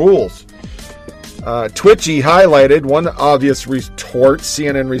coronavirus rules. Twitchy highlighted one obvious retort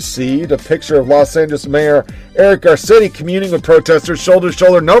CNN received, a picture of Los Angeles Mayor Eric Garcetti communing with protesters shoulder to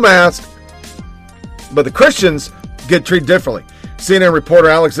shoulder, no mask. But the Christians get treated differently. CNN reporter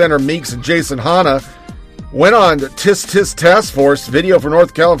Alexander Meeks and Jason Hanna went on to Tis Task Force, video for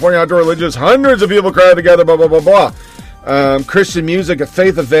North California outdoor religious, hundreds of people crowded together, blah, blah, blah, blah. Christian music, a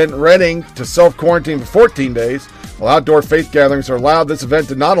faith event in Redding to self-quarantine for 14 days. While outdoor faith gatherings are allowed, this event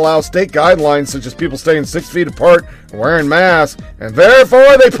did not allow state guidelines such as people staying 6 feet apart and wearing masks, and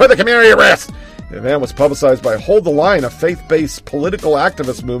therefore they put the community at risk. The event was publicized by Hold the Line, a faith-based political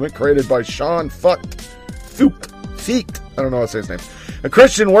activist movement created by Sean Fecht. I don't know how to say his name. A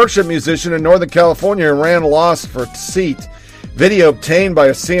Christian worship musician in Northern California ran lost for a seat. Video obtained by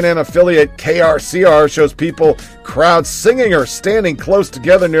a CNN affiliate, KRCR, shows people crowds singing or standing close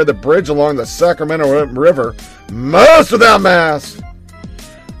together near the bridge along the Sacramento River, most without masks.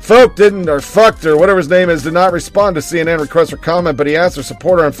 Fucked or whatever his name is, did not respond to CNN requests for comment, but he asked their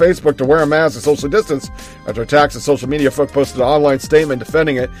supporter on Facebook to wear a mask and socially distance. After attacks on social media, Folk posted an online statement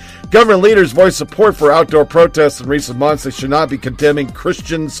defending it. Government leaders voiced support for outdoor protests in recent months. They should not be condemning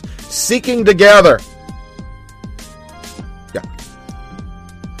Christians seeking to gather. Yeah.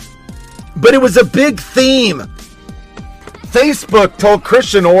 But it was a big theme. Facebook told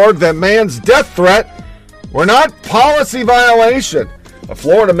Christian.org that man's death threat were not policy violation. A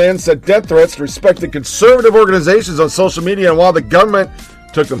Florida man sent death threats to respected conservative organizations on social media, and while the government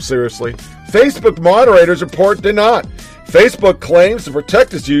took them seriously, Facebook moderators report did not. Facebook claims to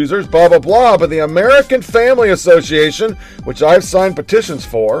protect its users, blah, blah, blah, but the American Family Association, which I've signed petitions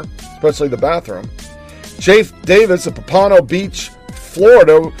for, especially the bathroom, Chase Davis of Pompano Beach,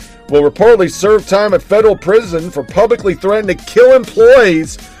 Florida, will reportedly serve time at federal prison for publicly threatening to kill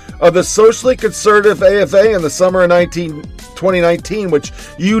employees of the socially conservative AFA in the summer of 2019, which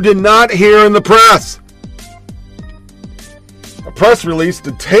you did not hear in the press. A press release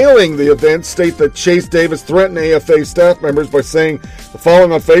detailing the event states that Chase Davis threatened AFA staff members by saying the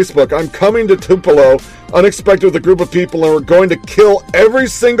following on Facebook: "I'm coming to Tupelo unexpected with a group of people, and we're going to kill every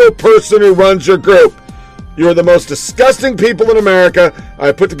single person who runs your group. You are the most disgusting people in America.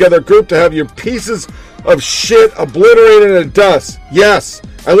 I put together a group to have your pieces of shit obliterated in dust. Yes,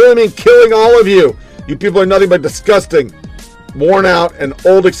 I literally mean killing all of you. You people are nothing but disgusting, worn out, and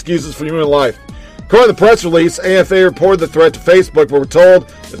old excuses for human life." According to the press release, AFA reported the threat to Facebook, but were told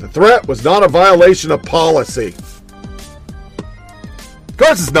that the threat was not a violation of policy. Of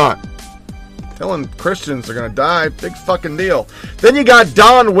course it's not. Telling Christians are going to die, big fucking deal. Then you got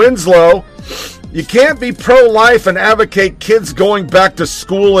Don Winslow. You can't be pro-life and advocate kids going back to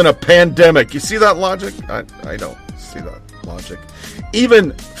school in a pandemic. You see that logic? I don't see that logic.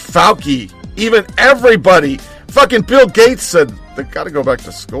 Even Fauci, even everybody, fucking Bill Gates said they got to go back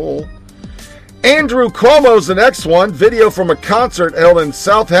to school. Andrew Cuomo's the next one. Video from a concert held in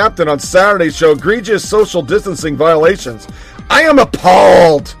Southampton on Saturday show egregious social distancing violations. I am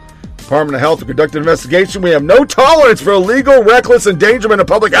appalled. Department of Health to conduct an investigation. We have no tolerance for illegal, reckless endangerment of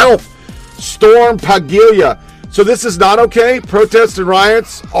public health. Storm Paglia. So this is not okay? Protests and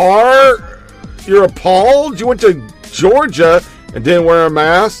riots are... You're appalled? You went to Georgia and didn't wear a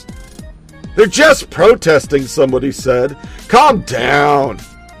mask? They're just protesting, somebody said. Calm down.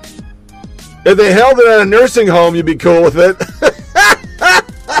 If they held it at a nursing home, you'd be cool with it.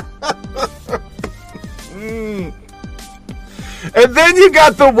 And then you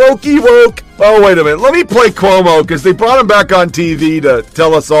got the wokey woke. Oh, wait a minute. Let me play Cuomo, because they brought him back on TV to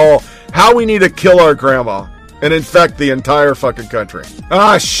tell us all how we need to kill our grandma and infect the entire fucking country.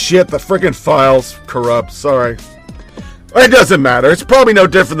 Ah, shit. The freaking file's corrupt. Sorry. It doesn't matter. It's probably no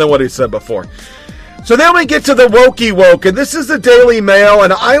different than what he said before. So then we get to the wokey woke, and this is the Daily Mail,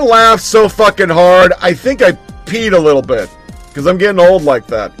 and I laughed so fucking hard, I think I peed a little bit, because I'm getting old like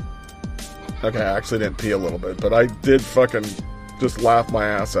that. Okay, I actually didn't pee a little bit, but I did fucking just laugh my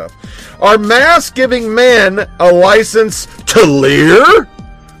ass off. Are masks giving men a license to leer?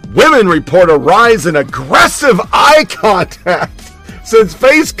 Women report a rise in aggressive eye contact since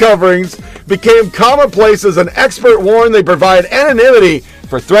face coverings became commonplace, as an expert warned they provide anonymity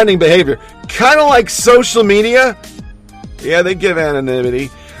for threatening behavior. Kind of like social media. Yeah, they give anonymity.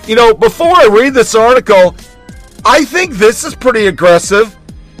 You know, before I read this article, I think this is pretty aggressive.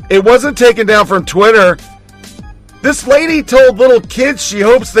 It wasn't taken down from Twitter. This lady told little kids she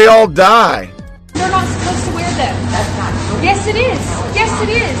hopes they all die. They're not supposed to wear them. That's not true. Yes, it is. Yes, it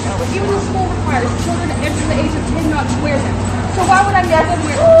is. Even the school requires children under the age of 10 not to wear them. So why would I make them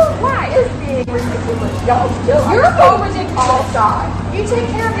wear them? Why? It's being ridiculous. You're so ridiculous. All die. You take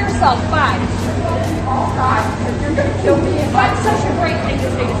care of yourself. Bye. All die. You're going to kill me. That's such a great thing to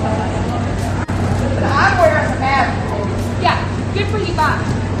say to somebody. But I'm wearing a mask. Yeah. Good for you.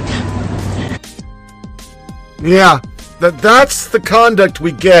 Bye. Yeah, that's the conduct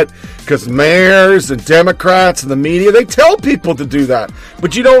we get, because mayors and Democrats and the media, they tell people to do that.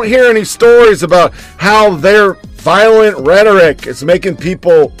 But you don't hear any stories about how their violent rhetoric is making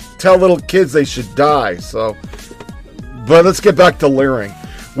people tell little kids they should die. So, but let's get back to leering.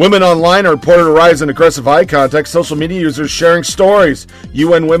 Women online are reported a rise in aggressive eye contact. Social media users sharing stories.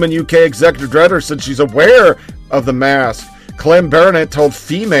 UN Women UK executive director said she's aware of the mask. Clem Barnett told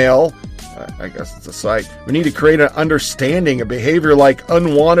Female, I guess it's a site, we need to create an understanding. A behavior like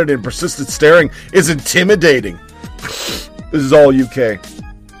unwanted and persistent staring is intimidating. This is all UK.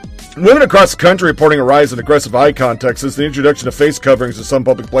 Women across the country reporting a rise in aggressive eye contact since the introduction of face coverings in some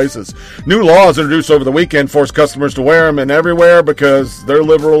public places. New laws introduced over the weekend force customers to wear them and everywhere because they're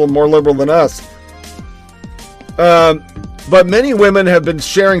liberal and more liberal than us. But many women have been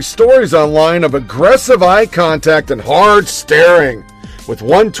sharing stories online of aggressive eye contact and hard staring, with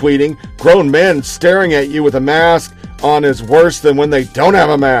one tweeting, "Grown men staring at you with a mask on is worse than when they don't have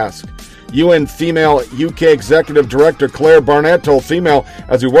a mask." UN female UK Executive Director Claire Barnett told Female,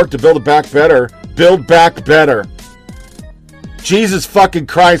 "As we work to build back better. Jesus fucking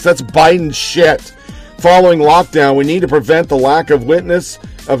Christ, that's Biden shit. Following lockdown, we need to prevent the lack of witness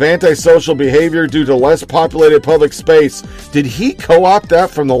of antisocial behavior due to less populated public space." Did he co-opt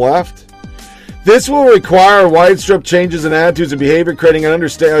that from the left? "This will require widespread changes in attitudes and behavior, creating an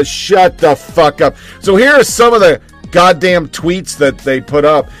understanding." Shut the fuck up. So here are some of the goddamn tweets that they put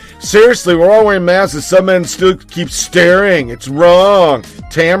up. "Seriously, we're all wearing masks and some men still keep staring. It's wrong."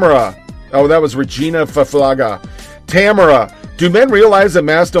 Tamara. Oh, that was Regina Faflaga. Tamara. "Do men realize that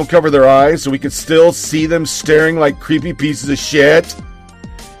masks don't cover their eyes so we can still see them staring like creepy pieces of shit?"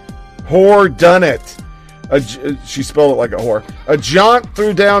 Whore done it. She spelled it like a whore. "A jaunt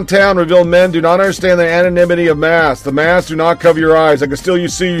through downtown revealed men do not understand the anonymity of masks. The masks do not cover your eyes. I can still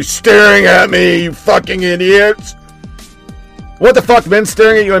see you staring at me, you fucking idiots." What the fuck? Men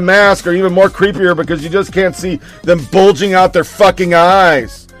staring at you in masks are even more creepier because you just can't see them bulging out their fucking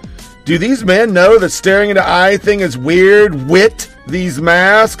eyes. Do these men know that staring into eye thing is weird with these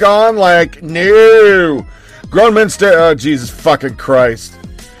masks on? Like, no. Grown men stare. Oh, Jesus fucking Christ.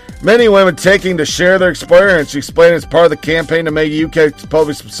 Many women taking to share their experience. She explained as part of the campaign to make UK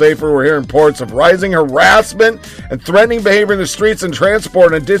public safer. We're hearing reports of rising harassment and threatening behavior in the streets and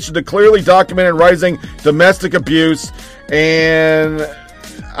transport, in addition to clearly documented rising domestic abuse. And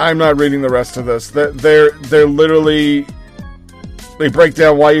I'm not reading the rest of this. They're literally, they break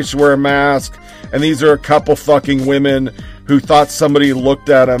down why you should wear a mask. And these are a couple fucking women who thought somebody looked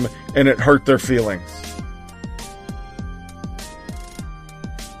at them and it hurt their feelings.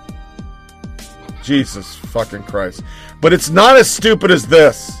 Jesus fucking Christ. But it's not as stupid as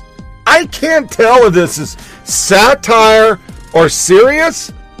this. I can't tell if this is satire or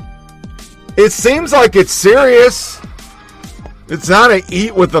serious. It seems like it's serious. It's not to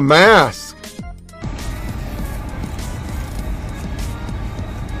eat with a mask.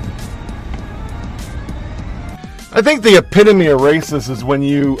 I think the epitome of racist is when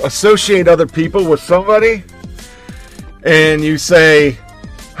you associate other people with somebody and you say,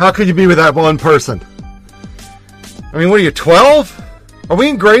 "How could you be with that one person?" I mean, what are you, 12? Are we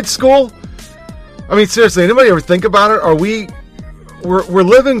in grade school? I mean, seriously, anybody ever think about it? We're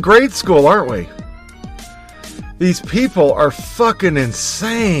living grade school, aren't we? These people are fucking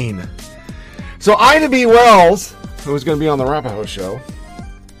insane. So Ida B. Wells, who's going to be on the Arapaho show.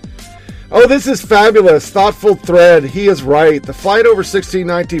 "Oh, this is fabulous. Thoughtful thread. He is right. The Flight Over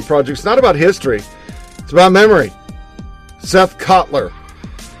 1619 project is not about history. It's about memory." Seth Kotler.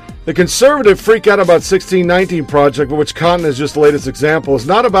 "The conservative freak out about 1619 project, which Cotton is just the latest example, is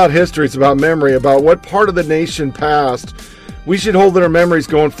not about history. It's about memory, about what part of the nation passed we should hold in our memories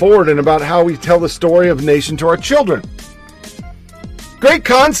going forward, and about how we tell the story of the nation to our children." Great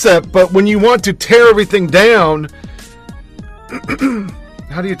concept, but when you want to tear everything down,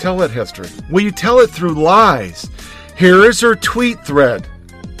 how do you tell that history? Well, you tell it through lies. Here is her tweet thread.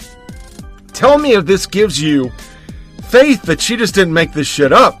 Tell me if this gives you faith that she just didn't make this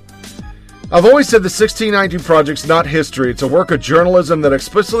shit up. "I've always said the 1619 Project's not history. It's a work of journalism that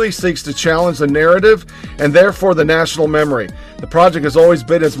explicitly seeks to challenge the narrative and therefore the national memory. The project has always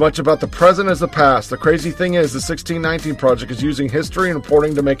been as much about the present as the past. The crazy thing is the 1619 Project is using history and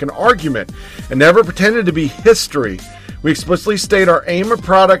reporting to make an argument and never pretended to be history. We explicitly state our aim of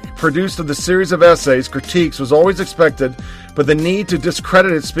product produced of the series of essays, critiques, was always expected, but the need to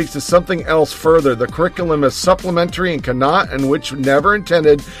discredit it speaks to something else further. The curriculum is supplementary and cannot, and which never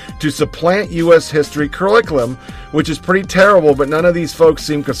intended to supplant U.S. history curriculum, which is pretty terrible, but none of these folks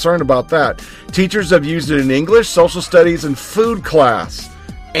seem concerned about that. Teachers have used it in English, social studies, and food class,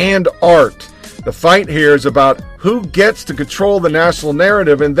 and art. The fight here is about who gets to control the national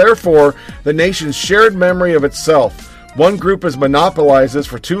narrative and therefore the nation's shared memory of itself. One group has monopolized this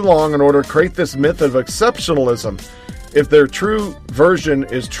for too long in order to create this myth of exceptionalism. If their true version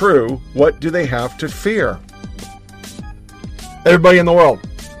is true, what do they have to fear?" Everybody in the world.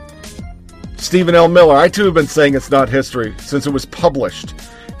 Stephen L. Miller. "I too have been saying it's not history since it was published."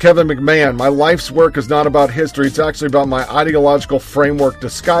 Kevin McMahon. "My life's work is not about history. It's actually about my ideological framework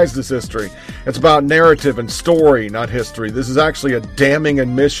disguised as history. It's about narrative and story, not history. This is actually a damning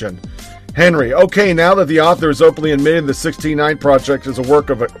admission." Henry. "Okay, now that the author has openly admitted the 1619 Project is a work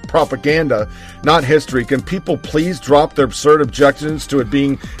of propaganda, not history, can people please drop their absurd objections to it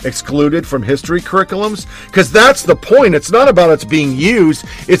being excluded from history curriculums? Because that's the point. It's not about it's being used.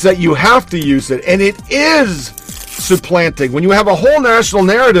 It's that you have to use it. And it is supplanting, when you have a whole national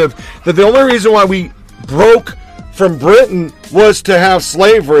narrative that the only reason why we broke from Britain was to have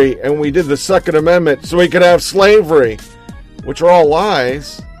slavery, and we did the Second Amendment so we could have slavery, which are all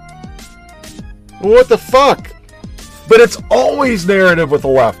lies. What the fuck? But it's always narrative with the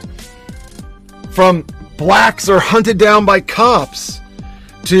left. From blacks are hunted down by cops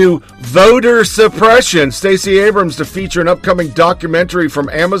to voter suppression. Stacey Abrams to feature an upcoming documentary from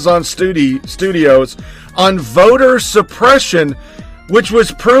Amazon Studios on voter suppression, which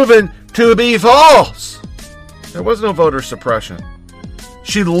was proven to be false. There was no voter suppression.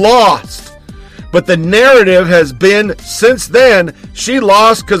 She lost. But the narrative has been, since then, she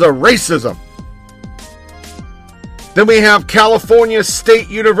lost because of racism. Then we have California State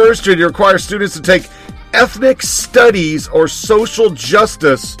University to require students to take ethnic studies or social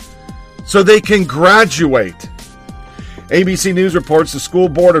justice so they can graduate. ABC News reports the School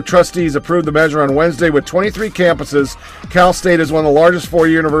Board of Trustees approved the measure on Wednesday with 23 campuses. Cal State is one of the largest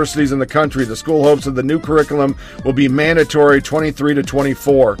four-year universities in the country. The school hopes that the new curriculum will be mandatory 23 to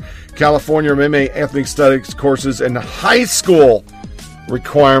 24. California MA ethnic studies courses and high school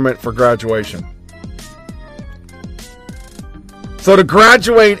requirement for graduation. So to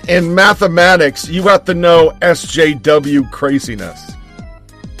graduate in mathematics, you have to know SJW craziness.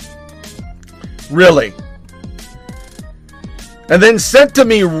 Really. And then sent to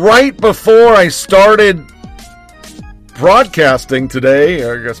me right before I started broadcasting today,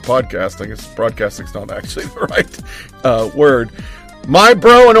 or I guess podcasting, broadcasting's not actually the right word. My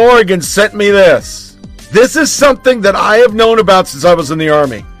bro in Oregon sent me this. This is something that I have known about since I was in the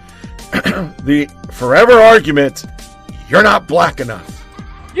Army. The forever argument, you're not black enough.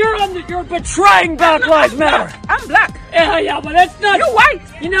 You're betraying Black Lives Matter. I'm black. Yeah, but that's not... You're white.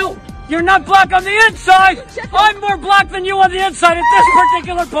 You know, you're not black on the inside. I'm more black than you on the inside at this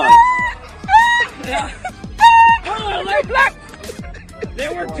particular point. Yeah. Oh, they're black.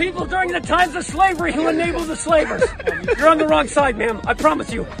 There were people during the times of slavery who enabled the slavers. You're on the wrong side, ma'am. I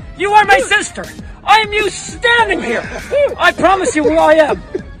promise you. You are my sister. I am you standing here. I promise you who I am.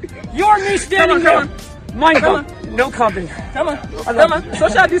 You're me standing here. Mind gun. No comment. Come on.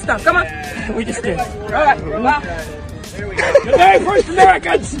 Social distance. Come on. We just did. All right. The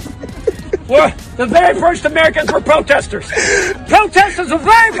very first Americans were protesters. Protesters were the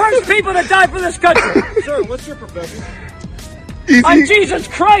very first people that died for this country. Sir, what's your profession? I'm Jesus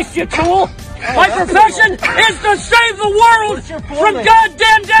Christ, you tool. My profession is to save the world from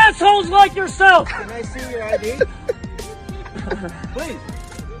goddamn assholes like yourself. Can I see your ID? Please.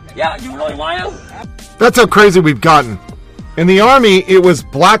 Yeah, you really want to? That's how crazy we've gotten. In the Army, it was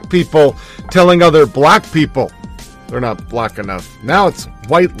black people telling other black people they're not black enough. Now it's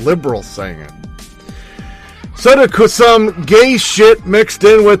white liberals saying it. So to some gay shit mixed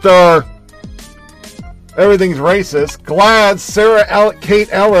in with our everything's racist, glad Sarah Kate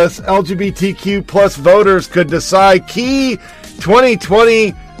Ellis, LGBTQ plus voters could decide key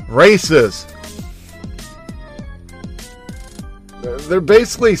 2020 races. They're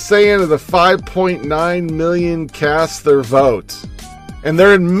basically saying the 5.9 million cast their vote. And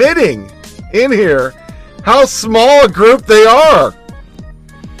they're admitting in here how small a group they are.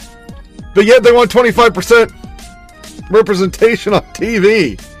 But yet they want 25% representation on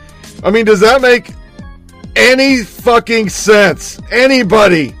TV. I mean, does that make any fucking sense?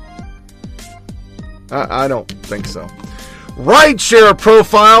 Anybody? I don't think so. Rideshare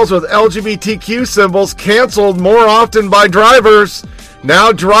profiles with LGBTQ symbols canceled more often by drivers.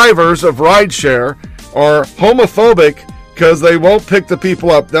 Now drivers of rideshare are homophobic because they won't pick the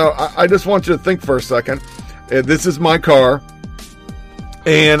people up. Now, I just want you to think for a second. This is my car,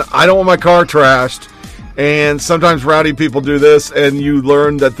 and I don't want my car trashed. And sometimes rowdy people do this, and you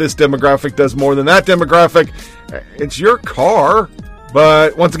learn that this demographic does more than that demographic. It's your car.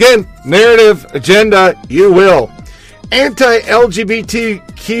 But once again, narrative, agenda, you will.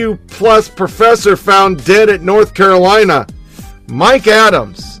 Anti-LGBTQ plus professor found dead at North Carolina. Mike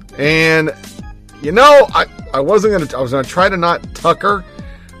Adams. And, you know, I was going to try to not tucker,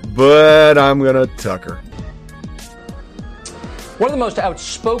 but I'm going to tucker. One of the most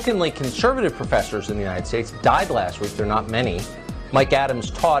outspokenly conservative professors in the United States died last week. There are not many. Mike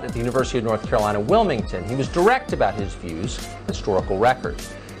Adams taught at the University of North Carolina, Wilmington. He was direct about his views, historical record.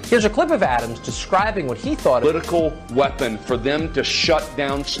 Here's a clip of Adams describing what he thought political weapon for them to shut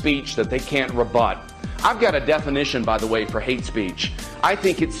down speech that they can't rebut. I've got a definition, by the way, for hate speech. I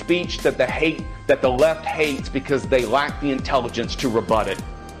think it's speech that the left hates because they lack the intelligence to rebut it.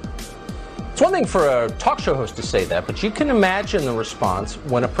 It's one thing for a talk show host to say that, but you can imagine the response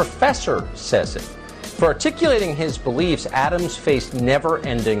when a professor says it. For articulating his beliefs, Adams faced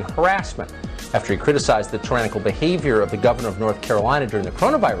never-ending harassment. After he criticized the tyrannical behavior of the governor of North Carolina during the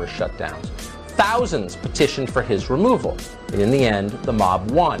coronavirus shutdowns, thousands petitioned for his removal. And in the end, the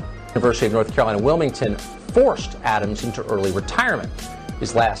mob won. The University of North Carolina Wilmington forced Adams into early retirement.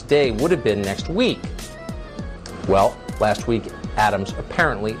 His last day would have been next week. Well, last week, Adams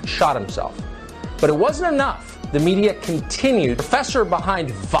apparently shot himself. But it wasn't enough. The media continued. The professor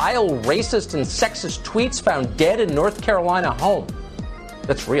behind vile, racist, and sexist tweets found dead in North Carolina home.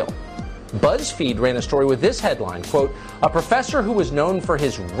 That's real. BuzzFeed ran a story with this headline, quote, "A professor who was known for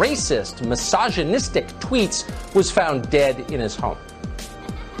his racist, misogynistic tweets was found dead in his home."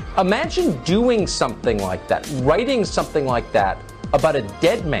 Imagine doing something like that, writing something like that about a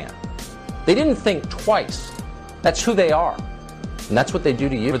dead man. They didn't think twice. That's who they are. And that's what they do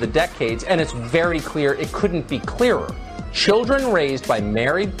to you for the decades, and it's very clear, it couldn't be clearer. Children raised by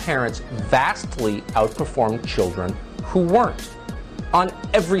married parents vastly outperformed children who weren't. On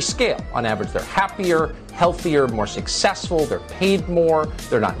every scale. On average, they're happier, healthier, more successful, they're paid more,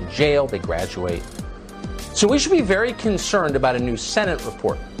 they're not in jail, they graduate. So we should be very concerned about a new Senate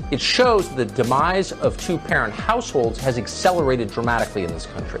report. It shows the demise of two-parent households has accelerated dramatically in this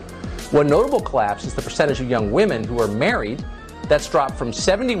country. One notable collapse is the percentage of young women who are married. That's dropped from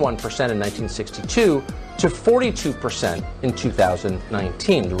 71% in 1962 to 42% in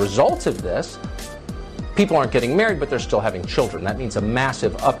 2019. The result of this, people aren't getting married, but they're still having children. That means a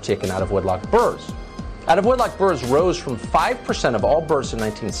massive uptick in out-of-wedlock births. Out-of-wedlock births rose from 5% of all births in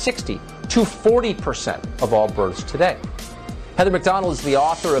 1960 to 40% of all births today. Heather McDonald is the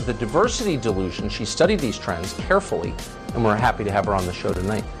author of The Diversity Delusion. She studied these trends carefully, and we're happy to have her on the show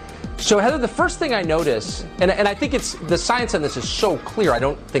tonight. So, Heather, the first thing I notice, and I think it's the science on this is so clear, I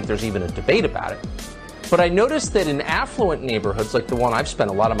don't think there's even a debate about it, but I noticed that in affluent neighborhoods like the one I've spent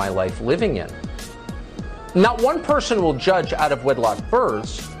a lot of my life living in, not one person will judge out-of-wedlock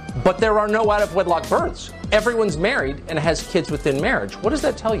births, but there are no out-of-wedlock births. Everyone's married and has kids within marriage. What does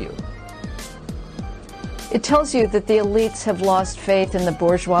that tell you? It tells you that the elites have lost faith in the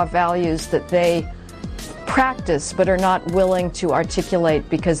bourgeois values that they practice but are not willing to articulate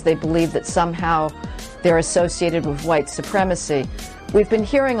because they believe that somehow they're associated with white supremacy. We've been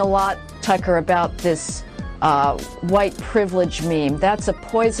hearing a lot, Tucker, about this white privilege meme. That's a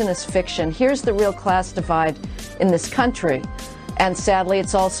poisonous fiction. Here's the real class divide in this country. And sadly,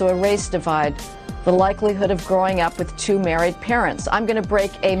 it's also a race divide. The likelihood of growing up with two married parents. I'm going to break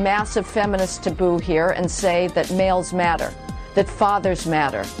a massive feminist taboo here and say that males matter, that fathers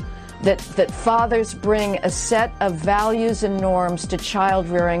matter, that fathers bring a set of values and norms to child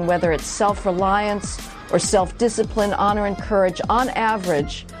rearing, whether it's self-reliance or self-discipline, honor and courage, on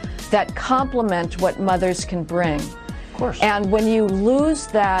average, that complement what mothers can bring. Of course. And when you lose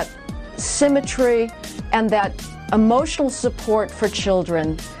that symmetry and that emotional support for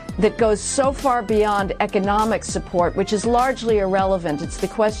children that goes so far beyond economic support, which is largely irrelevant, it's the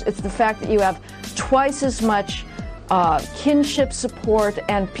fact that you have twice as much kinship support,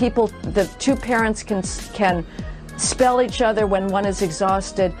 and the two parents can spell each other when one is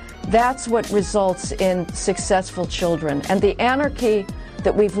exhausted. That's what results in successful children. And the anarchy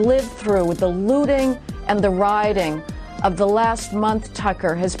that we've lived through with the looting and the rioting of the last month,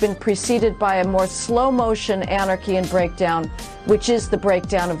 Tucker, has been preceded by a more slow-motion anarchy and breakdown, which is the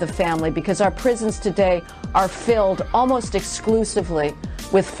breakdown of the family, because our prisons today are filled almost exclusively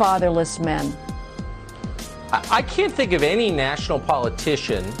with fatherless men. I can't think of any national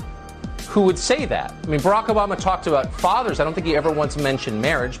politician who would say that. I mean, Barack Obama talked about fathers. I don't think he ever once mentioned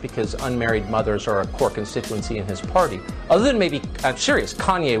marriage because unmarried mothers are a core constituency in his party. Other than maybe, I'm serious,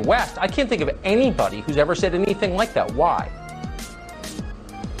 Kanye West, I can't think of anybody who's ever said anything like that. Why?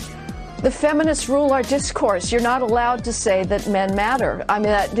 The feminists rule our discourse. You're not allowed to say that men matter. I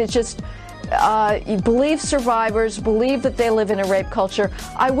mean, it's just... you believe survivors, believe that they live in a rape culture.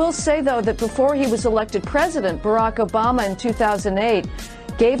 I will say, though, that before he was elected president, Barack Obama in 2008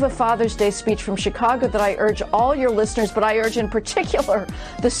 gave a Father's Day speech from Chicago that I urge all your listeners, but I urge in particular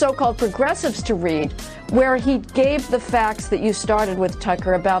the so-called progressives to read, where he gave the facts that you started with,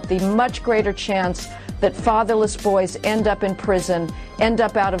 Tucker, about the much greater chance that fatherless boys end up in prison, end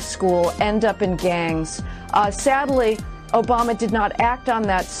up out of school, end up in gangs. Sadly, Obama did not act on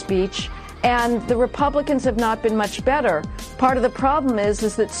that speech. And the Republicans have not been much better. Part of the problem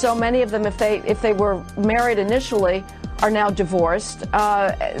is that so many of them, if they were married initially, are now divorced.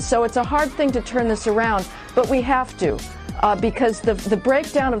 So it's a hard thing to turn this around, but we have to, because the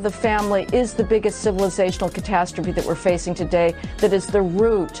breakdown of the family is the biggest civilizational catastrophe that we're facing today. That is the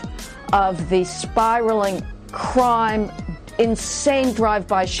root of the spiraling crime, insane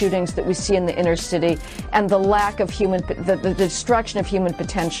drive-by shootings that we see in the inner city, and the lack of the destruction of human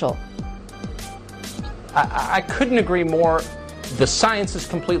potential. I couldn't agree more. The science is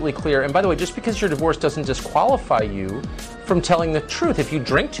completely clear. And by the way, just because you're divorced doesn't disqualify you from telling the truth. If you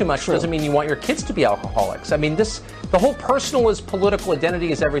drink too much, doesn't mean you want your kids to be alcoholics. I mean, the whole personal is political,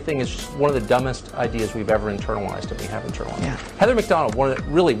 identity is everything is just one of the dumbest ideas we've ever internalized, and we have internalized. Yeah. Heather McDonald, one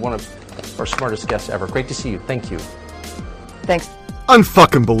of our smartest guests ever. Great to see you. Thank you. Thanks.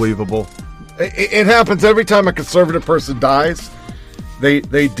 Unfucking believable. It happens every time a conservative person dies.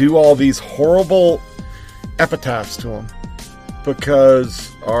 They do all these horrible epitaphs to them. Because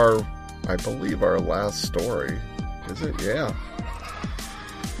I believe our last story, is it? Yeah.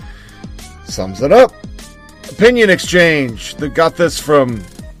 Sums it up. Opinion exchange. They got this from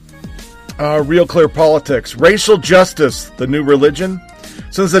Real Clear Politics. Racial justice, the new religion.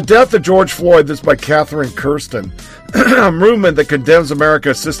 Since the death of George Floyd, this is by Catherine Kirsten, a movement that condemns America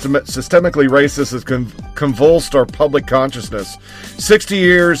as systemically racist has convulsed our public consciousness. 60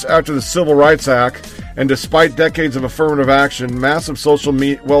 years after the Civil Rights Act, and despite decades of affirmative action, massive social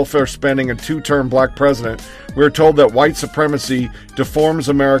welfare spending, and two-term black president, we are told that white supremacy deforms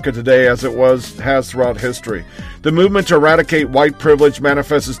America today as it has throughout history. The movement to eradicate white privilege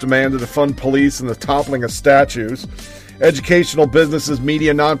manifests its demand to defund police and the toppling of statues. Educational businesses,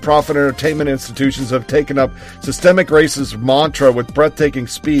 media, nonprofit entertainment institutions have taken up systemic racist mantra with breathtaking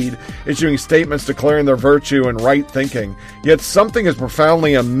speed, issuing statements declaring their virtue and right thinking. Yet something is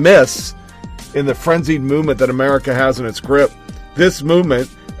profoundly amiss in the frenzied movement that America has in its grip. This movement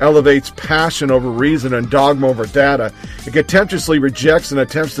elevates passion over reason and dogma over data. It contemptuously rejects and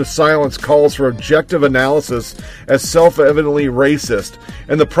attempts to silence calls for objective analysis as self-evidently racist.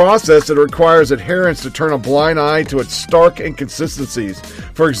 In the process, it requires adherents to turn a blind eye to its stark inconsistencies.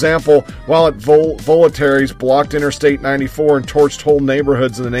 For example, while at Voluntaries blocked Interstate 94 and torched whole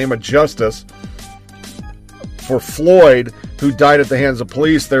neighborhoods in the name of justice for Floyd, who died at the hands of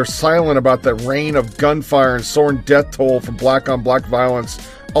police, they're silent about the rain of gunfire and soaring death toll from black-on-black violence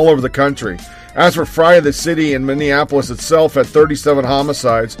all over the country. As for Friday, the city in Minneapolis itself had 37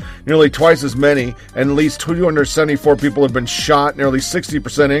 homicides, nearly twice as many, and at least 274 people have been shot, nearly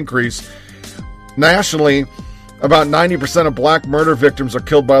 60% increase. Nationally, about 90% of black murder victims are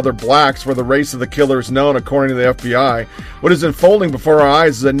killed by other blacks, where the race of the killer is known, according to the FBI. What is unfolding before our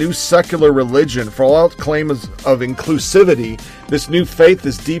eyes is a new secular religion. For all its claims of inclusivity, this new faith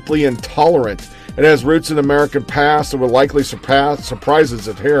is deeply intolerant. It has roots in the American past and will likely surprise its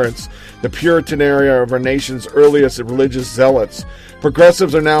adherents, the Puritan era of our nation's earliest religious zealots.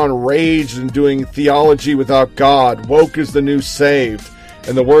 Progressives are now enraged in doing theology without God. Woke is the new saved.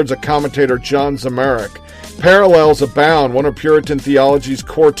 In the words of commentator John Zamarek, parallels abound. One of Puritan theology's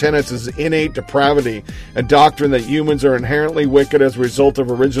core tenets is innate depravity and doctrine that humans are inherently wicked as a result of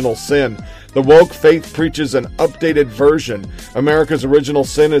original sin. The woke faith preaches an updated version. America's original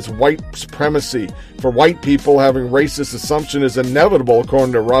sin is white supremacy. For white people, having racist assumption is inevitable,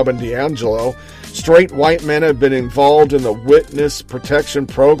 according to Robin DiAngelo. Straight white men have been involved in the witness protection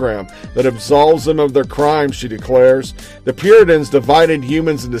program that absolves them of their crimes, she declares. The Puritans divided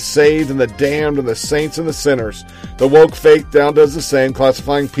humans into saved and the damned and the saints and the sinners. The woke faith down does the same,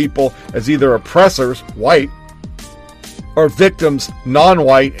 classifying people as either oppressors, white, or victims,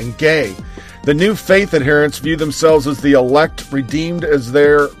 non-white and gay. The new faith adherents view themselves as the elect, redeemed as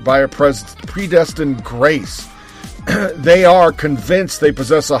there by a predestined grace. They are convinced they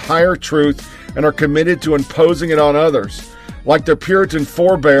possess a higher truth and are committed to imposing it on others. Like their Puritan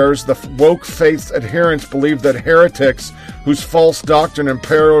forebears, the woke faith's adherents believe that heretics whose false doctrine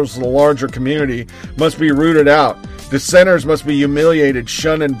imperils the larger community must be rooted out. Dissenters must be humiliated,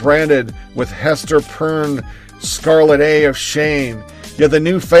 shunned, and branded with Hester Pern Scarlet A of shame. Yet the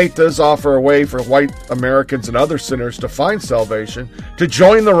new faith does offer a way for white Americans and other sinners to find salvation. To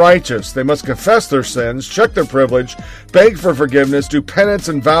join the righteous, they must confess their sins, check their privilege, beg for forgiveness, do penance,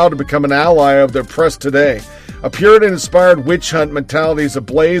 and vow to become an ally of the oppressed today. A Puritan-inspired witch hunt mentality is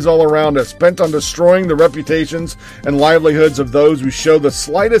ablaze all around us, bent on destroying the reputations and livelihoods of those who show the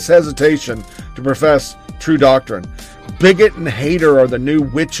slightest hesitation to profess true doctrine. Bigot and hater are the new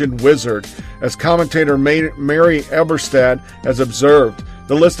witch and wizard, as commentator Mary Eberstadt has observed.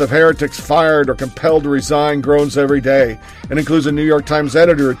 The list of heretics fired or compelled to resign grows every day, and includes a New York Times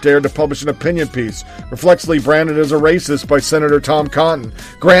editor who dared to publish an opinion piece, reflexively branded as a racist by Senator Tom Cotton.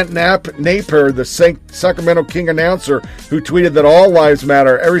 Grant Napier, the Sacramento King announcer, who tweeted that all lives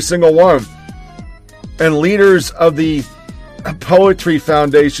matter, every single one. And leaders of the Poetry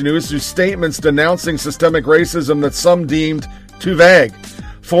Foundation, who issued statements denouncing systemic racism that some deemed too vague.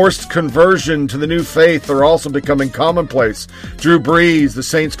 Forced conversion to the new faith are also becoming commonplace. Drew Brees, the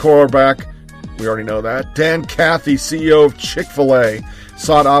Saints quarterback, we already know that. Dan Cathy, CEO of Chick-fil-A,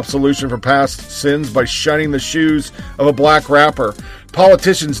 sought absolution for past sins by shining the shoes of a black rapper.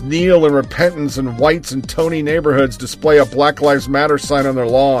 Politicians kneel in repentance, and whites in Tony neighborhoods display a Black Lives Matter sign on their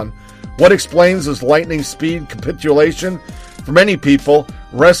lawn. What explains this lightning speed capitulation? For many people,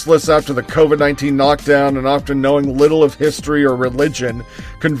 restless after the COVID-19 knockdown and often knowing little of history or religion,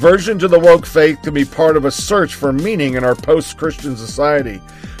 conversion to the woke faith can be part of a search for meaning in our post-Christian society.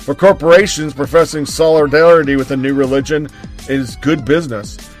 For corporations, professing solidarity with a new religion is good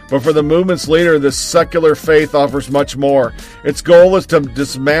business. But for the movement's leader, this secular faith offers much more. Its goal is to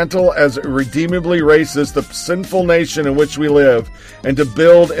dismantle as irredeemably racist the sinful nation in which we live, and to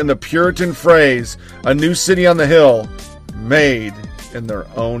build, in the Puritan phrase, a new city on the hill, made in their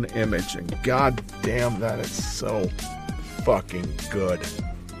own image. And god damn, that is so fucking good.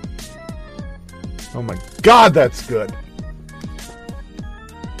 Oh my god, that's good.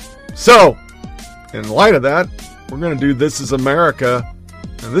 So, in light of that, we're going to do This Is America.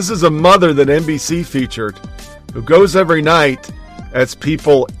 And this is a mother that NBC featured who goes every night as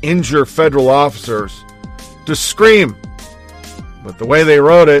people injure federal officers to scream. But the way they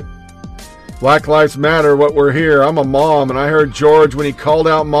wrote it, Black Lives Matter, what we're here. I'm a mom, and I heard George when he called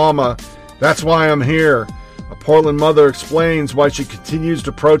out Mama. That's why I'm here. A Portland mother explains why she continues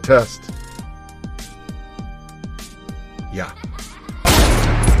to protest. Yeah.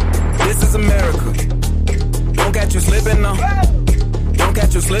 This is America. Don't catch you slipping now. Don't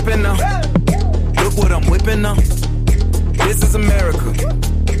catch you slipping now. Look what I'm whipping now. This is America.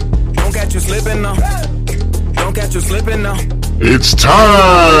 Don't catch you slipping now. Don't catch you slipping now. It's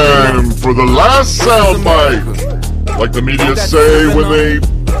time for the last soundbite. Like the media say when they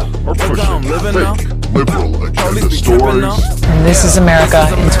are pushing fake liberal agenda stories. And This Is America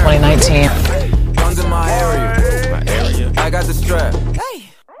in 2019. Guns in my area. I got the strap.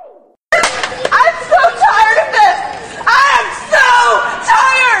 I'm so tired of this! I am so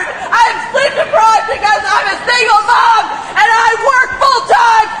tired! I am sleep deprived because I'm a single mom and I work full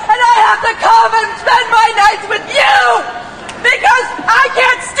time and I have to come and spend my nights with you! Because I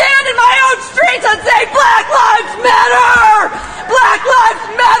can't stand in my own streets and say Black Lives Matter! Black Lives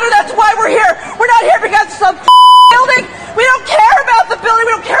Matter, that's why we're here! We're not here because of some building! We don't care about the building,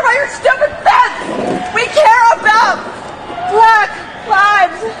 we don't care about your stupid fence! We care about Black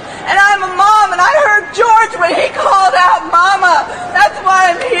Lives! And I'm a mom, and I heard George when he called out Mama. That's why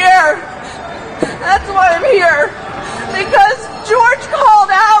I'm here. That's why I'm here. Because George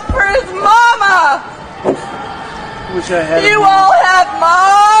called out for his mama. Wish I had you all have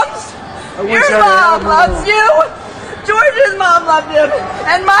moms. Your mom loves you. George's mom loved him.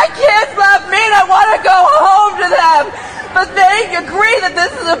 And my kids love me, and I want to go home to them. But they agree that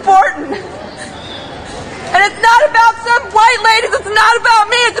this is important. And it's not about some white ladies, it's not about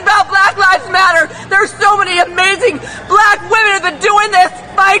me, it's about Black Lives Matter. There's so many amazing black women who've been doing this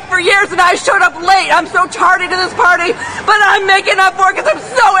fight for years, and I showed up late. I'm so tardy to this party, but I'm making up for it because I'm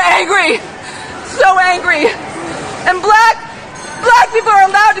so angry. So angry. And black people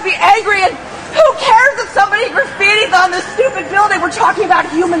are allowed to be angry, and who cares if somebody graffitis on this stupid building? We're talking about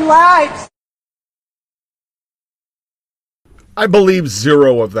human lives. I believe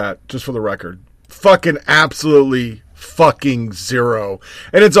zero of that, just for the record. Fucking absolutely fucking zero.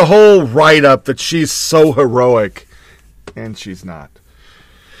 And it's a whole write-up that she's so heroic. And she's not.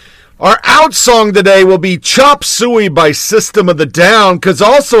 Our out song today will be Chop Suey by System of the Down, because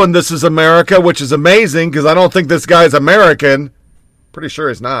also in This Is America, which is amazing, because I don't think this guy's American. Pretty sure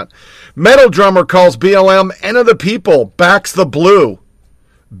he's not. Metal drummer calls BLM End of the People, backs the blue.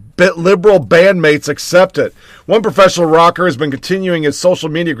 Liberal bandmates accept it. One professional rocker has been continuing his social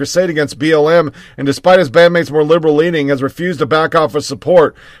media crusade against BLM, and despite his bandmates' more liberal leaning, has refused to back off his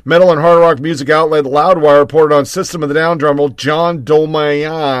support. Metal and hard rock music outlet Loudwire reported on System of the Down drummer John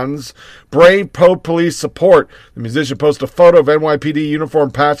Dolmayan's brave police support. The musician posted a photo of NYPD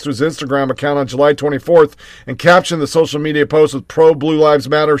uniform patched to his Instagram account on July 24th and captioned the social media post with pro-Blue Lives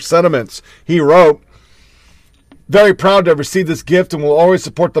Matter sentiments. He wrote, "Very proud to have received this gift and will always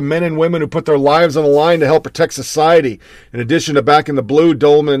support the men and women who put their lives on the line to help protect society." In addition to backing the blue,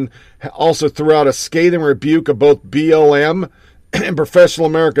 Dolman also threw out a scathing rebuke of both BLM and professional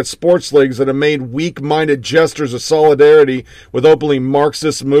American sports leagues that have made weak-minded gestures of solidarity with openly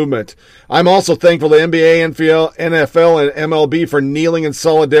Marxist movement. "I'm also thankful to NBA, NFL, and MLB for kneeling in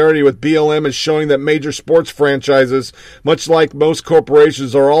solidarity with BLM and showing that major sports franchises, much like most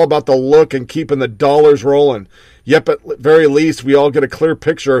corporations, are all about the look and keeping the dollars rolling." Yep, at very least, we all get a clear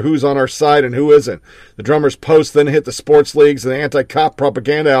picture of who's on our side and who isn't. The drummer's post then hit the sports leagues and the anti-cop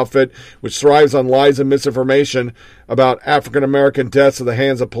propaganda outfit, which thrives on lies and misinformation about African-American deaths at the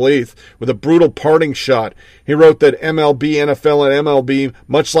hands of police, with a brutal parting shot. He wrote that MLB, NFL, and MLB,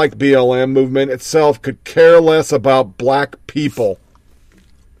 much like BLM movement itself, could care less about black people.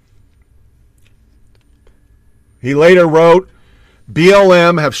 He later wrote,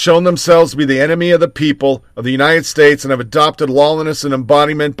 BLM have shown themselves to be the enemy of the people of the United States and have adopted lawlessness and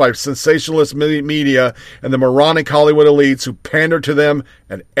embodiment by sensationalist media and the moronic Hollywood elites who pander to them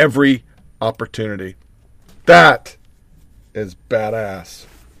at every opportunity. That is badass.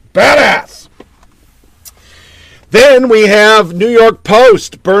 Badass! Then we have New York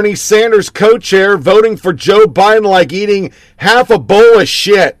Post, Bernie Sanders co-chair voting for Joe Biden like eating half a bowl of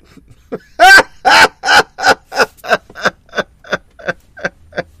shit.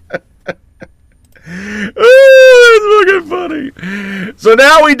 Oh, that's fucking funny. So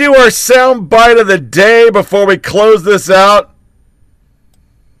now we do our sound bite of the day before we close this out.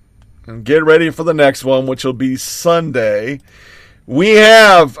 And get ready for the next one, which will be Sunday. We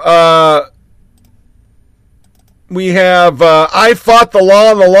have I fought the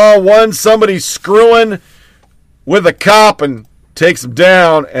law and the law won. Somebody screwing with a cop and takes him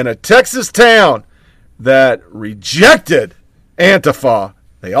down. And a Texas town that rejected Antifa.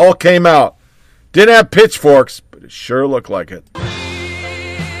 They all came out. Didn't have pitchforks, but it sure looked like it. Well,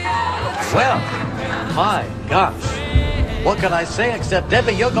 my gosh. What can I say except,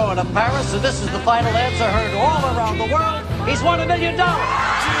 Debbie, you're going to Paris, and this is the final answer heard all around the world. He's won $1 million. Don't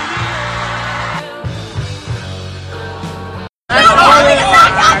tell me to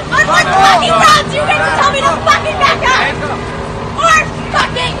back up! I'm like fucking rounds! You guys tell me to fucking back up! Or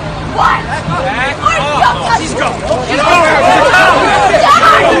fucking what? Or something! She's going! She's going!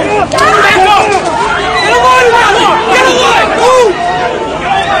 Back up! Get away! Get away! Move!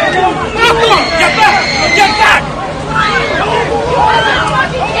 Get back! Get back!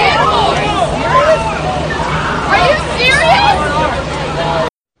 Are you serious?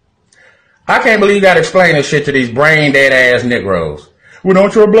 I can't believe you got to explain this shit to these brain-dead ass Negroes. Well,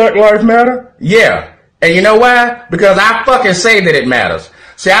 don't your Black Lives Matter? Yeah. And you know why? Because I fucking say that it matters.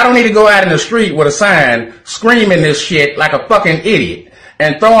 See, I don't need to go out in the street with a sign screaming this shit like a fucking idiot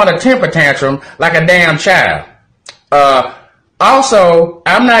and throwing a temper tantrum like a damn child. Also,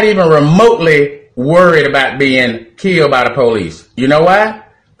 I'm not even remotely worried about being killed by the police. You know why?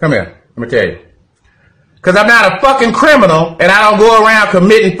 Come here. Let me tell you. Because I'm not a fucking criminal and I don't go around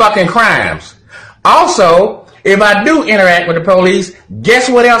committing fucking crimes. Also, if I do interact with the police, guess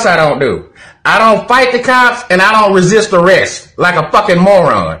what else I don't do? I don't fight the cops and I don't resist arrest like a fucking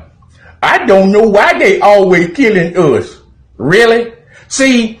moron. I don't know why they always killing us. Really?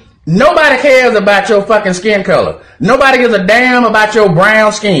 See, nobody cares about your fucking skin color. Nobody gives a damn about your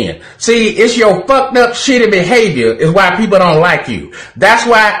brown skin. See, it's your fucked up shitty behavior is why people don't like you. That's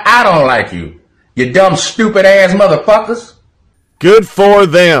why I don't like you. You dumb, stupid ass motherfuckers. Good for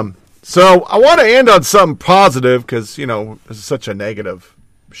them. So I want to end on something positive because, you know, this is such a negative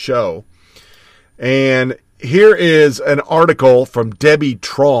show. And here is an article from Debbie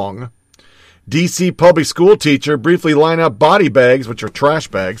Trong. D.C. public school teacher briefly line up body bags, which are trash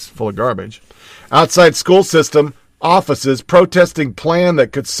bags full of garbage, outside school system offices protesting plan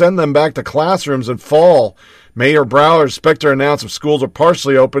that could send them back to classrooms in fall. Mayor Brower expect to announce if schools are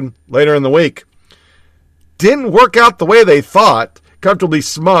partially open later in the week. Didn't work out the way they thought. Comfortably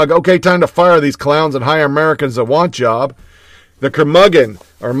smug. Okay, time to fire these clowns and hire Americans that want job. The curmudgeon.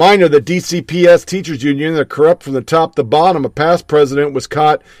 A reminder that DCPS Teachers Union, they're corrupt from the top to bottom. A past president was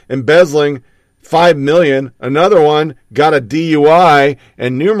caught embezzling $5 million. Another one got a DUI,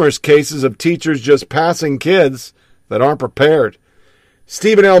 and numerous cases of teachers just passing kids that aren't prepared.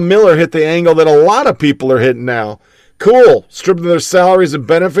 Stephen L. Miller hit the angle that a lot of people are hitting now. Cool. Strip them their salaries and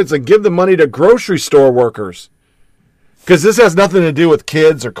benefits and give the money to grocery store workers. Because this has nothing to do with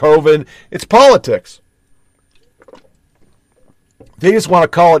kids or COVID. It's politics. They just want to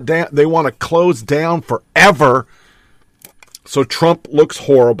call it down. They want to close down forever so Trump looks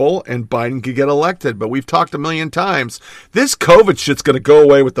horrible and Biden could get elected. But we've talked a million times. This COVID shit's going to go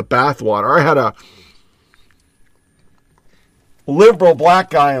away with the bathwater. I had a liberal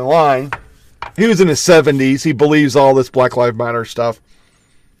black guy in line. He was in his 70s. He believes all this Black Lives Matter stuff.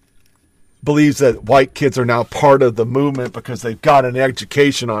 Believes that white kids are now part of the movement because they've got an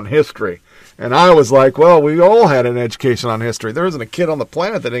education on history. And I was like, well, we all had an education on history. There isn't a kid on the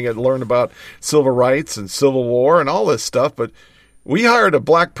planet that didn't get to learn about civil rights and Civil War and all this stuff. But we hired a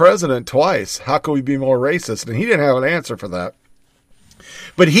black president twice. How could we be more racist? And he didn't have an answer for that.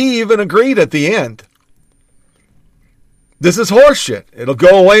 But he even agreed at the end This is horseshit. It'll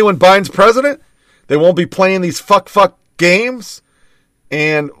go away when Biden's president. They won't be playing these fuck games.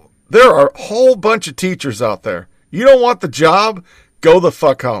 And there are a whole bunch of teachers out there. You don't want the job? Go the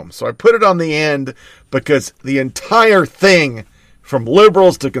fuck home. So I put it on the end because the entire thing from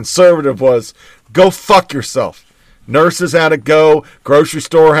liberals to conservative was go fuck yourself. Nurses had to go. Grocery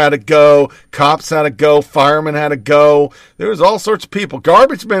store had to go. Cops had to go. Firemen had to go. There was all sorts of people.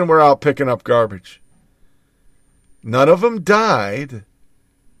 Garbage men were out picking up garbage. None of them died,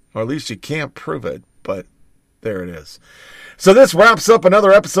 or at least you can't prove it, but there it is. So this wraps up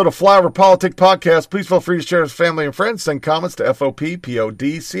another episode of Flyover Politic Podcast. Please feel free to share with family and friends. Send comments to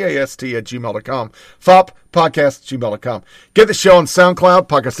foppodcast@gmail.com. foppodcast@gmail.com. Get the show on SoundCloud,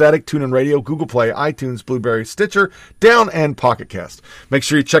 Podcast Addict, TuneIn Radio, Google Play, iTunes, Blueberry, Stitcher, Down, and Pocket Cast. Make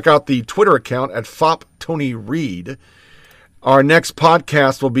sure you check out the Twitter account at fopptonyreed. Our next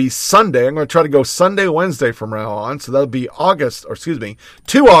podcast will be Sunday. I'm going to try to go Sunday, Wednesday from now on. So that'll be 2 August,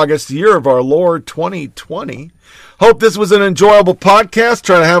 the year of our Lord 2020. Hope this was an enjoyable podcast.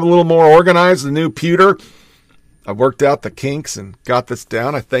 Trying to have a little more organized. The new pewter. I worked out the kinks and got this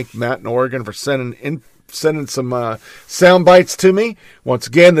down. I thank Matt in Oregon for sending some sound bites to me. Once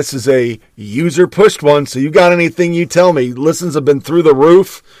again, this is a user-pushed one. So you got anything, you tell me. Listens have been through the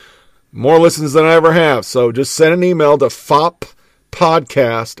roof. More listens than I ever have. So just send an email to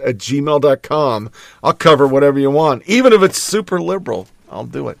foppodcast@gmail.com. I'll cover whatever you want. Even if it's super liberal, I'll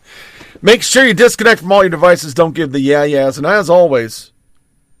do it. Make sure you disconnect from all your devices. Don't give the yeah-yeahs. And as always,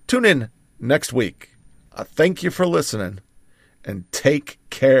 tune in next week. Thank you for listening. And take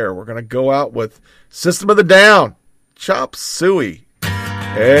care. We're going to go out with System of the Down. Chop Suey.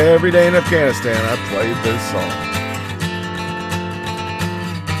 Every day in Afghanistan, I played this song.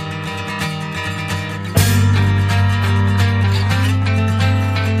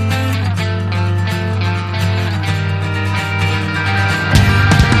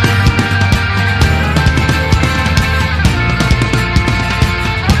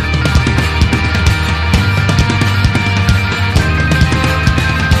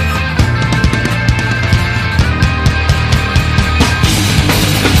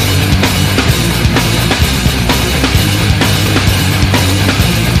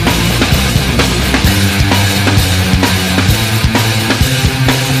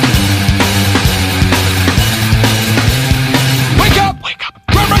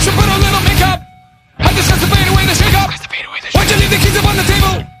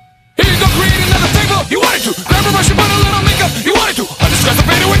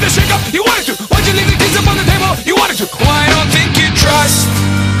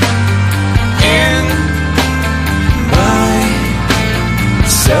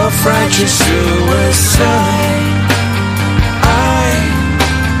 Self-righteous suicide. I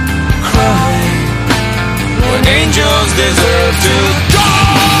cry when angels deserve to die.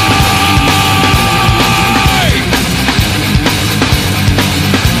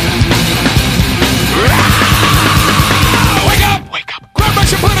 Wake up! Grab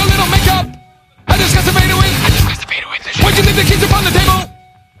brush and put a little makeup. I discuss the fade away. Why'd you leave the keys upon the table?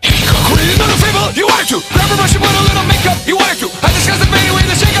 Create another fable. You wanted to. Grab a brush and put a little makeup. You wanted to. I discuss the fade away,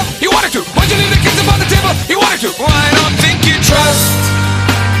 the shake up. You wanted to. Why'd you leave the keys upon the table? You wanted to. Well, I don't think you trust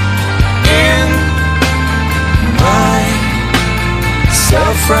in my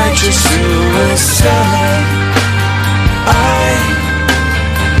self-righteous suicide. I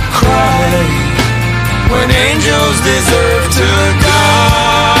cry when angels deserve to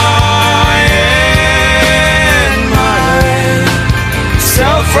die. In my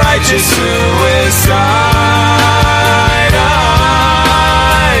self-righteous suicide,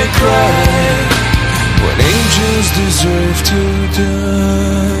 I cry when angels deserve to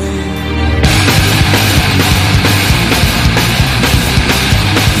die.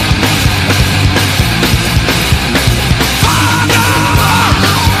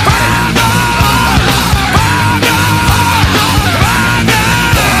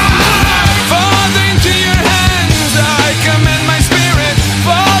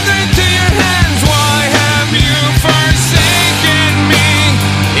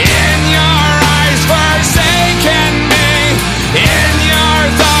 In your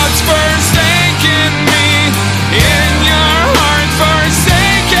thoughts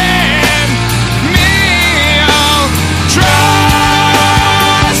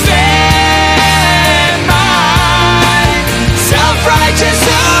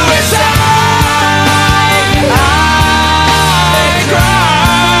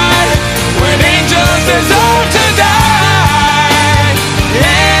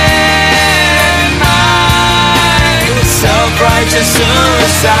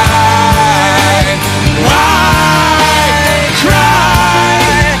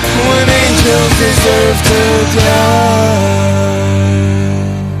deserve to die.